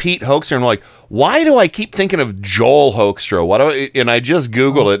the name Pete Hoekstra and I'm like, why do I keep thinking of Joel Hoekstra? And I just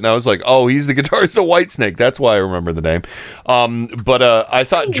Googled it and I was like, oh, he's the guitarist of Whitesnake. That's why I remember the name. But I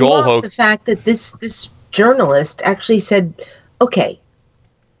thought Joel Hoekstra. The fact that this journalist actually said, okay,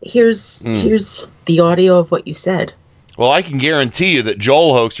 here's the audio of what you said. Well, I can guarantee you that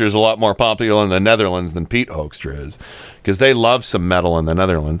Joel Hoekstra is a lot more popular in the Netherlands than Pete Hoekstra is, because they love some metal in the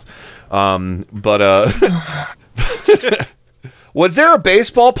Netherlands. Was there a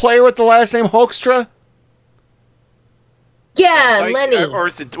baseball player with the last name Hoekstra? Yeah, Lenny. Or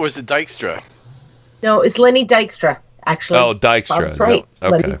was it Dykstra? No, it's Lenny Dykstra, actually. Oh, Dykstra. That's right.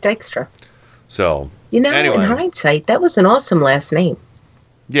 Okay. Lenny Dykstra. So, anyway. In hindsight, that was an awesome last name.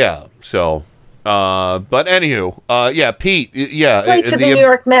 Yeah, so... but anywho, Pete, played for the New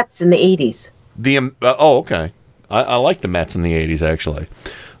York Mets in the 80s. Okay, I like the Mets in the 80s actually.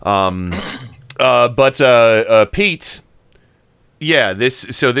 Pete,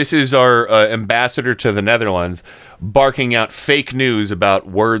 this is our ambassador to the Netherlands, barking out fake news about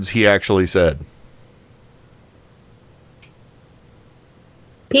words he actually said.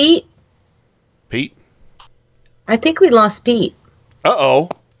 Pete, I think we lost Pete. Uh-oh.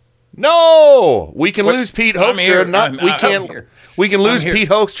 No, we can lose Pete Hoekstra. We can lose Pete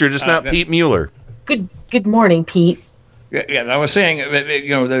Hoekstra, just not Pete Mueller. Good morning, Pete. Yeah, I was saying,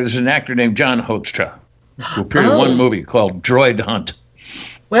 there's an actor named John Hoekstra who appeared in one movie called Droid Hunt.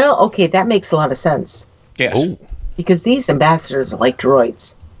 Well, okay, that makes a lot of sense. Yes. Oh. Because these ambassadors are like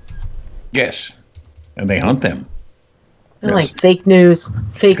droids. Yes, and they hunt them. They're like fake news.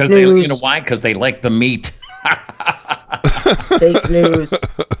 Fake news. You know why? Because they like the meat. It's fake news.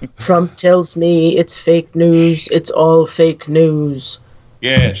 Trump tells me it's fake news. It's all fake news.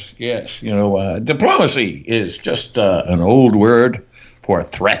 Yes. Diplomacy is just an old word for a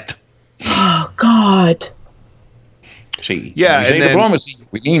threat. Oh, God. See, yeah, when we say diplomacy,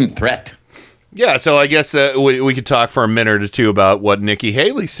 we mean threat. Yeah, so I guess we could talk for a minute or two about what Nikki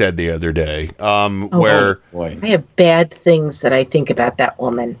Haley said the other day. I have bad things that I think about that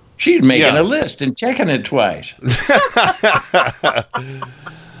woman. She's making a list and checking it twice.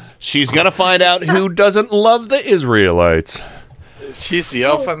 She's going to find out who doesn't love the Israelites. She's the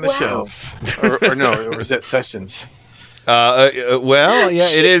elf on the shelf. Or is that Sessions? Well, yeah,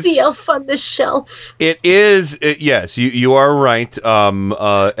 it is. She's the elf on the shelf. It is. Yes, you are right.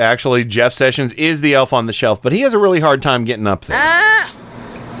 Actually, Jeff Sessions is the elf on the shelf, but he has a really hard time getting up there.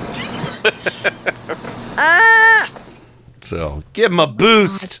 So give him a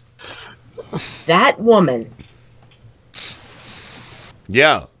boost. That woman.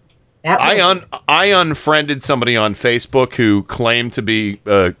 Yeah. I unfriended somebody on Facebook who claimed to be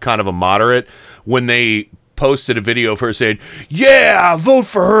kind of a moderate when they posted a video of her saying, "Yeah, vote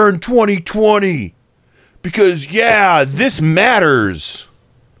for her in 2020 because this matters."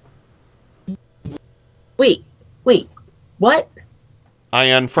 Wait, what? I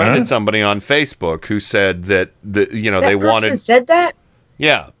unfriended somebody on Facebook who said that they wanted. Person said that?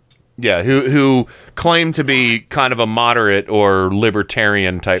 Yeah, who claimed to be kind of a moderate or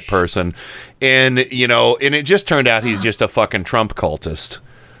libertarian type person, and it just turned out he's just a fucking Trump cultist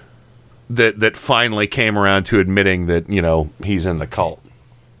that finally came around to admitting that he's in the cult.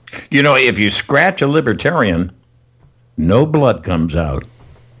 If you scratch a libertarian, no blood comes out.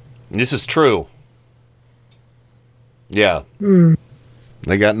 This is true. Yeah.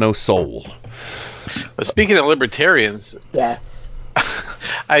 They got no soul. Well, speaking of libertarians, yes.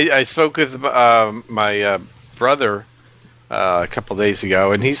 I spoke with my brother a couple days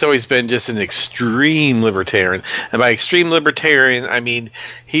ago, and he's always been just an extreme libertarian. And by extreme libertarian, I mean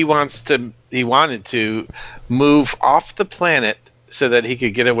he wanted to move off the planet so that he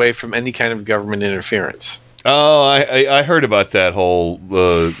could get away from any kind of government interference. Oh, I heard about that whole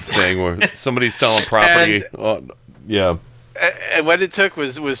thing where somebody's selling property. Yeah. And what it took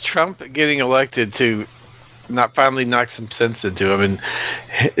was Trump getting elected to finally knock some sense into him,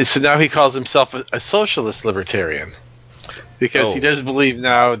 and so now he calls himself a socialist libertarian because he doesn't believe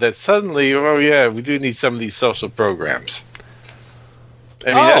now that suddenly, we do need some of these social programs.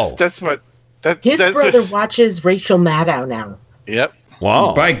 I mean, that's what his brother watches Rachel Maddow now. Yep.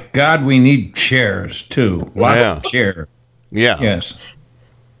 Wow. By God, we need chairs too. Lots of chairs. Yeah. Yes.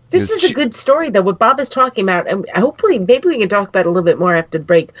 This is a good story, though, what Bob is talking about, and hopefully, maybe we can talk about it a little bit more after the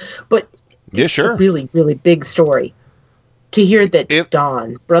break, but this is a really, really big story to hear that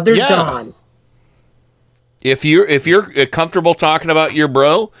Don. If you're comfortable talking about your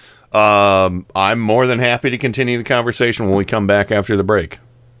bro, I'm more than happy to continue the conversation when we come back after the break.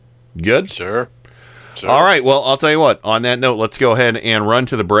 Good? Sure. All right, well, I'll tell you what, on that note, let's go ahead and run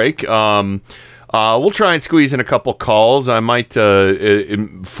to the break. We'll try and squeeze in a couple calls. I might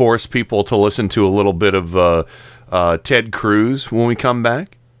force people to listen to a little bit of Ted Cruz when we come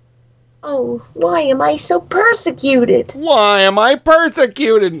back. Oh, why am I so persecuted? Why am I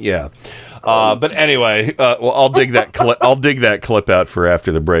persecuted? Yeah. But anyway, well, I'll dig that clip. I'll dig that clip out for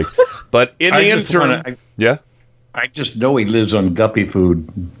after the break. But in the interim, I just know he lives on guppy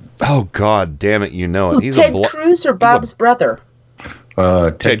food. Oh God, damn it! You know it. He's Ted Cruz or Bob's brother?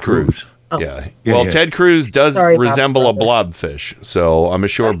 Ted Cruz. Oh. Yeah. Well, Ted Cruz does resemble a blobfish, so I'm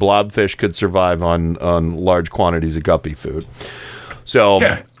sure blobfish could survive on large quantities of guppy food. So,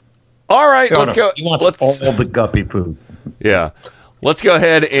 all right, let's go. He wants all the guppy food. Yeah. Let's go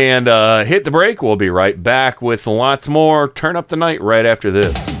ahead and hit the break. We'll be right back with lots more Turn Up the Night right after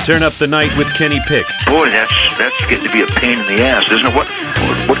this. Turn Up the Night with Kenny Pick. Boy, that's getting to be a pain in the ass, isn't it? What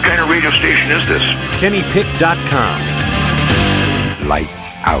kind of radio station is this? KennyPick.com. Light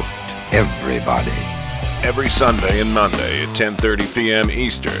out, everybody. Every Sunday and Monday at 10:30 p.m.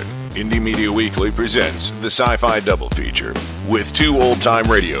 Eastern, Indie Media Weekly presents the Sci-Fi Double Feature with two old-time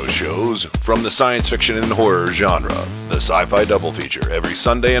radio shows from the science fiction and horror genre. The Sci-Fi Double Feature every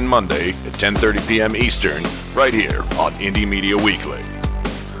Sunday and Monday at 10:30 p.m. Eastern, right here on Indie Media Weekly.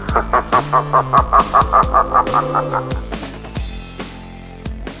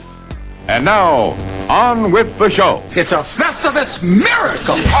 And now, on with the show. It's a Festivus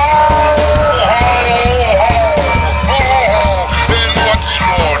miracle.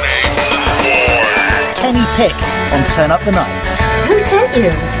 Kenny Pick on Turn Up the Night. Who sent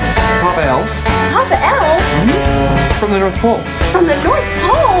you? Papa Elf. Papa Elf? From the North Pole. From the North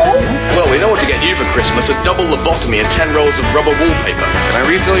Pole? Well, we know what to get you for Christmas. A double lobotomy and 10 rolls of rubber wallpaper. Can I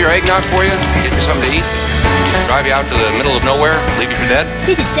refill your eggnog for you? Get you something to eat? Drive you out to the middle of nowhere? Leave you for dead?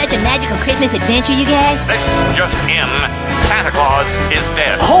 This is such a magical Christmas adventure, you guys. This just in. Santa Claus is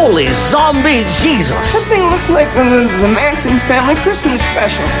dead. Holy zombie Jesus. That thing looked like the Manson family Christmas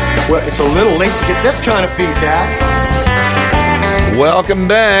special. Well, it's a little late to get this kind of feedback. Welcome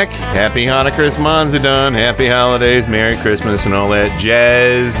back. Happy Hanukkah, Manzadan. Happy holidays, Merry Christmas, and all that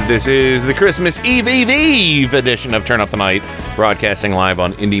jazz. This is the Christmas Eve edition of Turn Up the Night, broadcasting live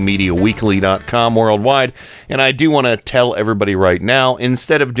on IndieMediaWeekly.com worldwide. And I do want to tell everybody right now,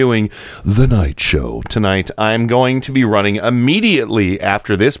 instead of doing the night show tonight, I'm going to be running immediately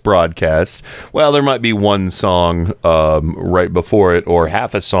after this broadcast. Well, there might be one song right before it, or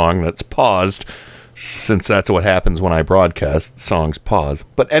half a song that's paused, since that's what happens when I broadcast. Songs pause.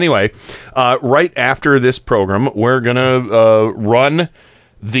 But anyway, right after this program, we're going to run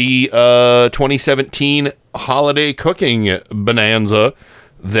the 2017 holiday cooking bonanza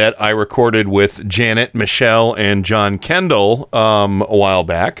that I recorded with Janet, Michelle, and John Kendall a while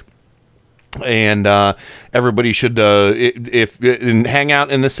back. And everybody should hang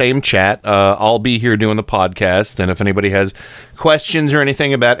out in the same chat. I'll be here doing the podcast, and if anybody has questions or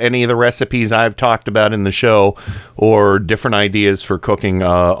anything about any of the recipes I've talked about in the show or different ideas for cooking,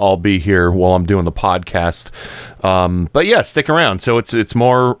 I'll be here while I'm doing the podcast. But yeah, stick around. So it's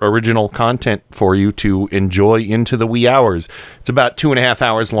more original content for you to enjoy into the wee hours. It's about 2.5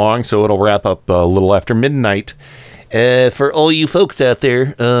 hours long, so it'll wrap up a little after midnight. For all you folks out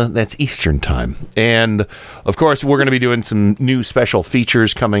there, that's Eastern time. And, of course, we're going to be doing some new special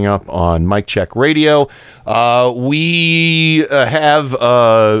features coming up on Mic Check Radio. We have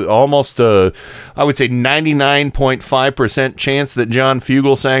almost I would say 99.5% chance that John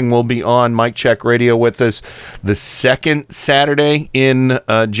Fugelsang will be on Mic Check Radio with us the second Saturday in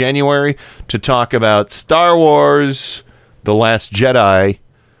January to talk about Star Wars: The Last Jedi.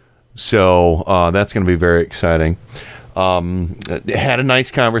 So that's going to be very exciting. Had a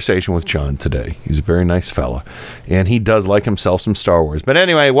nice conversation with John today. He's a very nice fella, and he does like himself some Star Wars. But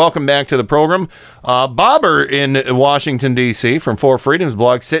anyway, welcome back to the program. Bobber in Washington, D.C. from Four Freedoms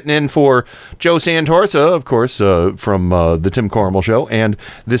blog, sitting in for Joe Santorsa, of course, from the Tim Cormel Show, and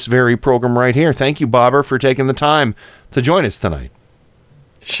this very program right here. Thank you, Bobber, for taking the time to join us tonight.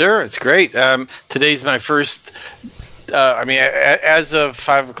 Sure, it's great. Today's my first... as of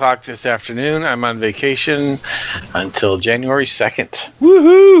 5 o'clock this afternoon, I'm on vacation until January 2nd.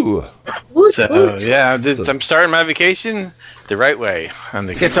 Woohoo! So, yeah, I'm starting my vacation the right way.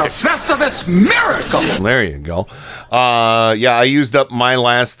 It's a Festivus miracle! There you go. I used up my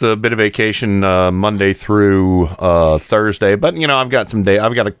last bit of vacation Monday through Thursday, but, I've got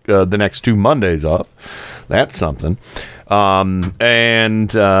the next 2 Mondays off. That's something.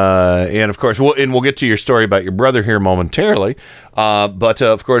 And of course, we'll get to your story about your brother here momentarily. But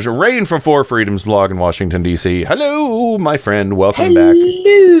of course, Rain from Four Freedoms blog in Washington, D.C. Hello, my friend. Welcome back.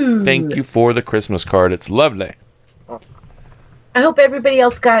 Thank you for the Christmas card. It's lovely. I hope everybody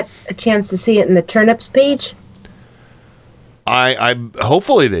else got a chance to see it in the turnips page. I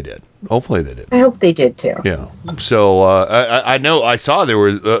hopefully they did. I hope they did too. Yeah. So I know I saw there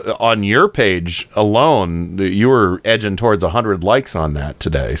was on your page alone you were edging towards 100 likes on that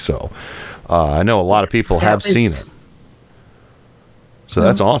today. So I know a lot of people have seen it. So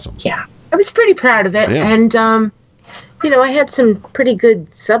that's awesome. Yeah, I was pretty proud of it, and I had some pretty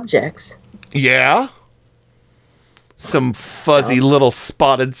good subjects. Yeah. Some fuzzy little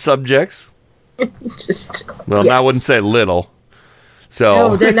spotted subjects. I wouldn't say little. So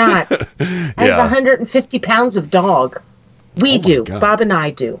no, they're not. I have 150 pounds of dog. We do. God. Bob and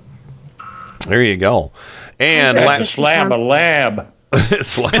I do. There you go. And slab a lab.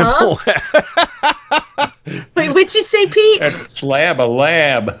 Slab a lab. Wait, what'd you say, Pete? That's slab a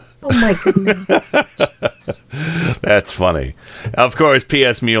lab. Oh my goodness. That's funny. Of course,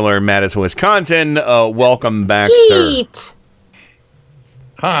 P.S. Mueller, Madison, Wisconsin. Welcome back, Pete. Sir.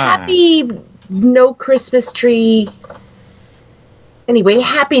 Hi. Happy no Christmas tree. Anyway,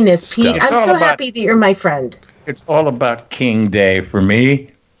 happiness, Pete. I'm so happy that you're my friend. It's all about King Day for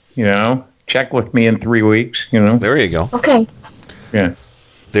me. Check with me in 3 weeks. There you go. Okay. Yeah.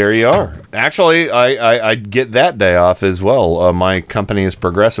 There you are. Actually, I get that day off as well. My company is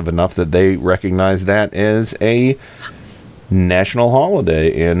progressive enough that they recognize that as a national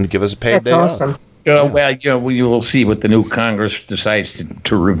holiday and give us a paid day awesome. off. Well, we will see what the new Congress decides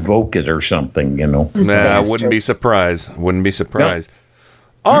to revoke it or something, Nah, I wouldn't be surprised. Nope.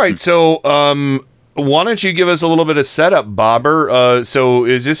 All right, so why don't you give us a little bit of setup, Bobber? So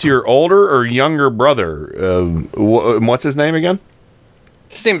is this your older or younger brother? What's his name again?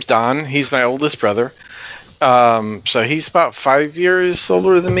 His name's Don. He's my oldest brother. So he's about 5 years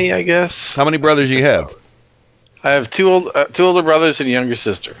older than me, I guess. How many brothers do you have? I have two older brothers and a younger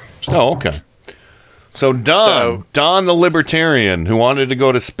sister. Oh, okay. So Don the libertarian who wanted to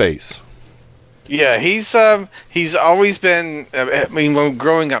go to space. Yeah, he's always been. When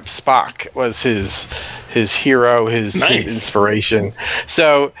growing up, Spock was his hero, his inspiration.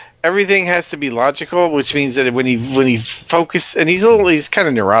 So everything has to be logical, which means that when he focuses, and he's kind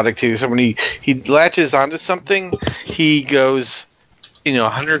of neurotic too. So when he latches onto something, he goes,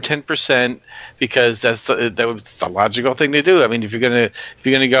 110%, because that's the logical thing to do. I mean, if you're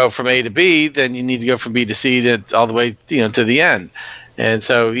gonna go from A to B, then you need to go from B to C all the way to the end. And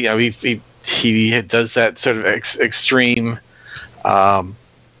so he does that sort of extreme.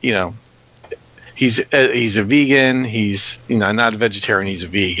 He's a vegan. He's not a vegetarian. He's a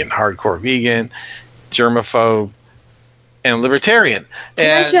vegan, hardcore vegan, germaphobe, and libertarian.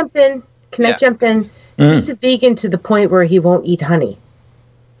 Can I jump in? I jump in? He's a vegan to the point where he won't eat honey.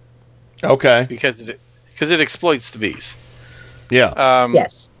 Okay. Because it exploits the bees. Yeah.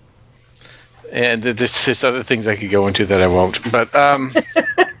 Yes. And there's other things I could go into that I won't. But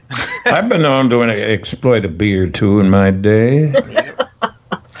I've been known to exploit a bee or two in my day.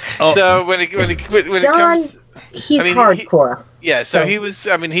 So when it comes, he's hardcore. So he was.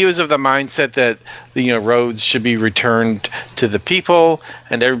 He was of the mindset that roads should be returned to the people,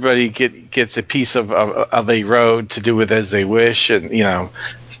 and everybody gets a piece of a road to do with as they wish, and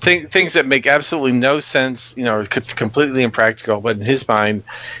things that make absolutely no sense. It's completely impractical. But in his mind,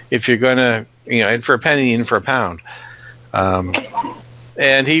 if you're gonna, in for a penny, in for a pound.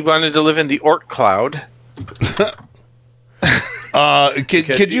 And he wanted to live in the Oort cloud.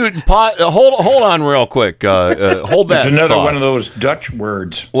 Could you hold on real quick? Hold that. It's another thought. One of those Dutch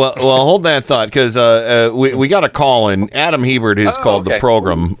words. Well, hold that thought, because we got a call in. Adam Hebert has called the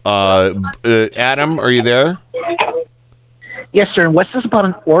program. Adam, are you there? Yes, sir. And what's this about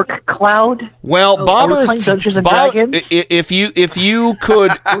an orc cloud? Well, Bobbers, Dungeons and Dragons? if you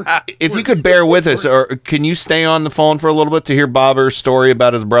could bear with us, or can you stay on the phone for a little bit to hear Bobber's story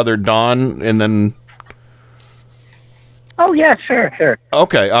about his brother Don, and then? Oh yeah, sure.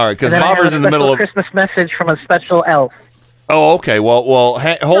 Okay, all right, because Bobber's in the middle of Christmas message from a special elf. Oh, okay. Well,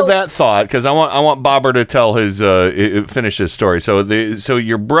 hold that thought, because I want Bobber to tell his finish his story. So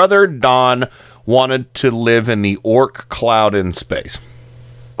your brother Don wanted to live in the orc cloud in space.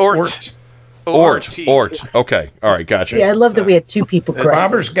 Ort. Okay. All right. Gotcha. Yeah, I love that we had two people correct.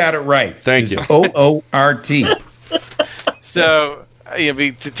 Bobber's got it right. Thank you. OORT. So,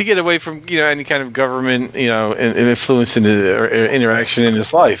 to get away from any kind of government influence in or interaction in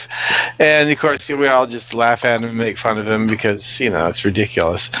his life, and of course we all just laugh at him and make fun of him because it's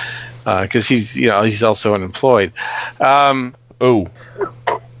ridiculous because he's also unemployed.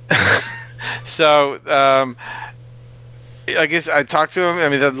 So I guess I talked to him. I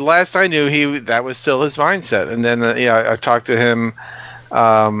mean, the last I knew, that was still his mindset. And then I talked to him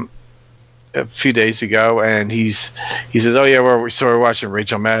a few days ago, and he says, "Oh yeah, we're watching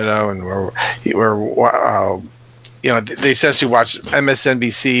Rachel Maddow, and we're they essentially watch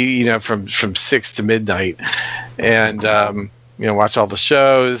MSNBC, from 6 to midnight, and watch all the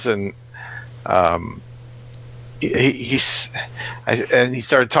shows, and he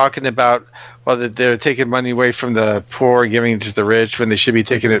started talking about that they're taking money away from the poor, giving it to the rich when they should be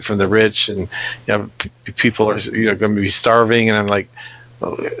taking it from the rich, and people are going to be starving." And I'm like,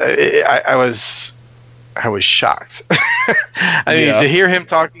 I was shocked. I mean, to hear him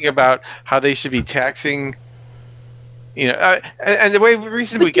talking about how they should be taxing, and the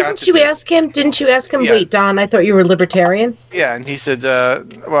reason we got to Didn't you ask him? Yeah. Wait, Don, I thought you were libertarian. Yeah, and he said,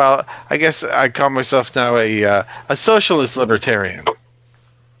 "Well, I guess I call myself now a socialist libertarian,"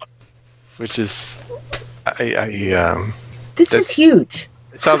 which is, this is huge.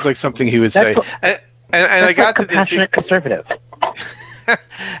 It sounds like something he would say. And I got to this. Compassionate conservative.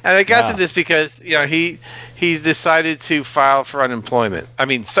 And I got to this because he decided to file for unemployment. I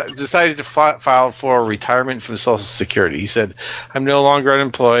mean, decided to file for retirement from Social Security. He said, "I'm no longer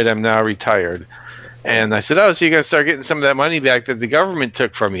unemployed. I'm now retired." And I said, "Oh, so you're going to start getting some of that money back that the government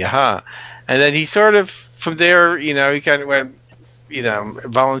took from you, huh?" And then he sort of, from there, he kind of went,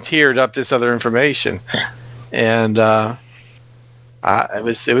 volunteered up this other information, and it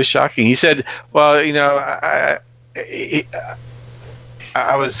was shocking. He said, "Well,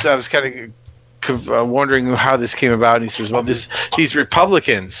 I was kind of wondering how this came about." And he says, "Well, these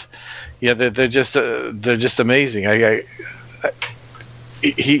Republicans, they're just amazing.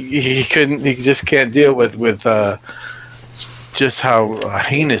 He just can't deal with just how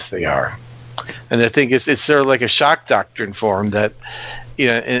heinous they are." And I think it's sort of like a shock doctrine for him that,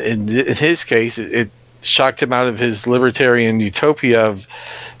 in his case, it shocked him out of his libertarian utopia of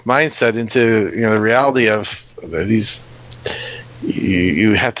mindset into the reality of these.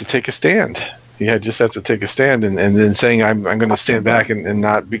 You have to take a stand. You just have to take a stand, and then saying I'm going to stand back and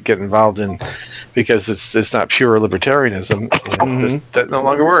not get involved in, because it's not pure libertarianism. That no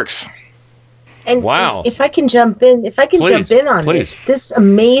longer works. And wow! If I can jump in, on this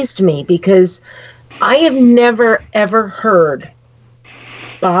amazed me because I have never ever heard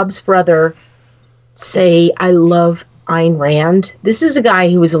Bob's brother say, "I love Ayn Rand." This is a guy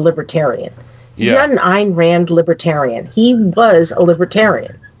who is a libertarian. He's not an Ayn Rand libertarian. He was a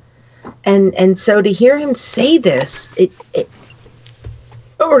libertarian. And so to hear him say this,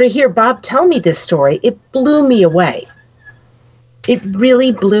 or to hear Bob tell me this story, it blew me away. It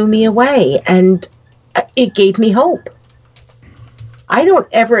really blew me away, and it gave me hope. I don't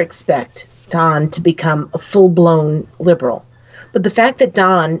ever expect Don to become a full-blown liberal, but the fact that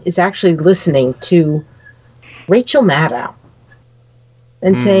Don is actually listening to Rachel Maddow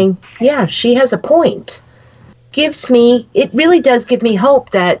and saying, yeah, she has a point, it really does give me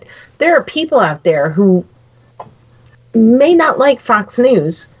hope that there are people out there who may not like Fox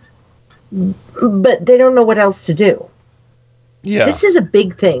News, but they don't know what else to do. Yeah. This is a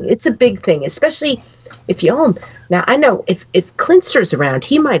big thing. It's a big thing, especially if you own. Now, I know if Klinster's around,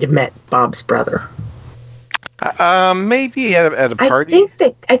 he might have met Bob's brother. Maybe at a party.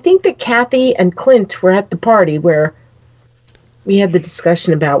 I think that Kathy and Clint were at the party where we had the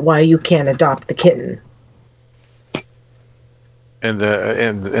discussion about why you can't adopt the kitten. And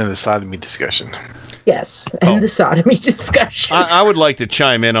the sodomy discussion. Yes, and the sodomy discussion. I would like to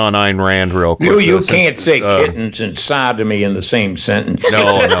chime in on Ayn Rand real quick. You can't say kittens and sodomy in the same sentence.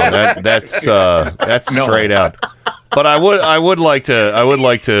 No, that's straight out. But I would like to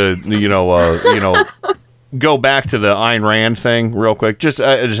go back to the Ayn Rand thing real quick? I just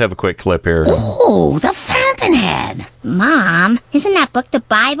have a quick clip here. Ooh, the Fountainhead. Mom, isn't that book the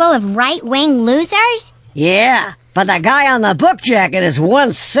Bible of right-wing losers? Yeah, but the guy on the book jacket is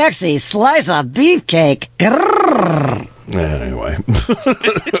one sexy slice of beefcake. Grrr. Anyway.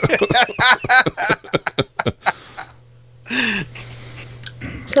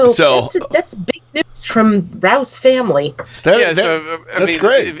 So that's big news from Rouse family. That's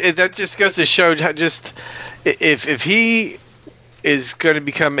great. That just goes to show how just if he is going to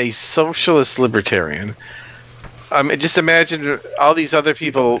become a socialist libertarian, just imagine all these other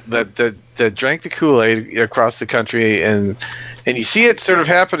people that drank the Kool-Aid across the country, and you see it sort of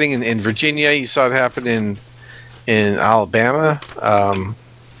happening in Virginia. You saw it happen in Alabama.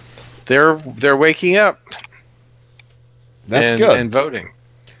 They're waking up. That's good. And voting.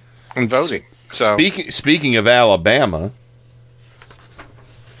 So speaking of Alabama,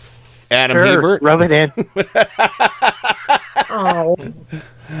 Adam Hebert. Rub it in. Oh.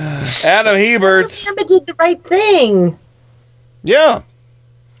 Adam Hebert. Alabama did the right thing. Yeah.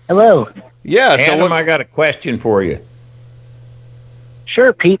 Hello. Yeah. Adam, I got a question for you.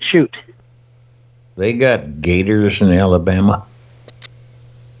 Sure, Pete. Shoot. They got gators in Alabama?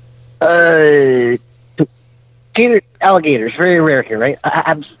 Alligators, very rare here, right?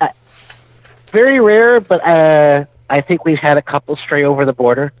 Very rare, but I think we've had a couple stray over the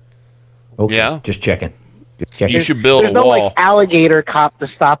border. Okay, yeah, just checking. You should build there's a no wall. Like alligator cop to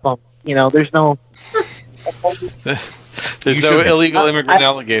stop them. There's no. There's no illegal immigrant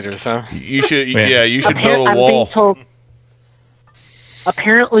alligators, huh? You should, you should build a I'm wall. being told,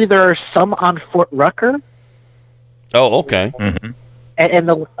 apparently, there are some on Fort Rucker. Oh, okay. Mm-hmm.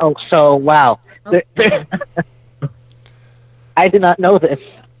 So wow. I did not know this.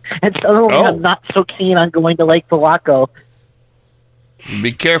 And suddenly I'm not so keen on going to Lake Palaco.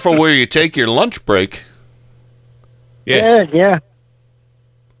 Be careful where you take your lunch break. Yeah.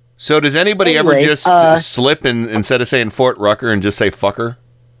 So does anybody ever just slip and instead of saying Fort Rucker and just say fucker?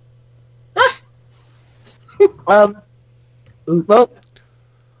 Well,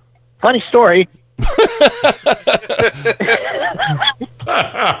 funny story.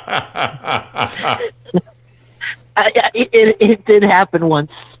 It did happen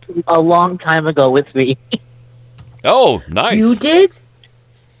once a long time ago with me. Oh, nice. You did?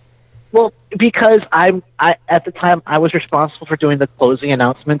 Well, because I at the time I was responsible for doing the closing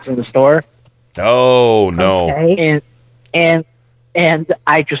announcements in the store. Oh no! Okay. And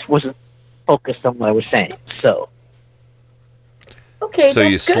I just wasn't focused on what I was saying. So okay, so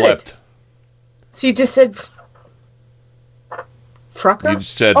you slipped. So you just said Frucker? You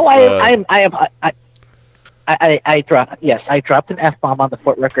just said. Oh, I dropped an F-bomb on the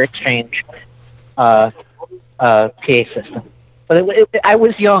Fort Rucker Exchange PA system. But I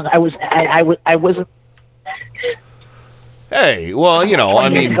was young. I wasn't. Hey, well, I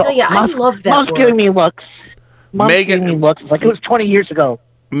mean, I love that. Mom's giving me looks. Megan, giving me looks like it was 20 years ago.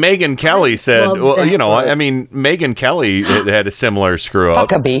 Megyn Kelly said, I mean, Megyn Kelly had a similar screw up.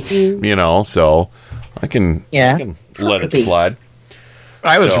 So I can let it slide.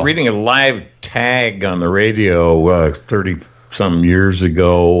 I was reading a live tag on the radio 30-some years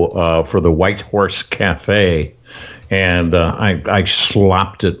ago for the White Horse Cafe, and I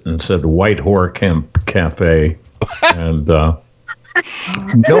slopped it and said White Horse Cafe, and no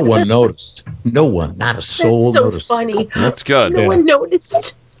one noticed. No one, not a soul noticed. That's so funny. That's good. No one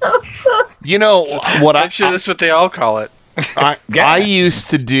noticed. What I'm sure that's what they all call it. I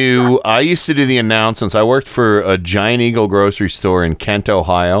used to do the announcements. I worked for a Giant Eagle grocery store in Kent,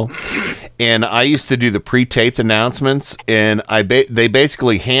 Ohio, and I used to do the pre-taped announcements. And they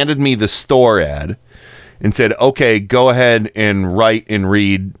basically handed me the store ad and said, "Okay, go ahead and write and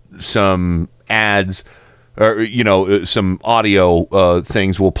read some ads." Or some audio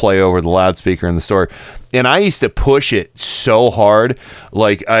things will play over the loudspeaker in the store, and I used to push it so hard.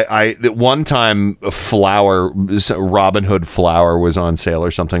 Like that one time, Robin Hood flour was on sale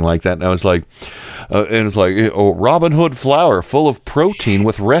or something like that, and I was like, Robin Hood flour full of protein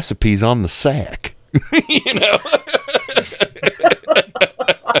with recipes on the sack,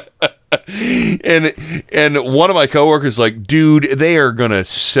 And one of my coworkers like, dude, they are gonna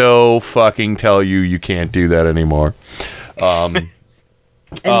so fucking tell you can't do that anymore. And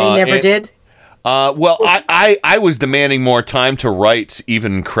they never did? Well, I was demanding more time to write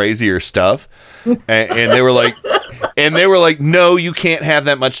even crazier stuff, and they were like, no, you can't have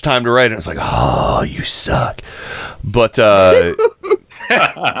that much time to write. And I was like, oh, you suck. But yeah,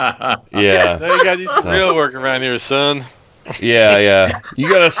 now you got to do some real work around here, son. Yeah, you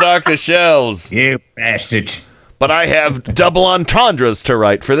gotta stock the shelves, you bastards. but I have double entendres to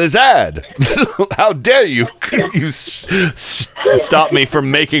write for this ad. How dare you stop me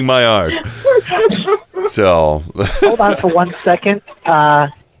from making my art? So hold on for 1 second.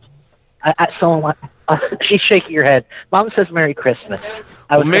 She's shaking her head. Mom says Merry Christmas.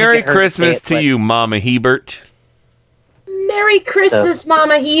 Well, Merry Christmas to you, Mama Hebert. Merry Christmas,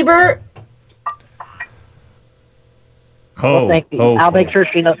 Mama Hebert. Well, thank you. I'll make sure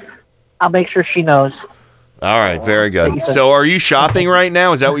she knows. I'll make sure she knows. All right, very good. So, are you shopping right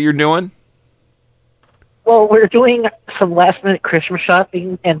now? Is that what you're doing? Well, we're doing some last-minute Christmas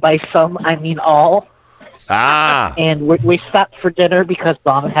shopping, and by some, I mean all. Ah. And we stopped for dinner because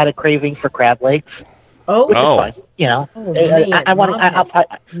Mom had a craving for crab legs. Oh, which is fine, you know. I want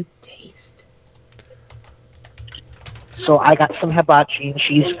good taste. So I got some hibachi, and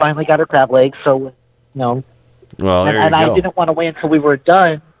she's finally got her crab legs. So, you know. Well, there and you go. I didn't want to wait until we were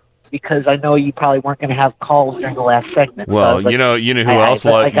done because I know you probably weren't going to have calls during the last segment. Well, you know who else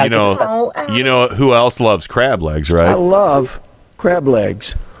who else loves crab legs, right? I love crab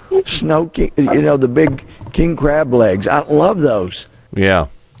legs. Snow king, the big king crab legs. I love those. Yeah,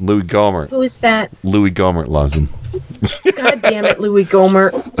 Louis Gohmert. Who is that? Louis Gohmert loves them. God damn it, Louis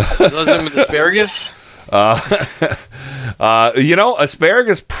Gohmert. Loves them with asparagus?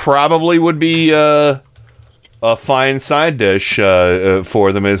 Asparagus probably would be a fine side dish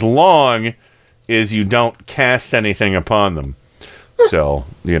for them as long as you don't cast anything upon them. So,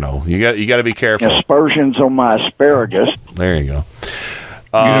 you got to be careful. Aspersions on my asparagus. There you go.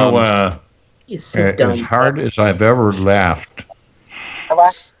 As hard as I've ever laughed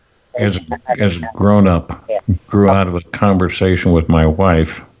as a grown-up, grew out of a conversation with my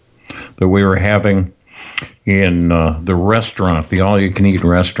wife that we were having in the restaurant, the all-you-can-eat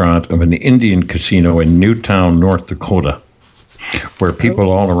restaurant of an Indian casino in Newtown, North Dakota, where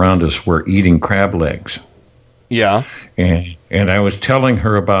people all around us were eating crab legs. Yeah. And I was telling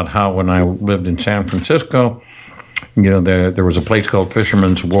her about how when I lived in San Francisco, there was a place called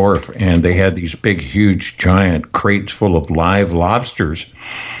Fisherman's Wharf, and they had these big, huge, giant crates full of live lobsters.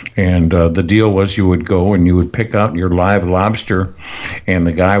 And the deal was you would go and you would pick out your live lobster, and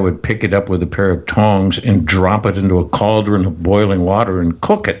the guy would pick it up with a pair of tongs and drop it into a cauldron of boiling water and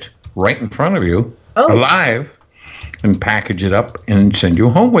cook it right in front of you, alive, and package it up and send you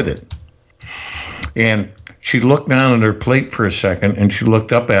home with it. And she looked down at her plate for a second, and she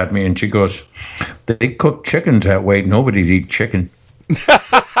looked up at me, and she goes, "They cook chickens that way. Nobody'd eat chicken."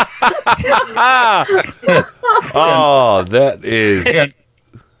 Oh, that is...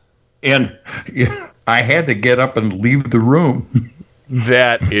 And I had to get up and leave the room.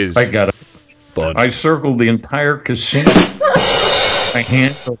 That is fun. I circled the entire casino. My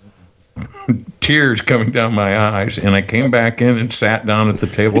hands were tears coming down my eyes, and I came back in and sat down at the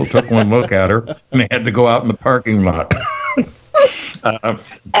table, took one look at her, and I had to go out in the parking lot.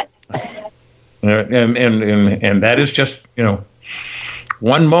 And that is just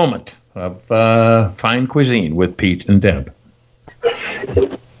one moment of fine cuisine with Pete and Deb.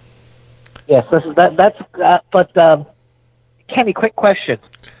 Yes, but Kenny, quick question.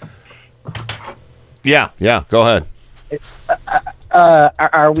 Yeah, go ahead.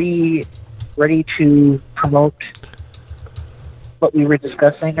 Are we ready to promote what we were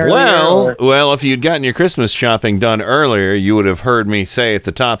discussing earlier? Well, if you'd gotten your Christmas shopping done earlier, you would have heard me say at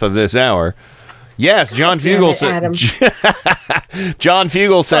the top of this hour, yes, John Fugelsang. John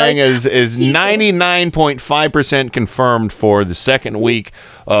Fugelsang is 99.5% confirmed for the second week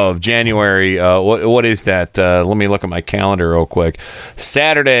of January. What is that? Let me look at my calendar real quick.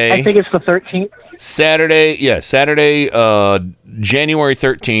 Saturday. I think it's the 13th. Saturday, January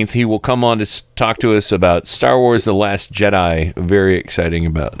 13th, he will come on to talk to us about Star Wars The Last Jedi. Very exciting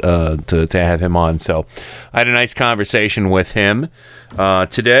about to have him on. So I had a nice conversation with him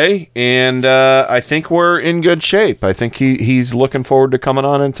today, and I think we're in good shape. I think he's looking forward to coming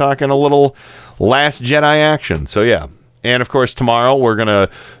on and talking a little Last Jedi action. So yeah. And, of course, tomorrow we're going to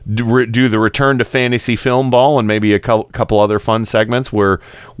do the Return to Fantasy Film Ball and maybe a couple other fun segments. We're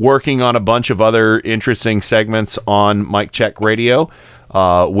working on a bunch of other interesting segments on Mike Check Radio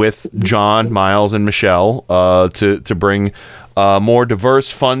with John, Miles, and Michelle to bring more diverse,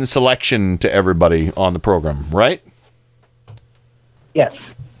 fun selection to everybody on the program, right? Yes.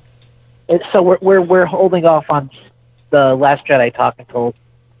 So we're holding off on the Last Jedi talk until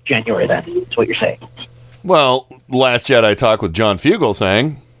January then, is what you're saying. Well, Last Jedi talk with John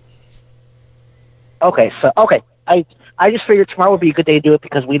Fugelsang. Okay. I just figured tomorrow would be a good day to do it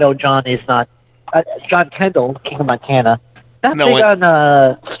because we know John is not John Kendall, King of Montana, not big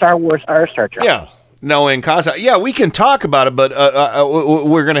on Star Wars or Star Trek. Yeah, no, in Casa. Yeah, we can talk about it, but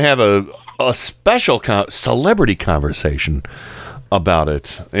we're going to have a a special celebrity conversation about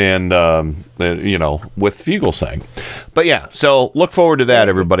it, and with Fugelsang. But yeah, so look forward to that,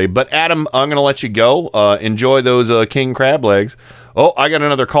 everybody. But Adam, I'm going to let you go. Enjoy those king crab legs. Oh, I got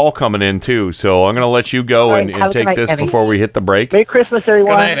another call coming in too, so I'm going to let you go and take this before we hit the break. Merry Christmas,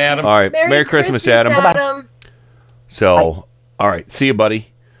 everyone. Good night, Adam. All right, Merry Christmas, Adam. Adam. So, all right, see you, buddy.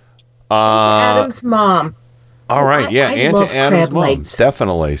 Adam's mom. All right, yeah, I and love to Adam's crab mom, legs.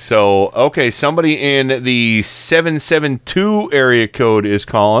 definitely. So, okay, somebody in the 772 area code is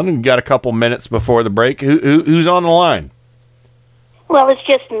calling. We've got a couple minutes before the break. Who's on the line? Well, it's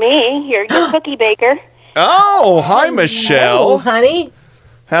just me, your cookie baker. Oh, hi, Michelle. Oh, honey.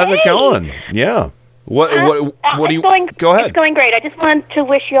 How's it going? Yeah. What do you... Go ahead. It's going great. I just wanted to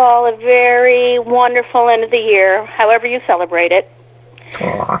wish you all a very wonderful end of the year, however you celebrate it.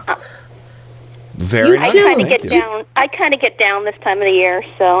 Very nice. I kind of get down this time of the year,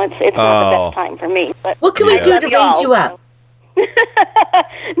 so it's not the best time for me. But what can we do to raise you up?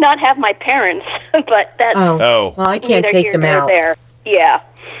 Not have my parents, but that's well, I can't take them out. There. Yeah.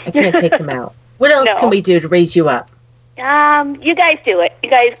 I can't take them out. What else can we do to raise you up? You guys do it. You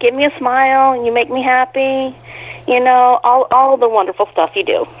guys give me a smile and you make me happy. You know, all the wonderful stuff you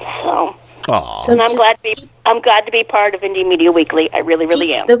do. So and I'm glad to be part of Indie Media Weekly. I really,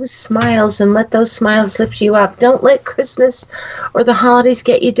 really am. Those smiles, and let those smiles lift you up. Don't let Christmas or the holidays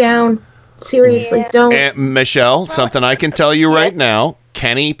get you down. Seriously, don't. And Michelle, something I can tell you right now.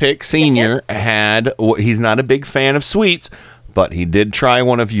 Kenny Pick Sr. he's not a big fan of sweets, but he did try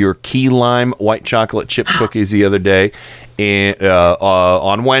one of your key lime white chocolate chip cookies the other day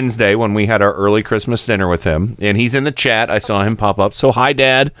on Wednesday when we had our early Christmas dinner with him. And he's in the chat. I saw him pop up. So, hi,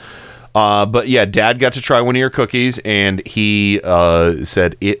 Dad. But yeah, Dad got to try one of your cookies, and he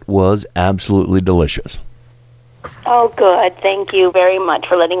said it was absolutely delicious. Oh, good. Thank you very much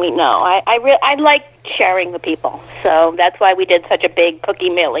for letting me know. I like sharing with people, so that's why we did such a big cookie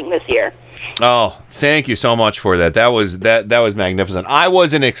mailing this year. Oh, thank you so much for that. That was magnificent. I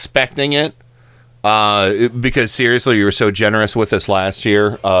wasn't expecting it because seriously, you were so generous with us last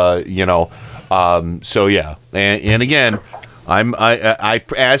year. So yeah, and again, I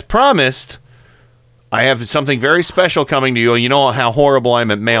as promised, I have something very special coming to you. You know how horrible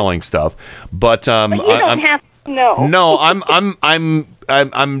I'm at mailing stuff, but you don't have to know. No,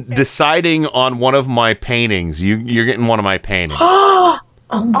 I'm deciding on one of my paintings. You're getting one of my paintings.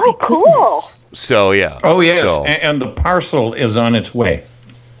 Oh, cool. So, yeah. Oh, yes, So, and the parcel is on its way.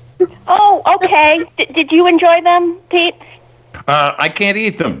 Oh, okay. Did you enjoy them, Pete? I can't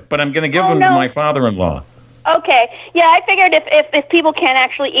eat them, but I'm going to give them to my father-in-law. Okay. Yeah, I figured if people can't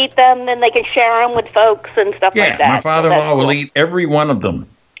actually eat them, then they can share them with folks and stuff like that. Yeah, my father-in-law will eat every one of them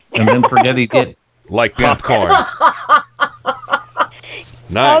and then forget he did. Like popcorn.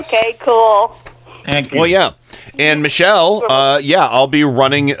 Nice. Okay, cool. Thank you. Well, yeah. And Michelle, I'll be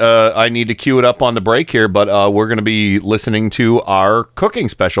running. I need to cue it up on the break here, but we're going to be listening to our cooking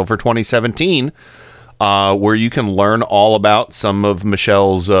special for 2017, where you can learn all about some of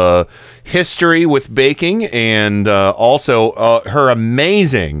Michelle's history with baking and also her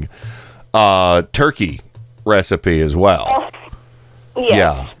amazing turkey recipe as well.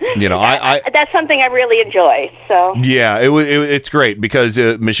 Yes. Yeah, I that's something I really enjoy. So yeah, it's great because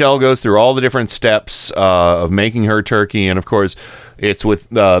Michelle goes through all the different steps of making her turkey, and of course, it's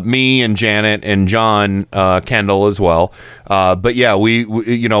with me and Janet and John Kendall as well. But yeah, we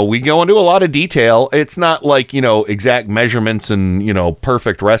go into a lot of detail. It's not like exact measurements and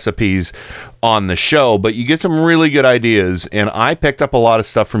perfect recipes on the show, but you get some really good ideas. And I picked up a lot of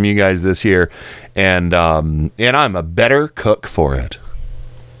stuff from you guys this year, and I'm a better cook for it.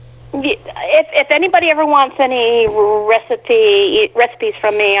 If anybody ever wants any recipes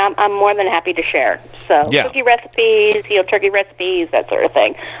from me, I'm more than happy to share. So cookie recipes, turkey recipes, that sort of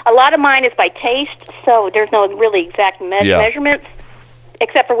thing. A lot of mine is by taste, so there's no really exact measurements,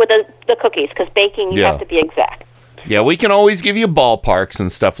 except for with the cookies, because baking you have to be exact. Yeah, we can always give you ballparks and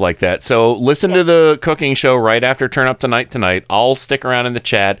stuff like that. So listen to the cooking show right after Turn Up the Night tonight. I'll stick around in the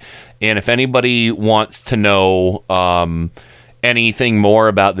chat, and if anybody wants to know anything more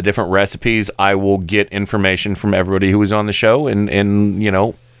about the different recipes, I will get information from everybody who was on the show and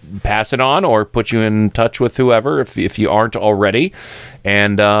pass it on or put you in touch with whoever if you aren't already,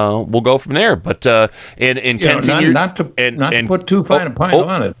 and we'll go from there. But and Ken, not to put too fine a point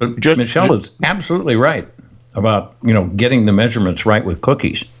on it, but Michelle is absolutely right about getting the measurements right with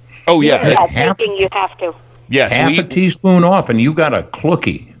cookies. Oh yeah, baking you have to. Yes, half a teaspoon off, and you got a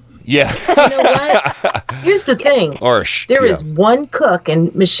cookie. Yeah. You know what? Here's the thing. There is one cook,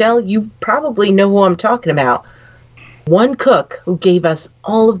 and Michelle, you probably know who I'm talking about. one cook who gave us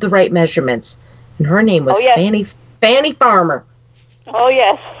all of the right measurements, and her name was Fanny Farmer. Oh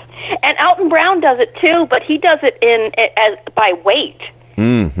yes, and Alton Brown does it too, but he does it by weight.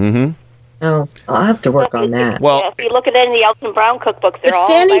 Mm-hmm. Oh, I'll have to work on that. Well, if you look at it in the Alton Brown cookbooks, they're all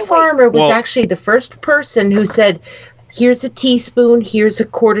Fanny by Farmer weight. was actually the first person who said, "Here's a teaspoon, here's a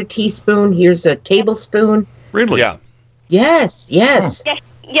quarter teaspoon, here's a tablespoon." Really? Yeah. Yes. Yes,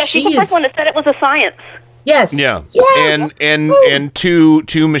 she's the first one that said it was a science. Yes. Yeah. Yes. And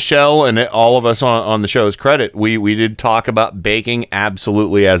to Michelle and all of us on the show's credit, we did talk about baking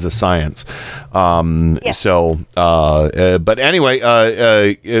absolutely as a science. So, but anyway,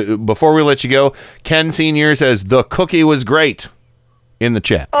 before we let you go, Ken Senior says the cookie was great in the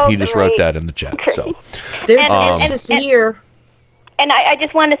chat. Oh, he just wrote that in the chat. So they're delicious here. And I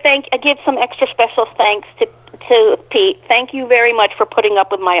just want to give some extra special thanks to Pete. Thank you very much for putting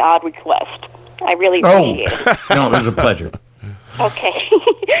up with my odd request. I really appreciate it. No, it was a pleasure. Okay.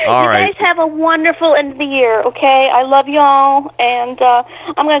 All you right. guys have a wonderful end of the year, okay? I love y'all, and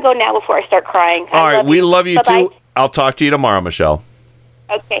I'm going to go now before I start crying. all right, we love you Bye-bye. too. I'll talk to you tomorrow, Michelle.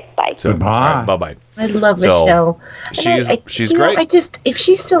 Okay, bye. So, bye. Bye. I love Michelle. She's you know, great. if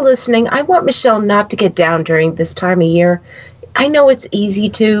she's still listening, I want Michelle not to get down during this time of year. I know it's easy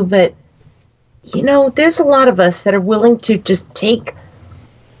to, but there's a lot of us that are willing to just take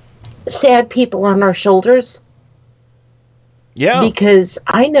sad people on our shoulders. Yeah. Because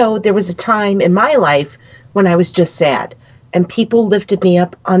I know there was a time in my life when I was just sad, and people lifted me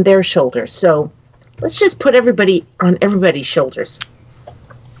up on their shoulders. So let's just put everybody on everybody's shoulders.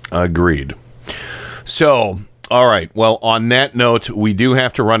 Agreed. So, all right. Well, on that note, we do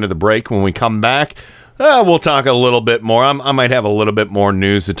have to run to the break. When we come back, we'll talk a little bit more. I might have a little bit more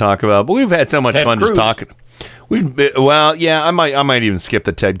news to talk about, but we've had so much fun just talking. I might even skip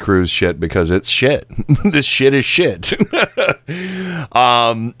the Ted Cruz shit because it's shit. This shit is shit.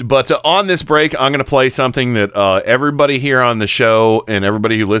 But on this break, I'm going to play something that everybody here on the show and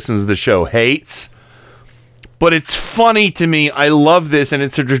everybody who listens to the show hates. But it's funny to me. I love this, and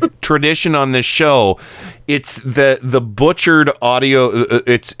it's a tradition on this show. It's the butchered audio.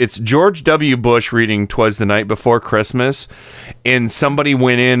 It's George W. Bush reading "'Twas the Night Before Christmas," and somebody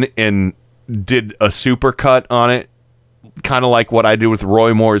went in and did a supercut on it, kind of like what I did with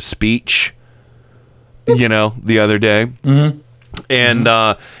Roy Moore's speech, the other day. Mm-hmm.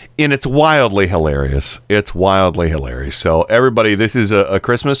 And it's wildly hilarious. It's wildly hilarious. So everybody, this is a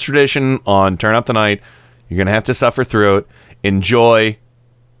Christmas tradition on Turn Up the Night. You're going to have to suffer through it. Enjoy.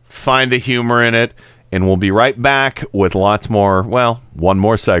 Find the humor in it. And we'll be right back with lots more, one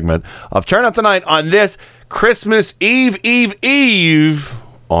more segment of Turn Up the Night on this Christmas Eve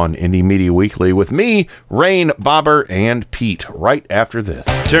on Indie Media Weekly with me, Rain, Bobber, and Pete right after this.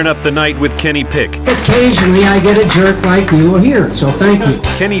 Turn Up the Night with Kenny Pick. Occasionally I get a jerk like you here, so thank you.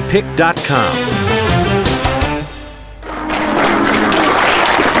 KennyPick.com.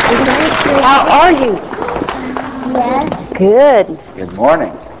 How are you? Yes. Good. Good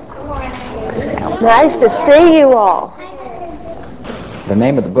morning. Nice to see you all. The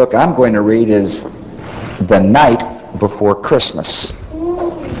name of the book I'm going to read is The Night Before Christmas.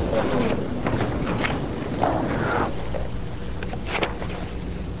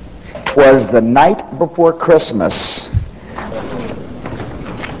 "'Twas the night before Christmas.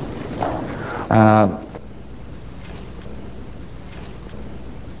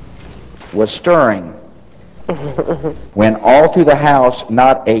 Was stirring when all through the house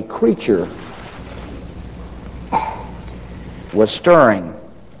not a creature was stirring,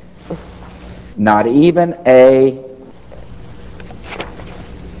 not even a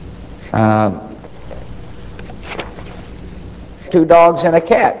two dogs and a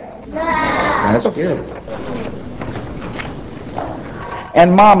cat." That's good.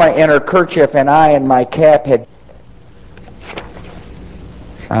 "And Mama in her kerchief and I in my cap had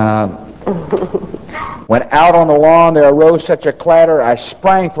when out on the lawn there arose such a clatter, I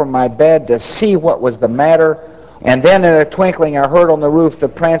sprang from my bed to see what was the matter, and then in a twinkling I heard on the roof the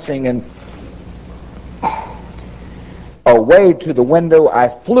prancing, and away to the window I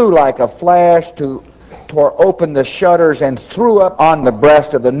flew like a flash, tore open the shutters and threw up on the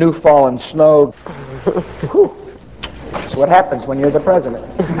breast of the new fallen snow." That's what happens when you're the president.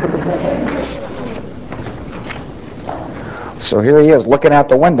 So here he is looking out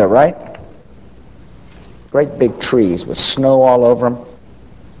the window, right? Great big trees with snow all over them.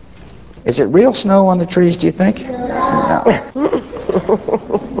 Is it real snow on the trees, do you think? No.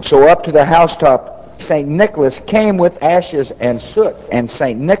 So up to the housetop, St. Nicholas came with ashes and soot, and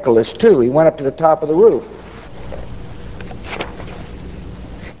St. Nicholas too. He went up to the top of the roof.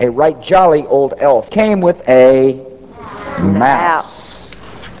 A right jolly old elf came with a Mouse.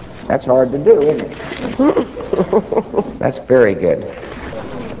 That's hard to do, isn't it? That's very good.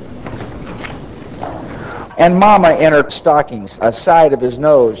 And Mama entered stockings, a side of his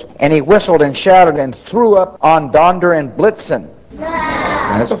nose, and he whistled and shouted and threw up on Donder and Blitzen.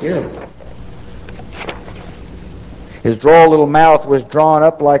 That's good. His droll little mouth was drawn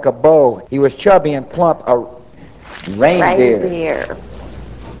up like a bow. He was chubby and plump, a reindeer.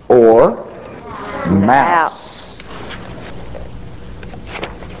 Or mouse.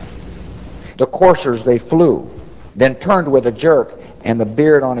 The coursers, they flew, then turned with a jerk, and the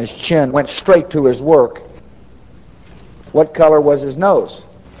beard on his chin went straight to his work. What color was his nose?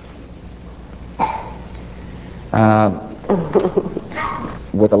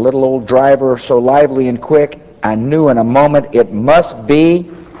 With a little old driver so lively and quick, I knew in a moment it must be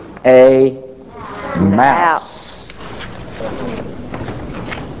a mouse.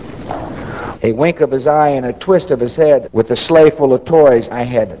 A wink of his eye and a twist of his head. With the sleigh full of toys, I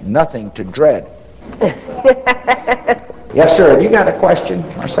had nothing to dread. Yes, sir. Have you got a question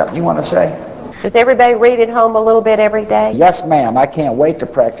or something you want to say? Does everybody read at home a little bit every day? Yes, ma'am. I can't wait to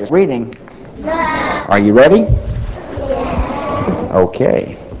practice reading. Are you ready?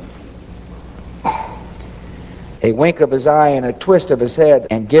 Okay. A wink of his eye and a twist of his head,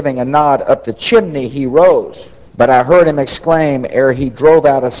 and giving a nod up the chimney he rose. But I heard him exclaim ere he drove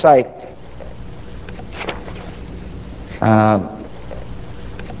out of sight,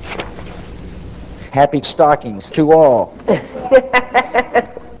 happy stockings to all.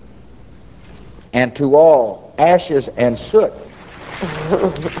 And to all, ashes and soot.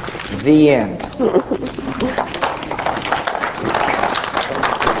 The end.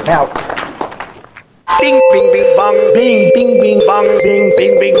 Now, bing, bing, bing, bong, bing, bing, bing, bong, bing,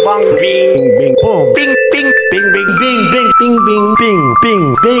 bing, bing, bong, bing, bing, boom, bing, bing, bing, bing, bing, bing, bing, bing, bing,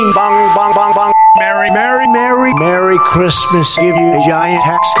 bing, bing, bong, bong, bong, bong. Merry Christmas. Give you a giant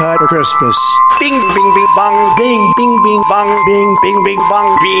tax cut for Christmas. Bing, bing, bing, bong, bing, bing, bing, bong, bing, bing, bing,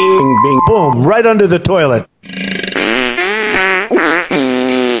 bong, bing, bing, boom, right under the toilet.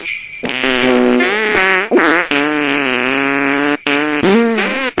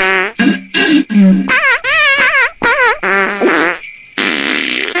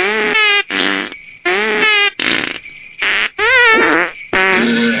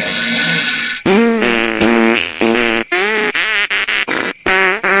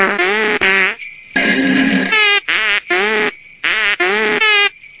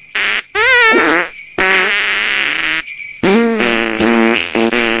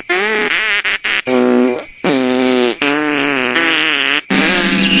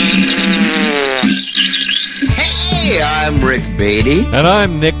 And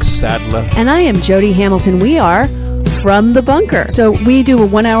I'm Nick Sadler. And I am Jody Hamilton. We are From the Bunker. So we do a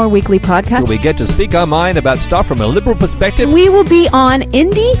 1-hour weekly podcast. We get to speak our mind about stuff from a liberal perspective. We will be on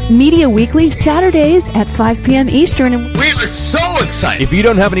Indie Media Weekly Saturdays at 5 p.m. Eastern. We are so excited. If you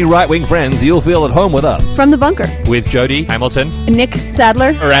don't have any right-wing friends, you'll feel at home with us. From the Bunker. With Jody Hamilton, Nick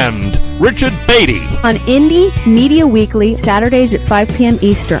Sadler, and Richard Beatty. On Indie Media Weekly Saturdays at 5 p.m.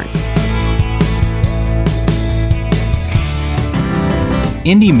 Eastern.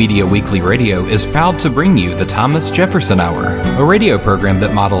 Indie Media Weekly Radio is proud to bring you the Thomas Jefferson Hour, a radio program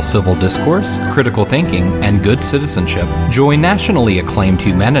that models civil discourse, critical thinking, and good citizenship. Join nationally acclaimed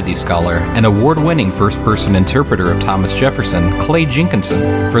humanities scholar and award-winning first-person interpreter of Thomas Jefferson, Clay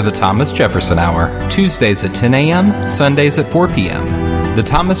Jenkinson, for the Thomas Jefferson Hour, Tuesdays at 10 a.m., Sundays at 4 p.m. The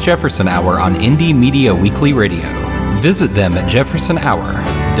Thomas Jefferson Hour on Indie Media Weekly Radio. Visit them at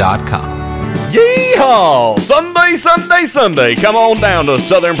jeffersonhour.com. Yeehaw! Sunday, Sunday, Sunday. Come on down to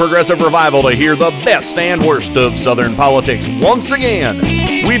Southern Progressive Revival to hear the best and worst of Southern politics once again.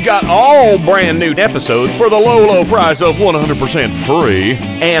 We've got all brand new episodes for the low, low price of 100% free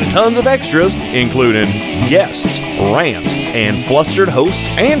and tons of extras, including guests, rants, and flustered hosts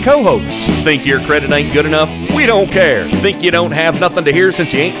and co-hosts. Think your credit ain't good enough? We don't care. Think you don't have nothing to hear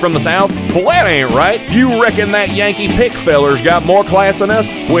since you ain't from the South? Well, that ain't right. You reckon that Yankee pick feller's got more class than us?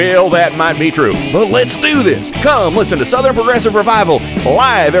 Well, that might be true. But let's do this. Come listen to Southern Progressive Revival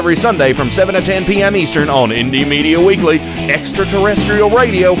live every Sunday from 7 to 10 p.m. Eastern on Indie Media Weekly, extraterrestrial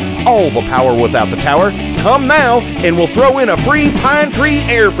radio, all the power without the tower. Come now, and we'll throw in a free Pine Tree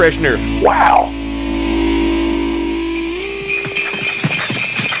air freshener. Wow!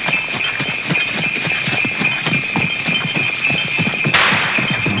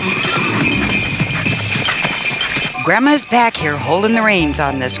 Grandma's back here holding the reins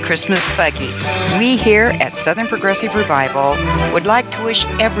on this Christmas buggy. We here at Southern Progressive Revival would like to wish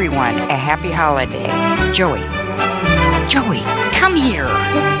everyone a happy holiday. Joey, Come here.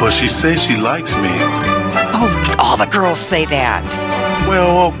 Well, she says she likes me. Oh, all the girls say that.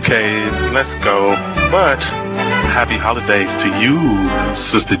 Well, okay, let's go. But happy holidays to you,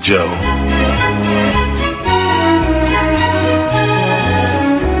 Sister Joe.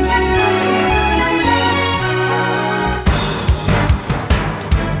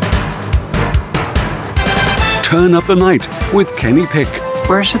 Turn Up the Night with Kenny Pick.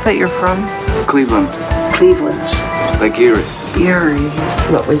 Where is it that you're from? Cleveland. Cleveland. Like Erie. Erie.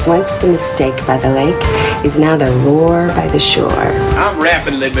 What was once the mistake by the lake is now the roar by the shore. I'm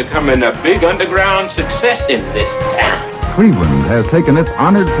rapidly becoming a big underground success in this town. Cleveland has taken its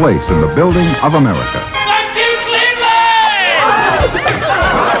honored place in the building of America. Thank you, Cleveland!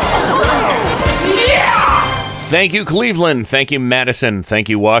 Yeah! Thank you, Cleveland. Thank you, Madison. Thank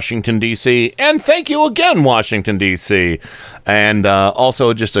you, Washington, D.C. And thank you again, Washington, D.C. And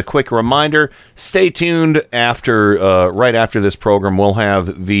also, just a quick reminder, stay tuned after, right after this program, we'll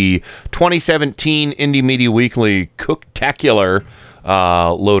have the 2017 Indie Media Weekly Cooktacular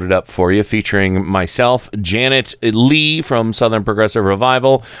loaded up for you, featuring myself, Janet Lee from Southern Progressive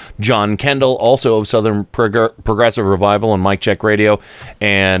Revival, John Kendall, also of Southern Progressive Revival and Mic Check Radio,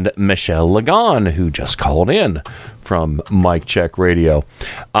 and Michelle Lagan, who just called in from Mic Check Radio.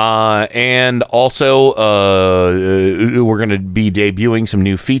 And also, we're going to be debuting some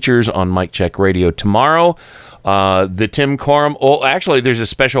new features on Mic Check Radio tomorrow. The Tim Corum. Oh, actually, there's a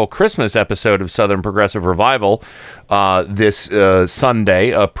special Christmas episode of Southern Progressive Revival this Sunday,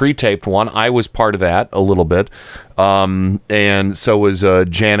 a pre-taped one. I was part of that a little bit, and so was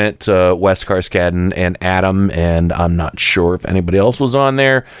Janet, Westcar-Skadden, and Adam, and I'm not sure if anybody else was on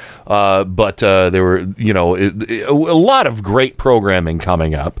there, but there were, a lot of great programming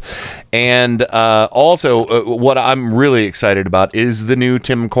coming up. And also, what I'm really excited about is the new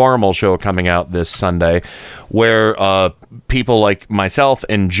Tim Corum show coming out this Sunday, where people like myself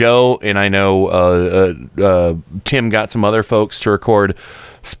and Joe, and I know Tim got some other folks to record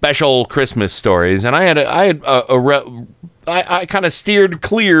special Christmas stories, and I kind of steered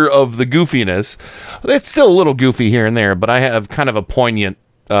clear of the goofiness. It's still a little goofy here and there, but I have kind of a poignant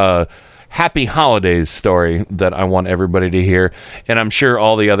Happy Holidays story that I want everybody to hear, and I'm sure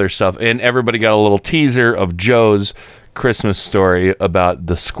all the other stuff, and everybody got a little teaser of Joe's Christmas story about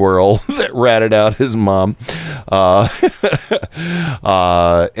the squirrel that ratted out his mom,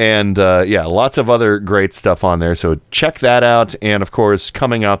 and lots of other great stuff on there, so check that out. And of course,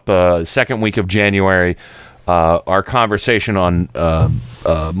 coming up second week of January, our conversation on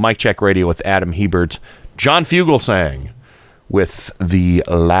Mic Check Radio with Adam Hebert, John Fugelsang with The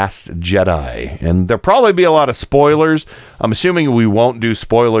Last Jedi, and there'll probably be a lot of spoilers. I'm assuming we won't do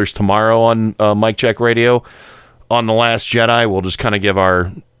spoilers tomorrow on Mic Check Radio on The Last Jedi. We'll just kind of give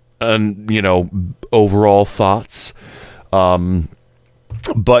our overall thoughts,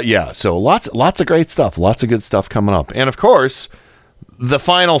 but yeah, so lots of great stuff, lots of good stuff coming up. And of course, the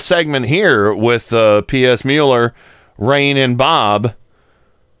final segment here with P.S. Mueller, Rain, and Bob.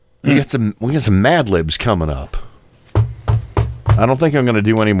 We got some Mad Libs coming up. I don't think I'm going to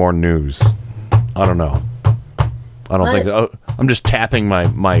do any more news. I don't know. I don't think. I'm just tapping my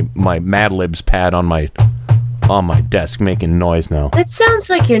Mad Libs pad on my desk, making noise now. That sounds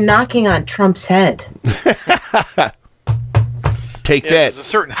like you're knocking on Trump's head. Take that. There's a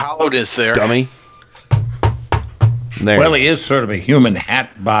certain hollowness there, dummy. There. Well, he is sort of a human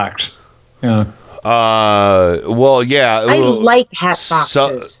hat box. Yeah. Well, yeah. I like hat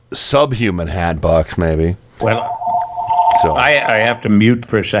boxes. Subhuman hat box, maybe. Well, so I have to mute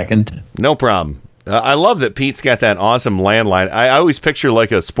for a second. No problem. I love that Pete's got that awesome landline. I always picture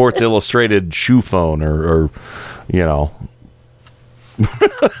like a Sports Illustrated shoe phone, or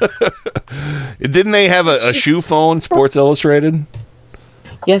Didn't they have a shoe phone, Sports Illustrated?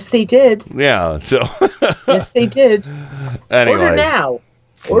 Yes, they did. Yeah, so. Yes, they did. Anyway.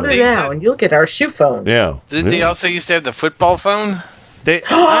 Order now, and you'll get our shoe phone. Yeah. Did they also used to have the football phone?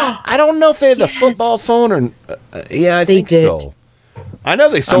 I don't know if they had the football phone or. Yeah, I think so. I know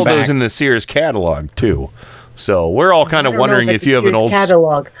they sold those in the Sears catalog too. So we're all kind of wondering if you have an old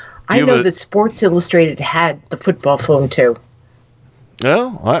catalog. I know that Sports Illustrated had the football phone too.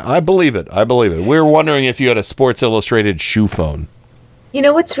 No, I believe it. We're wondering if you had a Sports Illustrated shoe phone. You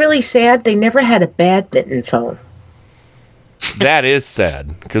know what's really sad? They never had a badminton phone. That is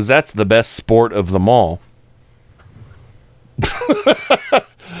sad, because that's the best sport of them all.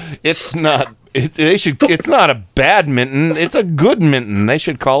 It's not. It's not a badminton. It's a good minton. They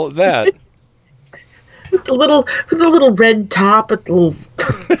should call it that. With the little red top, with the little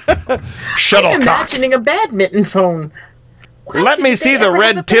shuttlecock. I'm imagining a badminton phone. Let me see the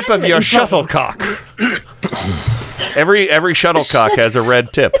red tip of your shuttlecock. Every shuttlecock has a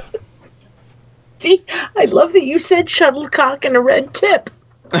red tip. See, I love that you said shuttlecock and a red tip.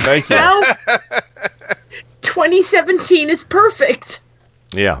 Thank you. Now, 2017 is perfect.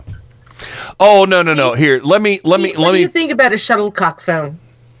 Yeah. Oh no. Here, let me. What do you think about a shuttlecock phone?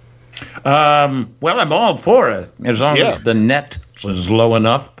 Well, I'm all for it as long as the net is low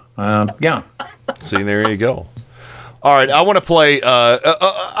enough. Yeah. See, there you go. All right, I want to play.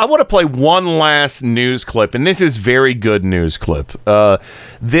 I want to play one last news clip, and this is very good news clip.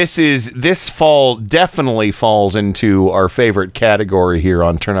 This fall definitely falls into our favorite category here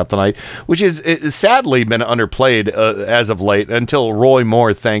on Turn Up the Night, which is sadly been underplayed as of late until Roy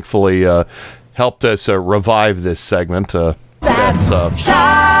Moore thankfully helped us revive this segment. That's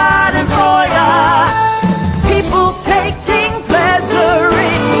people taking pleasure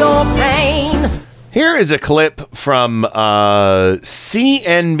in your pain. Here is a clip from CNBC.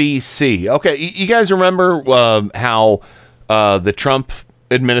 Okay, you guys remember how the Trump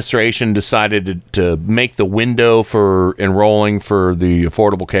administration decided to make the window for enrolling for the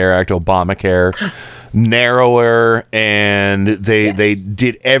Affordable Care Act, Obamacare, narrower, and they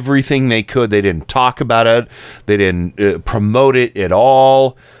did everything they could. They didn't talk about it. They didn't promote it at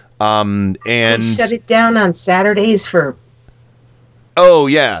all. And they shut it down on Saturdays for... Oh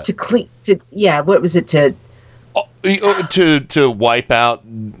yeah. What was it to wipe out,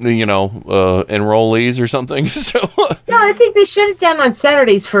 enrollees or something? So no, I think they shut it down on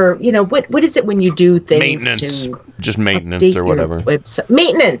Saturdays for what is it when you do things just maintenance or whatever.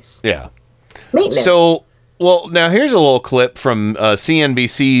 Maintenance. Yeah. Maintenance. So now here's a little clip from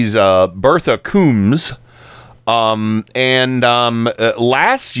CNBC's Bertha Coombs. Last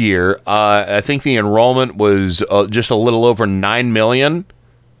year, I think the enrollment was just a little over 9 million.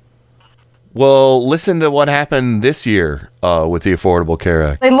 Well, listen to what happened this year with the Affordable Care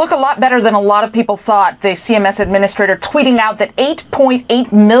Act. They look a lot better than a lot of people thought. The CMS administrator tweeting out that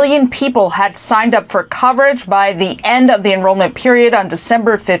 8.8 million people had signed up for coverage by the end of the enrollment period on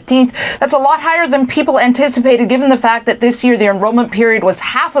December 15th. That's a lot higher than people anticipated, given the fact that this year the enrollment period was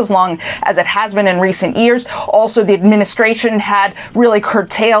half as long as it has been in recent years. Also, the administration had really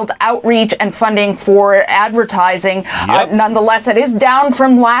curtailed outreach and funding for advertising. Yep. Nonetheless, it is down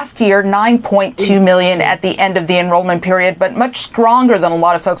from last year, 9.2 million at the end of the enrollment period, but much stronger than a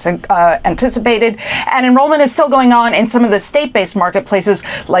lot of folks anticipated. And enrollment is still going on in some of the state-based marketplaces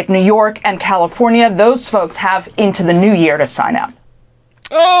like New York and California. Those folks have into the new year to sign up.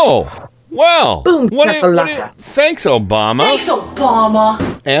 Oh, well. Boom, thanks, Obama. Thanks,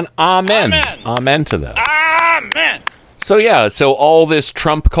 Obama. And amen. Amen to that. Amen. So all this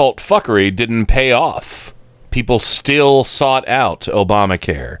Trump cult fuckery didn't pay off. People still sought out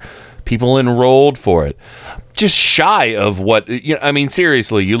Obamacare. People enrolled for it. Just shy of what,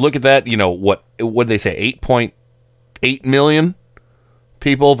 seriously, you look at that, what did they say, 8.8 million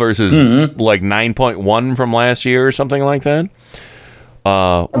people versus like 9.1 from last year or something like that?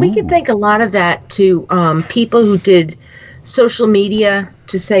 We can thank a lot of that to people who did social media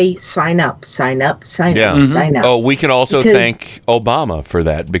to say, sign up, sign up, sign up, sign up. Oh, we can also thank Obama for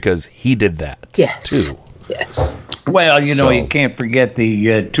that because he did that too. Yes. Well, you can't forget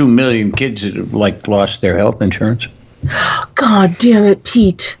the 2 million kids that have lost their health insurance. God damn it,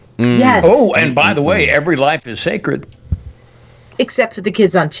 Pete. Yes. Oh, and by the way, every life is sacred. Except for the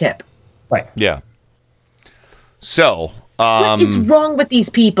kids on CHIP. Right. Yeah. So, what is wrong with these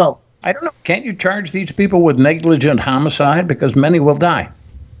people? I don't know. Can't you charge these people with negligent homicide because many will die?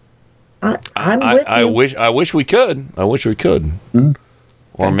 I wish we could. I wish we could. Mm-hmm.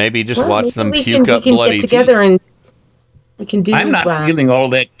 Or maybe just watch them puke up bloody teeth. We can get together and we can do. I'm not feeling all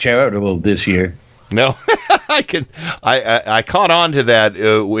that charitable this year. No, I caught on to that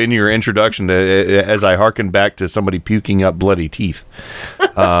in your introduction as I hearkened back to somebody puking up bloody teeth.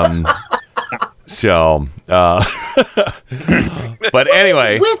 But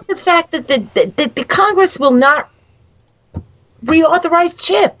anyway, with the fact that the Congress will not reauthorize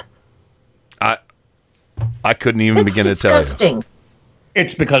CHIP, I couldn't even begin to tell you.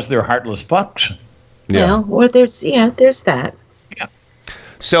 It's because they're heartless fucks. Yeah. Well, or there's that. Yeah.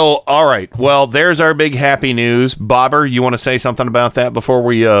 So, all right. Well, there's our big happy news. Bobber, you want to say something about that before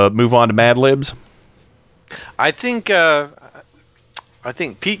we move on to Mad Libs? I think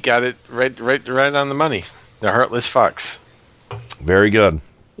Pete got it right on the money. The heartless fucks. Very good.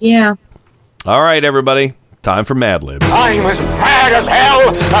 Yeah. All right, everybody. Time for Mad Libs. I'm as mad as hell,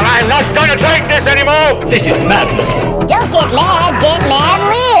 and I'm not gonna take this anymore. This is madness. Don't get mad, get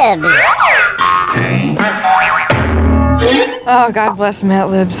Mad Libs. Oh, God bless Mad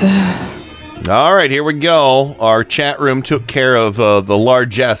Libs. All right, here we go. Our chat room took care of the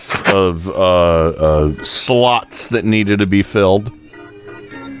largesse of slots that needed to be filled.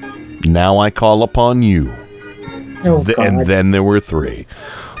 Now I call upon you. Oh, God. And then there were 3.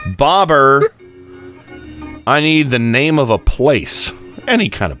 Bobber, I need the name of a place. Any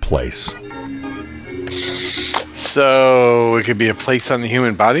kind of place. So it could be a place on the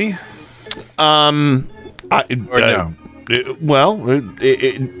human body? No?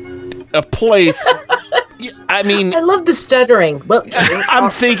 A place. I mean, I love the stuttering. Well, I'm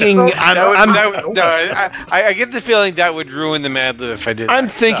thinking. I get the feeling that would ruin the Mad Lib if I did. I'm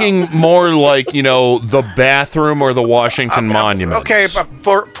thinking more like, the bathroom or the Washington Monument. Okay, but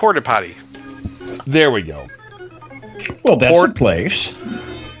porta potty. There we go. Well, that's a place.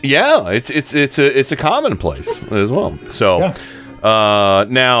 Yeah, it's a common place as well. So,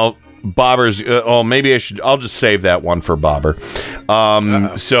 now. Bobber's. Maybe I'll just save that one for Bobber.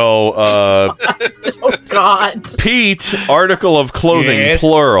 oh God. Pete, article of clothing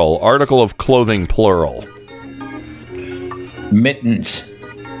plural. Article of clothing plural. Mittens.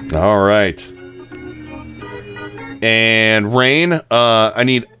 All right. And Rain, I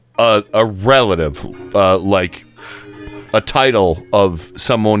need a relative, like a title of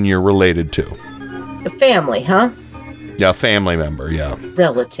someone you're related to. The family, huh? Yeah, family member, yeah.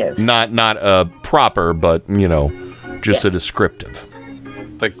 Relative. Not a proper, but, just a descriptive.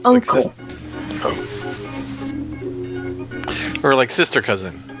 Like uncle. Or like sister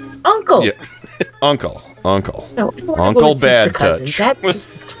cousin. Uncle. Yeah. Uncle. No, Uncle Bad Touch. I don't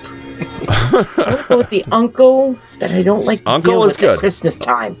go with the uncle that I don't like to Uncle deal is with good. at Christmas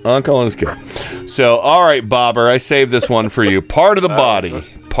time. Uncle is good. So, all right, Bobber, I saved this one for you. Part of the body.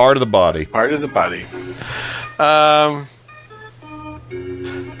 Part of the body. Part of the body.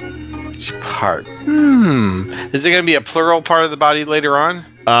 Which part? Is it going to be a plural part of the body later on?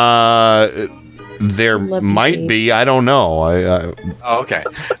 There might be. I don't know. Oh, okay.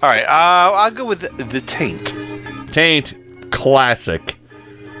 All right. I'll go with the taint. Taint. Classic.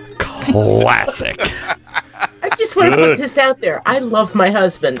 Classic. I just want to put this out there. I love my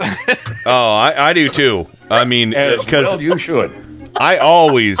husband. Oh, I do too. I mean, because you should. I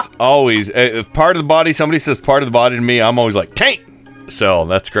always, if part of the body, somebody says part of the body to me, I'm always like, taint. So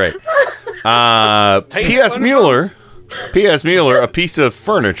that's great. P.S. Mueller, a piece of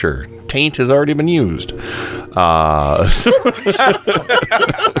furniture. Taint has already been used.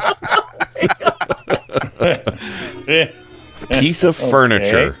 Piece of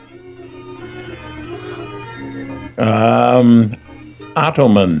furniture.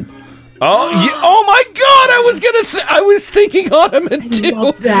 Ottoman. Oh my God! I was thinking ottoman too. I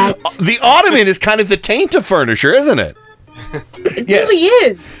love that. The ottoman is kind of the taint of furniture, isn't it? It really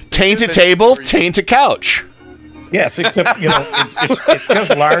is. Taint a table, taint a couch. Yes, except it's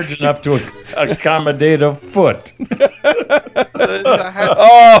just large enough to accommodate a foot.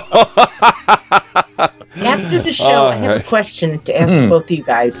 After the show, I have a question to ask both of you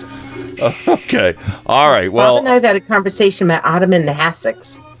guys. Okay. All right. Well, Bob and I have had a conversation about ottoman and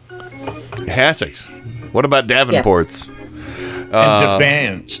hassocks. Hassocks. What about Davenports? And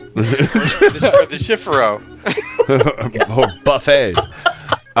divans. The Schifero. Or buffets.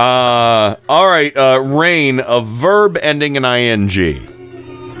 All right. Rain, a verb ending in ing.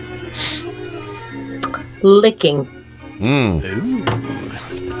 Licking.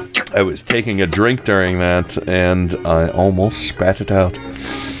 I was taking a drink during that, and I almost spat it out.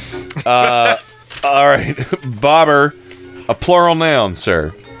 All right. Bobber, a plural noun,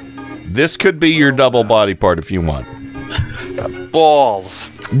 sir. This could be your double body part if you want. Balls.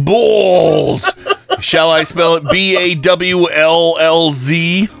 Balls. Shall I spell it BAWLLZ?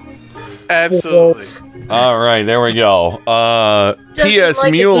 Absolutely. All right, there we go. P.S.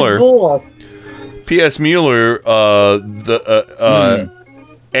 Like Mueller. P.S. Mueller,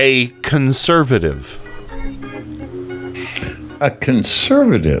 a conservative. A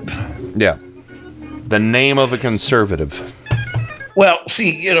conservative? Yeah. The name of a conservative. Well,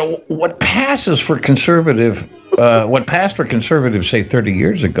 see, what passes for conservative, what passed for conservative, say, 30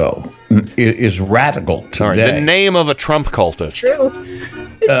 years ago, is radical today. Right, the name of a Trump cultist. True.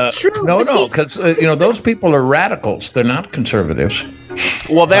 It's true. No, because, those people are radicals. They're not conservatives.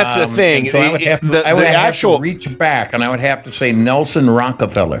 Well, that's the thing. So I would have to reach back, and I would have to say Nelson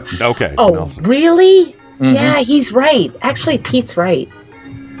Rockefeller. Okay. Oh, Nelson. Really? Mm-hmm. Yeah, he's right. Actually, Pete's right.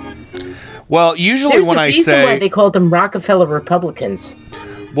 Well, usually There's when I say, there's a reason why they called them Rockefeller Republicans.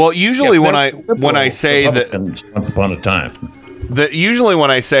 Well, usually when I say that once upon a time, usually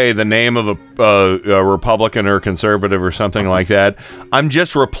when I say the name of a Republican or conservative or something like that, I'm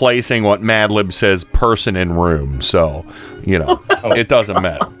just replacing what Mad Lib says person in room. So, it doesn't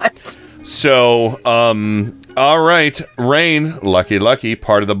matter. So, all right, Rain, lucky,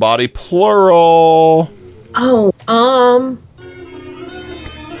 part of the body, plural. Oh,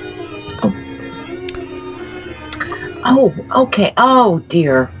 okay. Oh,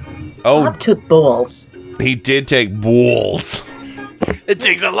 dear. Oh, Bob took balls. he did take bulls. It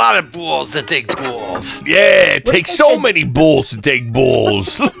takes a lot of bulls to take bulls. Yeah, it takes so many bulls to take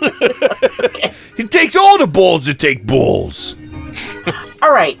bulls. It takes all the bulls to take bulls.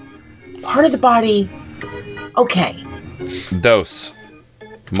 All right. Part of the body. Okay. Dose.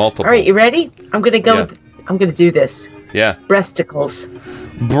 Multiple. All right, you ready? I'm going to go. Yeah. I'm going to do this. Yeah. Breasticles.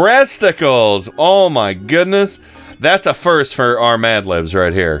 Breasticles. Oh, my goodness. That's a first for our Mad Libs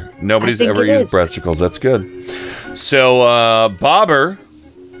right here. Nobody's think ever it used is. breasticles. That's good. So, Bobber,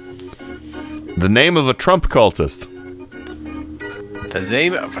 the name of a Trump cultist. The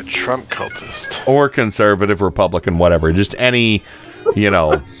name of a Trump cultist. Or conservative, Republican, whatever. Just any,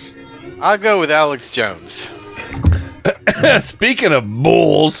 I'll go with Alex Jones. Speaking of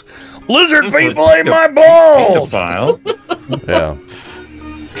bulls, lizard people ate my balls! Yeah.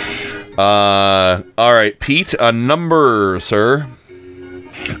 All right, Pete, a number, sir.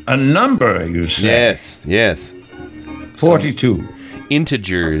 A number, you say? Yes. 42.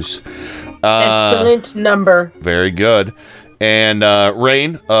 Integers. Excellent number. Very good. And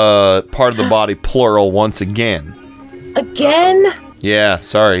Rain, part of the body, plural, once again. Again? Yeah,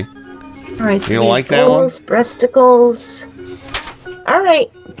 sorry. All right. You don't like that one? Breasticles. All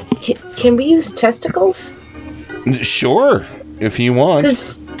right. Can we use testicles? Sure, if you want.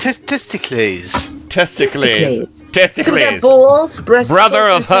 Testicles. Testicles. So we got balls, breasticles, Brother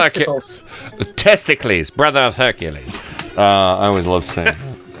of and testicles. Testicles. Brother of Hercules. I always love saying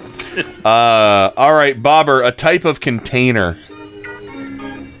that. All right, Bobber, a type of container.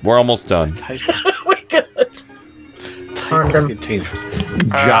 We're almost done. We're good. Condom. Container.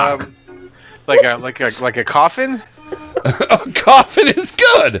 Jock. Like a coffin? A coffin is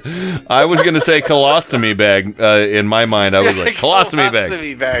good. I was going to say colostomy bag. In my mind, I was like, colostomy bag.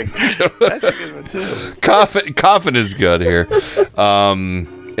 Colostomy bag. That's a good one, too. Coffin is good here.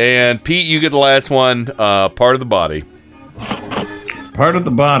 And Pete, you get the last one. Part of the body. Part of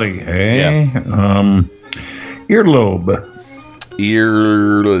the body, eh? Yeah. Earlobe.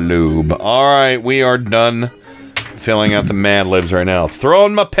 Earlobe. All right, we are done filling out the Mad Libs right now.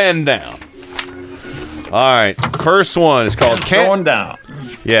 Throwing my pen down. All right, first one is called Throwing down.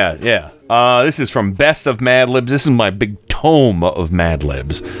 Yeah. This is from Best of Mad Libs. This is my big tome of Mad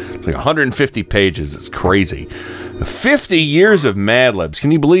Libs. It's like 150 pages. It's crazy. 50 years of Mad Libs.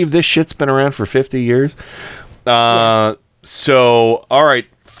 Can you believe this shit's been around for 50 years? Yes. So, all right.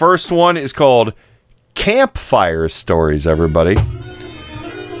 First one is called Campfire Stories, everybody.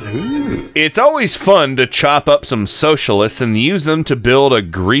 Ooh. It's always fun to chop up some socialists and use them to build a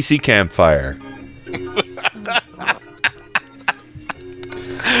greasy campfire.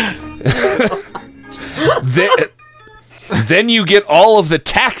 Then you get all of the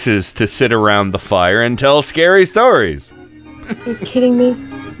taxes to sit around the fire and tell scary stories. Are you kidding me?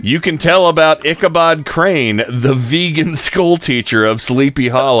 You can tell about Ichabod Crane, the vegan school teacher of Sleepy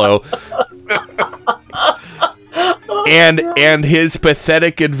Hollow, and his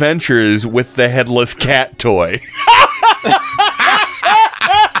pathetic adventures with the headless cat toy.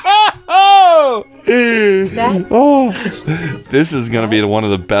 This is going to be one of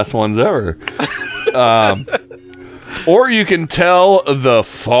the best ones ever. Or you can tell the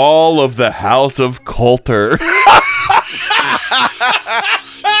fall of the House of Coulter.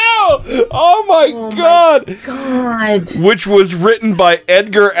 Oh my God! God. Which was written by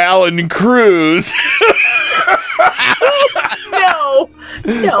Edgar Allan Cruz. No,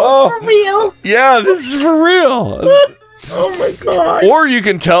 for real? Yeah, this is for real. Oh my God. Or you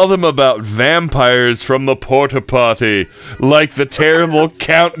can tell them about vampires from the porta potty, like the terrible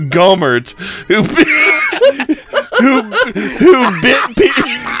Count Gomert, who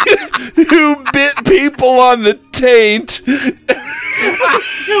bit people on the taint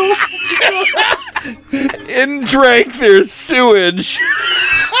and drank their sewage.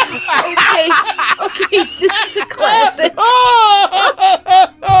 Okay, this is a classic.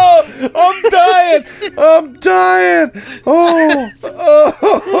 I'm dying.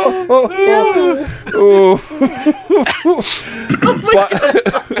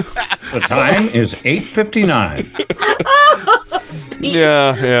 The time is 8:59.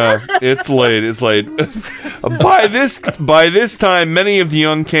 Yeah, it's late. By this time, many of the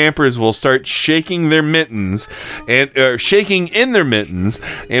young campers will start shaking their mittens and shaking in their mittens,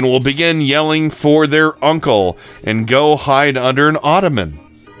 and will begin yelling for their uncle and go hide under an ottoman.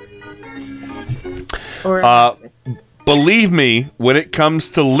 Believe me, when it comes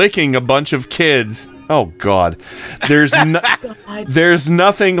to licking a bunch of kids, oh God, there's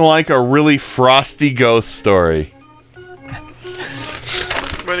nothing like a really frosty ghost story.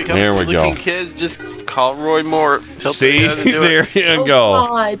 When it comes There to we licking go. kids, just call Roy Moore. He'll See, tell you how to do there it. you go.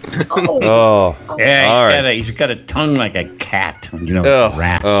 God. Oh, Yeah, all right. he's got a tongue like a cat. You know, Oh,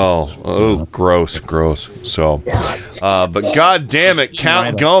 rats. gross. So, but God damn it,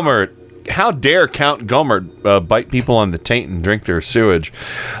 Count Gomert. How dare Count Gomert bite people on the taint and drink their sewage?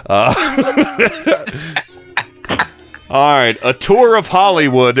 All right, a tour of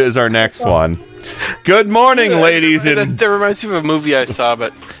Hollywood is our next one. Good morning, ladies and... That reminds me of a movie I saw,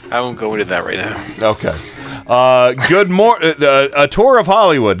 but I won't go into that right now. Okay. A tour of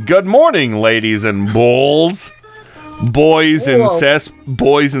Hollywood. Good morning, ladies and bulls. Boys and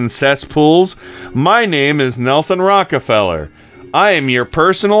cesspools. My name is Nelson Rockefeller. I am your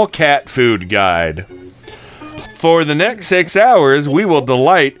personal cat food guide. For the next 6 hours, we will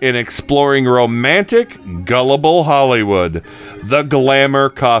delight in exploring romantic, gullible Hollywood, the glamour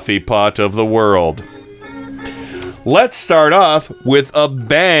coffee pot of the world. Let's start off with a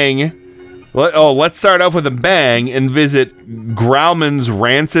bang. Let's start off with a bang and visit Grauman's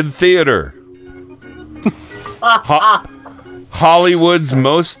Rancid Theater. Hollywood's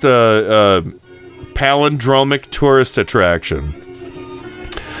most palindromic tourist attraction.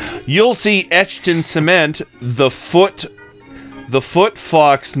 You'll see etched in cement the foot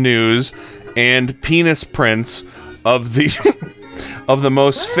fox news and penis prints of the of the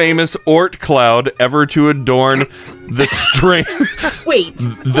most famous Oort cloud ever to adorn the strange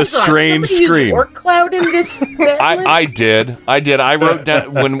screen. Oort cloud in this? I did. I wrote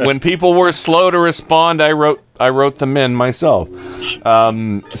down when people were slow to respond. I wrote them in myself. Well,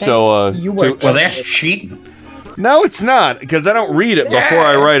 that's cheating. No, it's not, because I don't read it before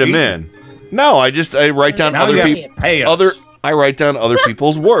I write them in. No, I write down I write down other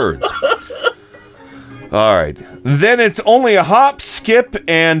people's words. All right. Then it's only a hop, skip,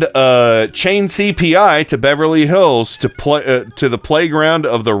 and chain CPI to Beverly Hills to the playground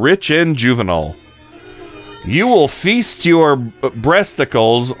of the rich and juvenile. You will feast your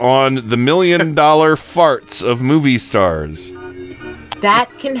breasticles on the $1 million farts of movie stars. That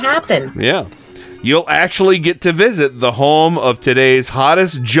can happen. Yeah. You'll actually get to visit the home of today's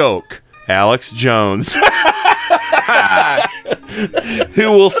hottest joke, Alex Jones,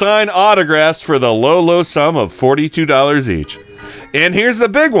 who will sign autographs for the low sum of $42 each. And here's the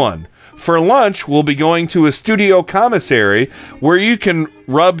big one. For lunch, we'll be going to a studio commissary where you can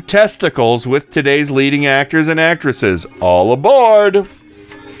rub testicles with today's leading actors and actresses. All aboard! Oh,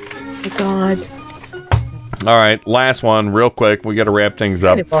 God. All right, last one, real quick. We got to wrap things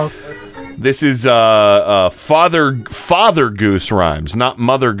up. This is Father Goose Rhymes, not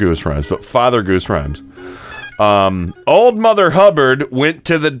Mother Goose Rhymes, but Father Goose Rhymes. Old Mother Hubbard went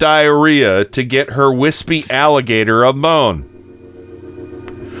to the diarrhea to get her wispy alligator a bone.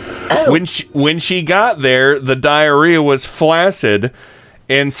 Oh. When she got there, the diarrhea was flaccid,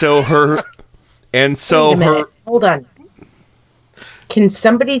 and so her Hold on. Can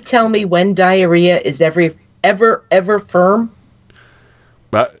somebody tell me when diarrhea is ever firm?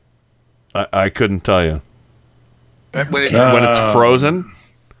 But I couldn't tell you. When it's frozen?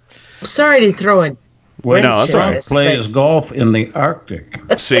 Sorry to throw in. No, it's all right. Plays golf in the Arctic.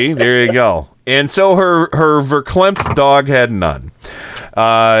 See, there you go. And so her verklempt dog had none.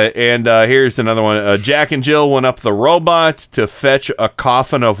 Here's another one. Jack and Jill went up the robot to fetch a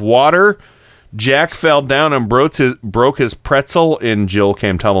coffin of water. Jack fell down and broke his pretzel, and Jill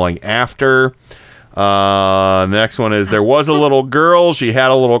came tumbling after. The next one is there was a little girl. She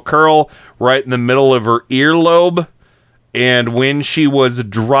had a little curl right in the middle of her earlobe. And when she was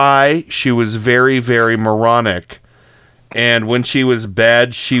dry, she was very, very moronic. And when she was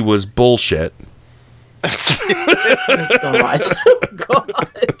bad, she was bullshit. God.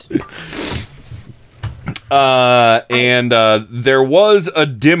 There was a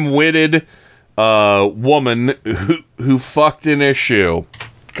dim-witted woman who fucked in a shoe.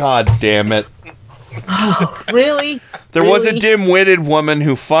 God damn it. Oh, really? There was a dim-witted woman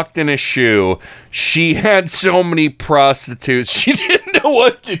who fucked in a shoe. She had so many prostitutes, she didn't know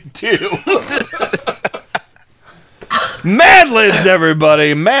what to do. Mad Libs,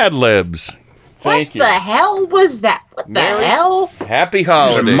 everybody. Mad Libs. Thank you. What the hell was that? What the hell? Happy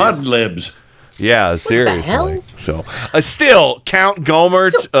holidays. Mud Libs. Yeah, seriously. So, still, Count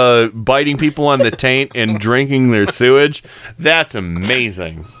Gomert biting people on the taint and drinking their sewage. That's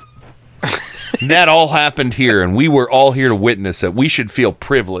amazing. That all happened here, and we were all here to witness it. We should feel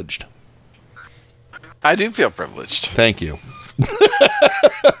privileged. I do feel privileged. Thank you.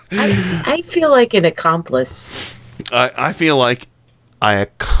 I feel like an accomplice. I feel like I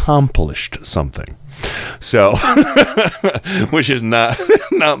accomplished something. So, which is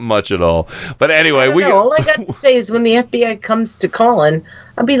not much at all. But anyway, all I got to say is when the FBI comes to calling,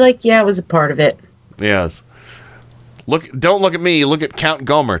 I'll be like, yeah, I was a part of it. Yes. Don't look at me. Look at Count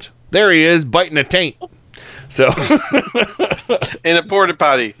Gomert. There he is, biting a taint. So, in a porta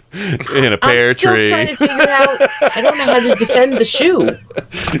potty, in a pear tree. I'm still trying to figure out. I don't know how to defend the shoe.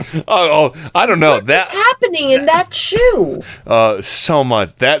 Oh, I don't know. What's happening in that shoe? So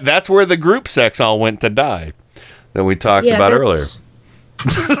much. That's where the group sex all went to die that we talked about earlier.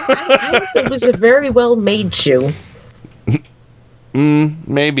 I hope it was a very well made shoe.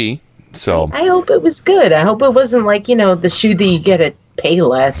 Maybe. So I hope it was good. I hope it wasn't like the shoe that you get at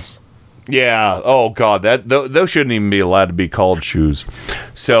Payless. Yeah. Oh God, those shouldn't even be allowed to be called shoes.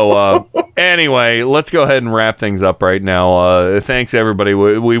 So anyway, let's go ahead and wrap things up right now. Thanks everybody.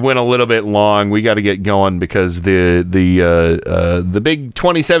 We went a little bit long. We got to get going because the big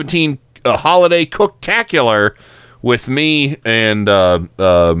 2017 holiday cooktacular with me and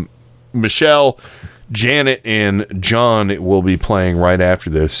Michelle, Janet, and John will be playing right after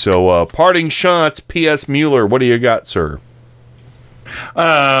this. So parting shots. P.S. Mueller, what do you got, sir?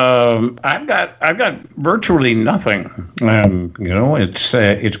 I've got virtually nothing.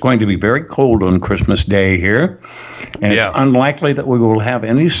 It's going to be very cold on Christmas Day here, and it's unlikely that we will have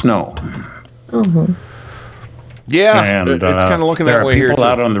any snow. Mm-hmm. Yeah, and it's kind of looking that way here. There are people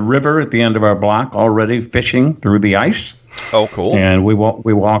out on the river at the end of our block already fishing through the ice. Oh, cool! And we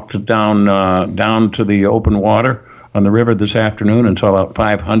walked down to the open water on the river this afternoon and saw about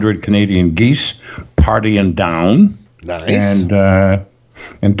 500 Canadian geese partying down. Nice.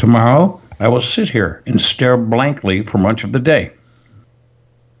 And tomorrow I will sit here and stare blankly for much of the day.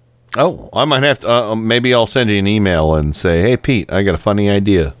 Oh, I might have to. Maybe I'll send you an email and say, "Hey, Pete, I got a funny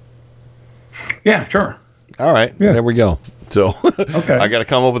idea." Yeah, sure. All right. Yeah. There we go. So okay. I got to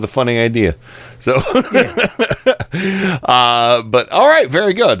come up with a funny idea. So, but all right,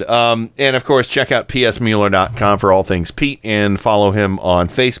 very good. And of course, check out psmueller.com for all things Pete, and follow him on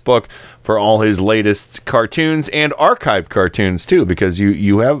Facebook for all his latest cartoons and archived cartoons too, because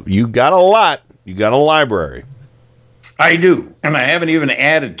you got a lot. You got a library. I do, and I haven't even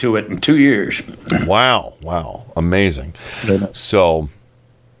added to it in 2 years. Wow, amazing. So.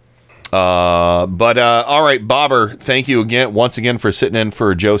 All right, Bobber, thank you once again for sitting in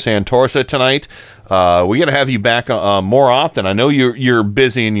for Joe Santorsa tonight. We got to have you back more often. I know you're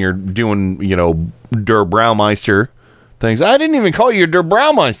busy and you're doing, Der Braumeister things. I didn't even call you Der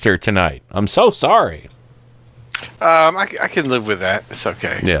Braumeister tonight. I'm so sorry. I can live with that. It's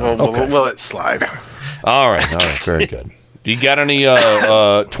okay. Yeah, we'll let it slide. All right, very good. Do you got any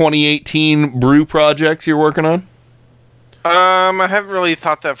 2018 brew projects you're working on? I haven't really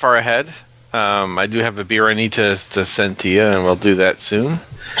thought that far ahead. I do have a beer I need to send to you, and we'll do that soon.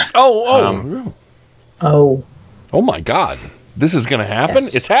 Oh my God. This is going to happen?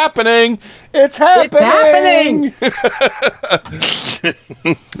 Yes. It's happening. It's happening.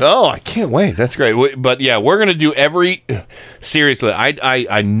 Oh, I can't wait. That's great. But yeah, we're going to do seriously,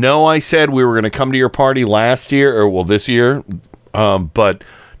 I know I said we were going to come to your party last year, this year. But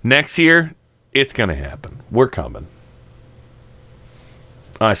next year, it's going to happen. We're coming.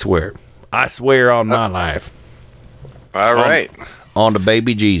 I swear on my life. All right. On the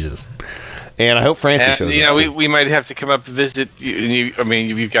baby Jesus. And I hope Francis shows up. We might have to come up and visit you. I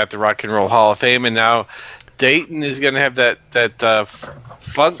mean, you've got the Rock and Roll Hall of Fame, and now Dayton is going to have that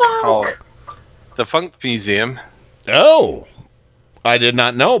funk hall, the Funk Museum. Oh, I did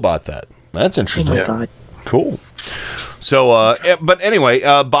not know about that. That's interesting. Oh my God. Cool. So, but anyway,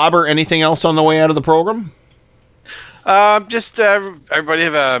 Bobber, anything else on the way out of the program? Just everybody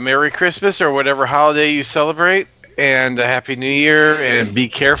have a Merry Christmas or whatever holiday you celebrate, and a Happy New Year, and be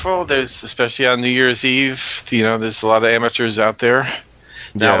careful. There's, especially on New Year's Eve, there's a lot of amateurs out there.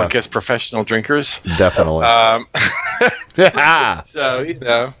 Now, I guess professional drinkers. Definitely.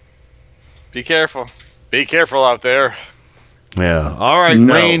 So, be careful. Be careful out there. Yeah. All right,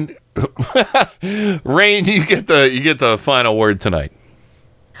 no. Rain. Rain, you get the final word tonight.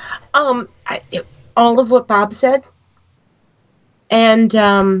 All of what Bob said. And,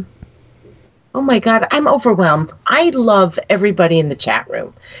 oh my God, I'm overwhelmed. I love everybody in the chat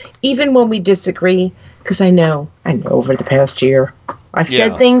room, even when we disagree, because I know over the past year, I've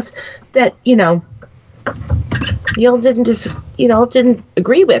said things that, y'all didn't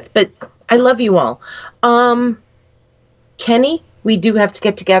agree with, but I love you all. Kenny, we do have to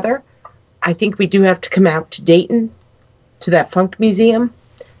get together. I think we do have to come out to Dayton, to that Funk Museum.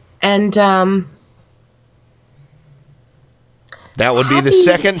 And, That would be the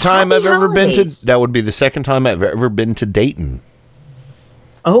second time I've ever been to. That would be the second time I've ever been to Dayton.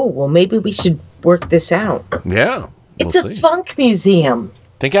 Oh, well, maybe we should work this out. Yeah, It's a funk museum.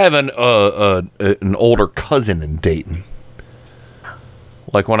 I think I have an older cousin in Dayton,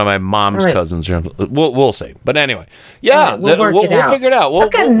 like one of my mom's cousins. We'll see. But anyway, yeah, we'll figure it out.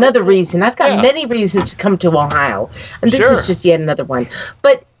 I've got another reason. I've got many reasons to come to Ohio, and this is just yet another one.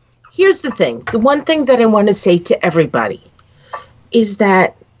 But here's the thing: the one thing that I want to say to everybody is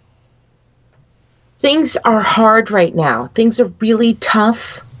that things are hard right now. Things are really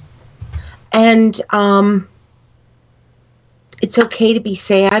tough, and it's okay to be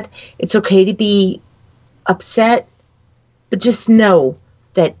sad. It's okay to be upset. But just know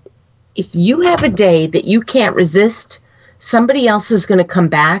that if you have a day that you can't resist, somebody else is going to come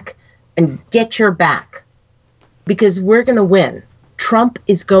back and get your back. Because we're going to win. Trump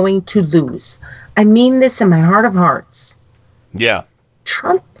is going to lose. I mean this in my heart of hearts. Yeah.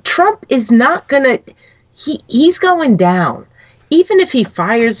 Trump is not going to... He's going down. Even if he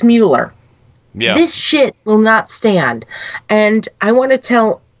fires Mueller. Yeah. This shit will not stand. And I want to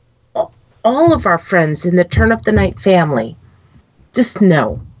tell all of our friends in the Turn Up the Night family, just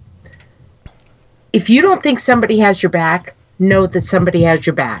know, if you don't think somebody has your back, know that somebody has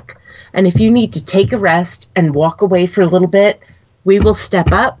your back. And if you need to take a rest and walk away for a little bit, we will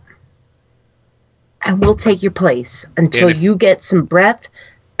step up and we'll take your place until you get some breath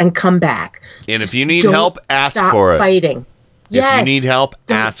and come back. And if you need help, ask for it. Fighting. Yes. If you need help,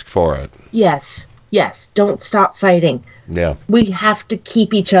 ask for it. Yes. Don't stop fighting. Yeah. We have to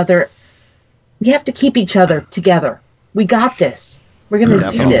keep each other. We have to keep each other together. We got this. We're going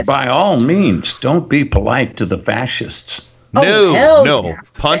to do this. By all means, don't be polite to the fascists. No.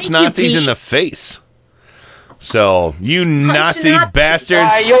 Punch Nazis in the face. So, you Nazi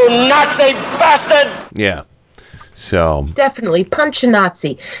bastards. You Nazi bastard! Yeah. So definitely punch a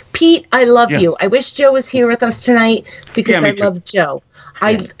Nazi. Pete, I love you. I wish Joe was here with us tonight because I love Joe.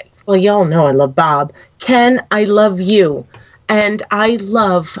 Well, y'all know I love Bob. Ken, I love you. And I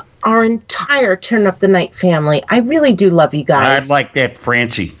love our entire Turn Up the Night family. I really do love you guys. I'd like that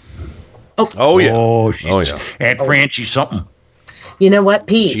Francie. Oh yeah. Add Francie something. You know what,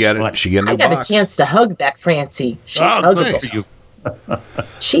 Pete? She got I got a chance to hug that Francie. She's huggable.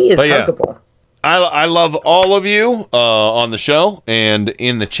 She is huggable. I love all of you on the show and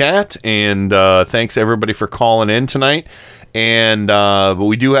in the chat, and thanks everybody for calling in tonight. And but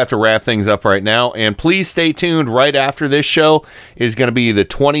we do have to wrap things up right now. And please stay tuned. Right after this show is going to be the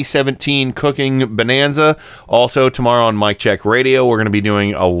 2017 Cooking Bonanza. Also tomorrow on Mic Check Radio, we're going to be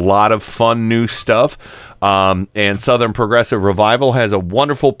doing a lot of fun new stuff. And Southern Progressive Revival has a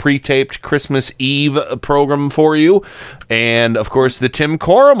wonderful pre-taped Christmas Eve program for you. And, of course, the Tim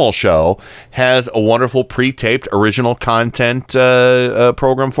Corrimal Show has a wonderful pre-taped original content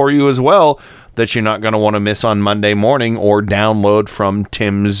program for you as well that you're not going to want to miss on Monday morning or download from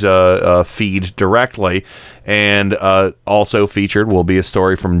Tim's feed directly. And also featured will be a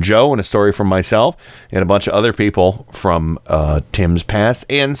story from Joe and a story from myself and a bunch of other people from Tim's past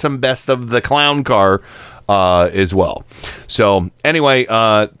and some Best of the Clown Car as well. So anyway,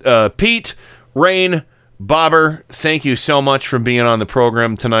 Pete, Rain, Bobber, thank you so much for being on the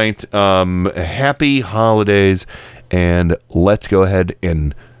program tonight. Happy holidays, and let's go ahead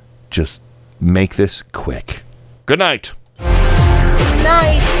and just make this quick. Good night. Good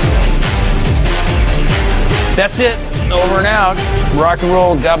night. That's it. Over and out. Rock and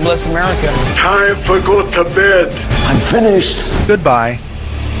roll. God bless America. Time for go to bed. I'm finished. Goodbye.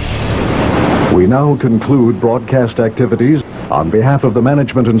 We now conclude broadcast activities. On behalf of the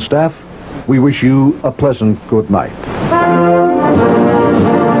management and staff, we wish you a pleasant good night.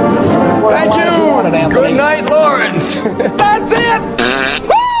 Thank you. Good night, Lawrence. That's it.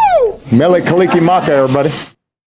 Woo! Mele Kaliki Maka, everybody.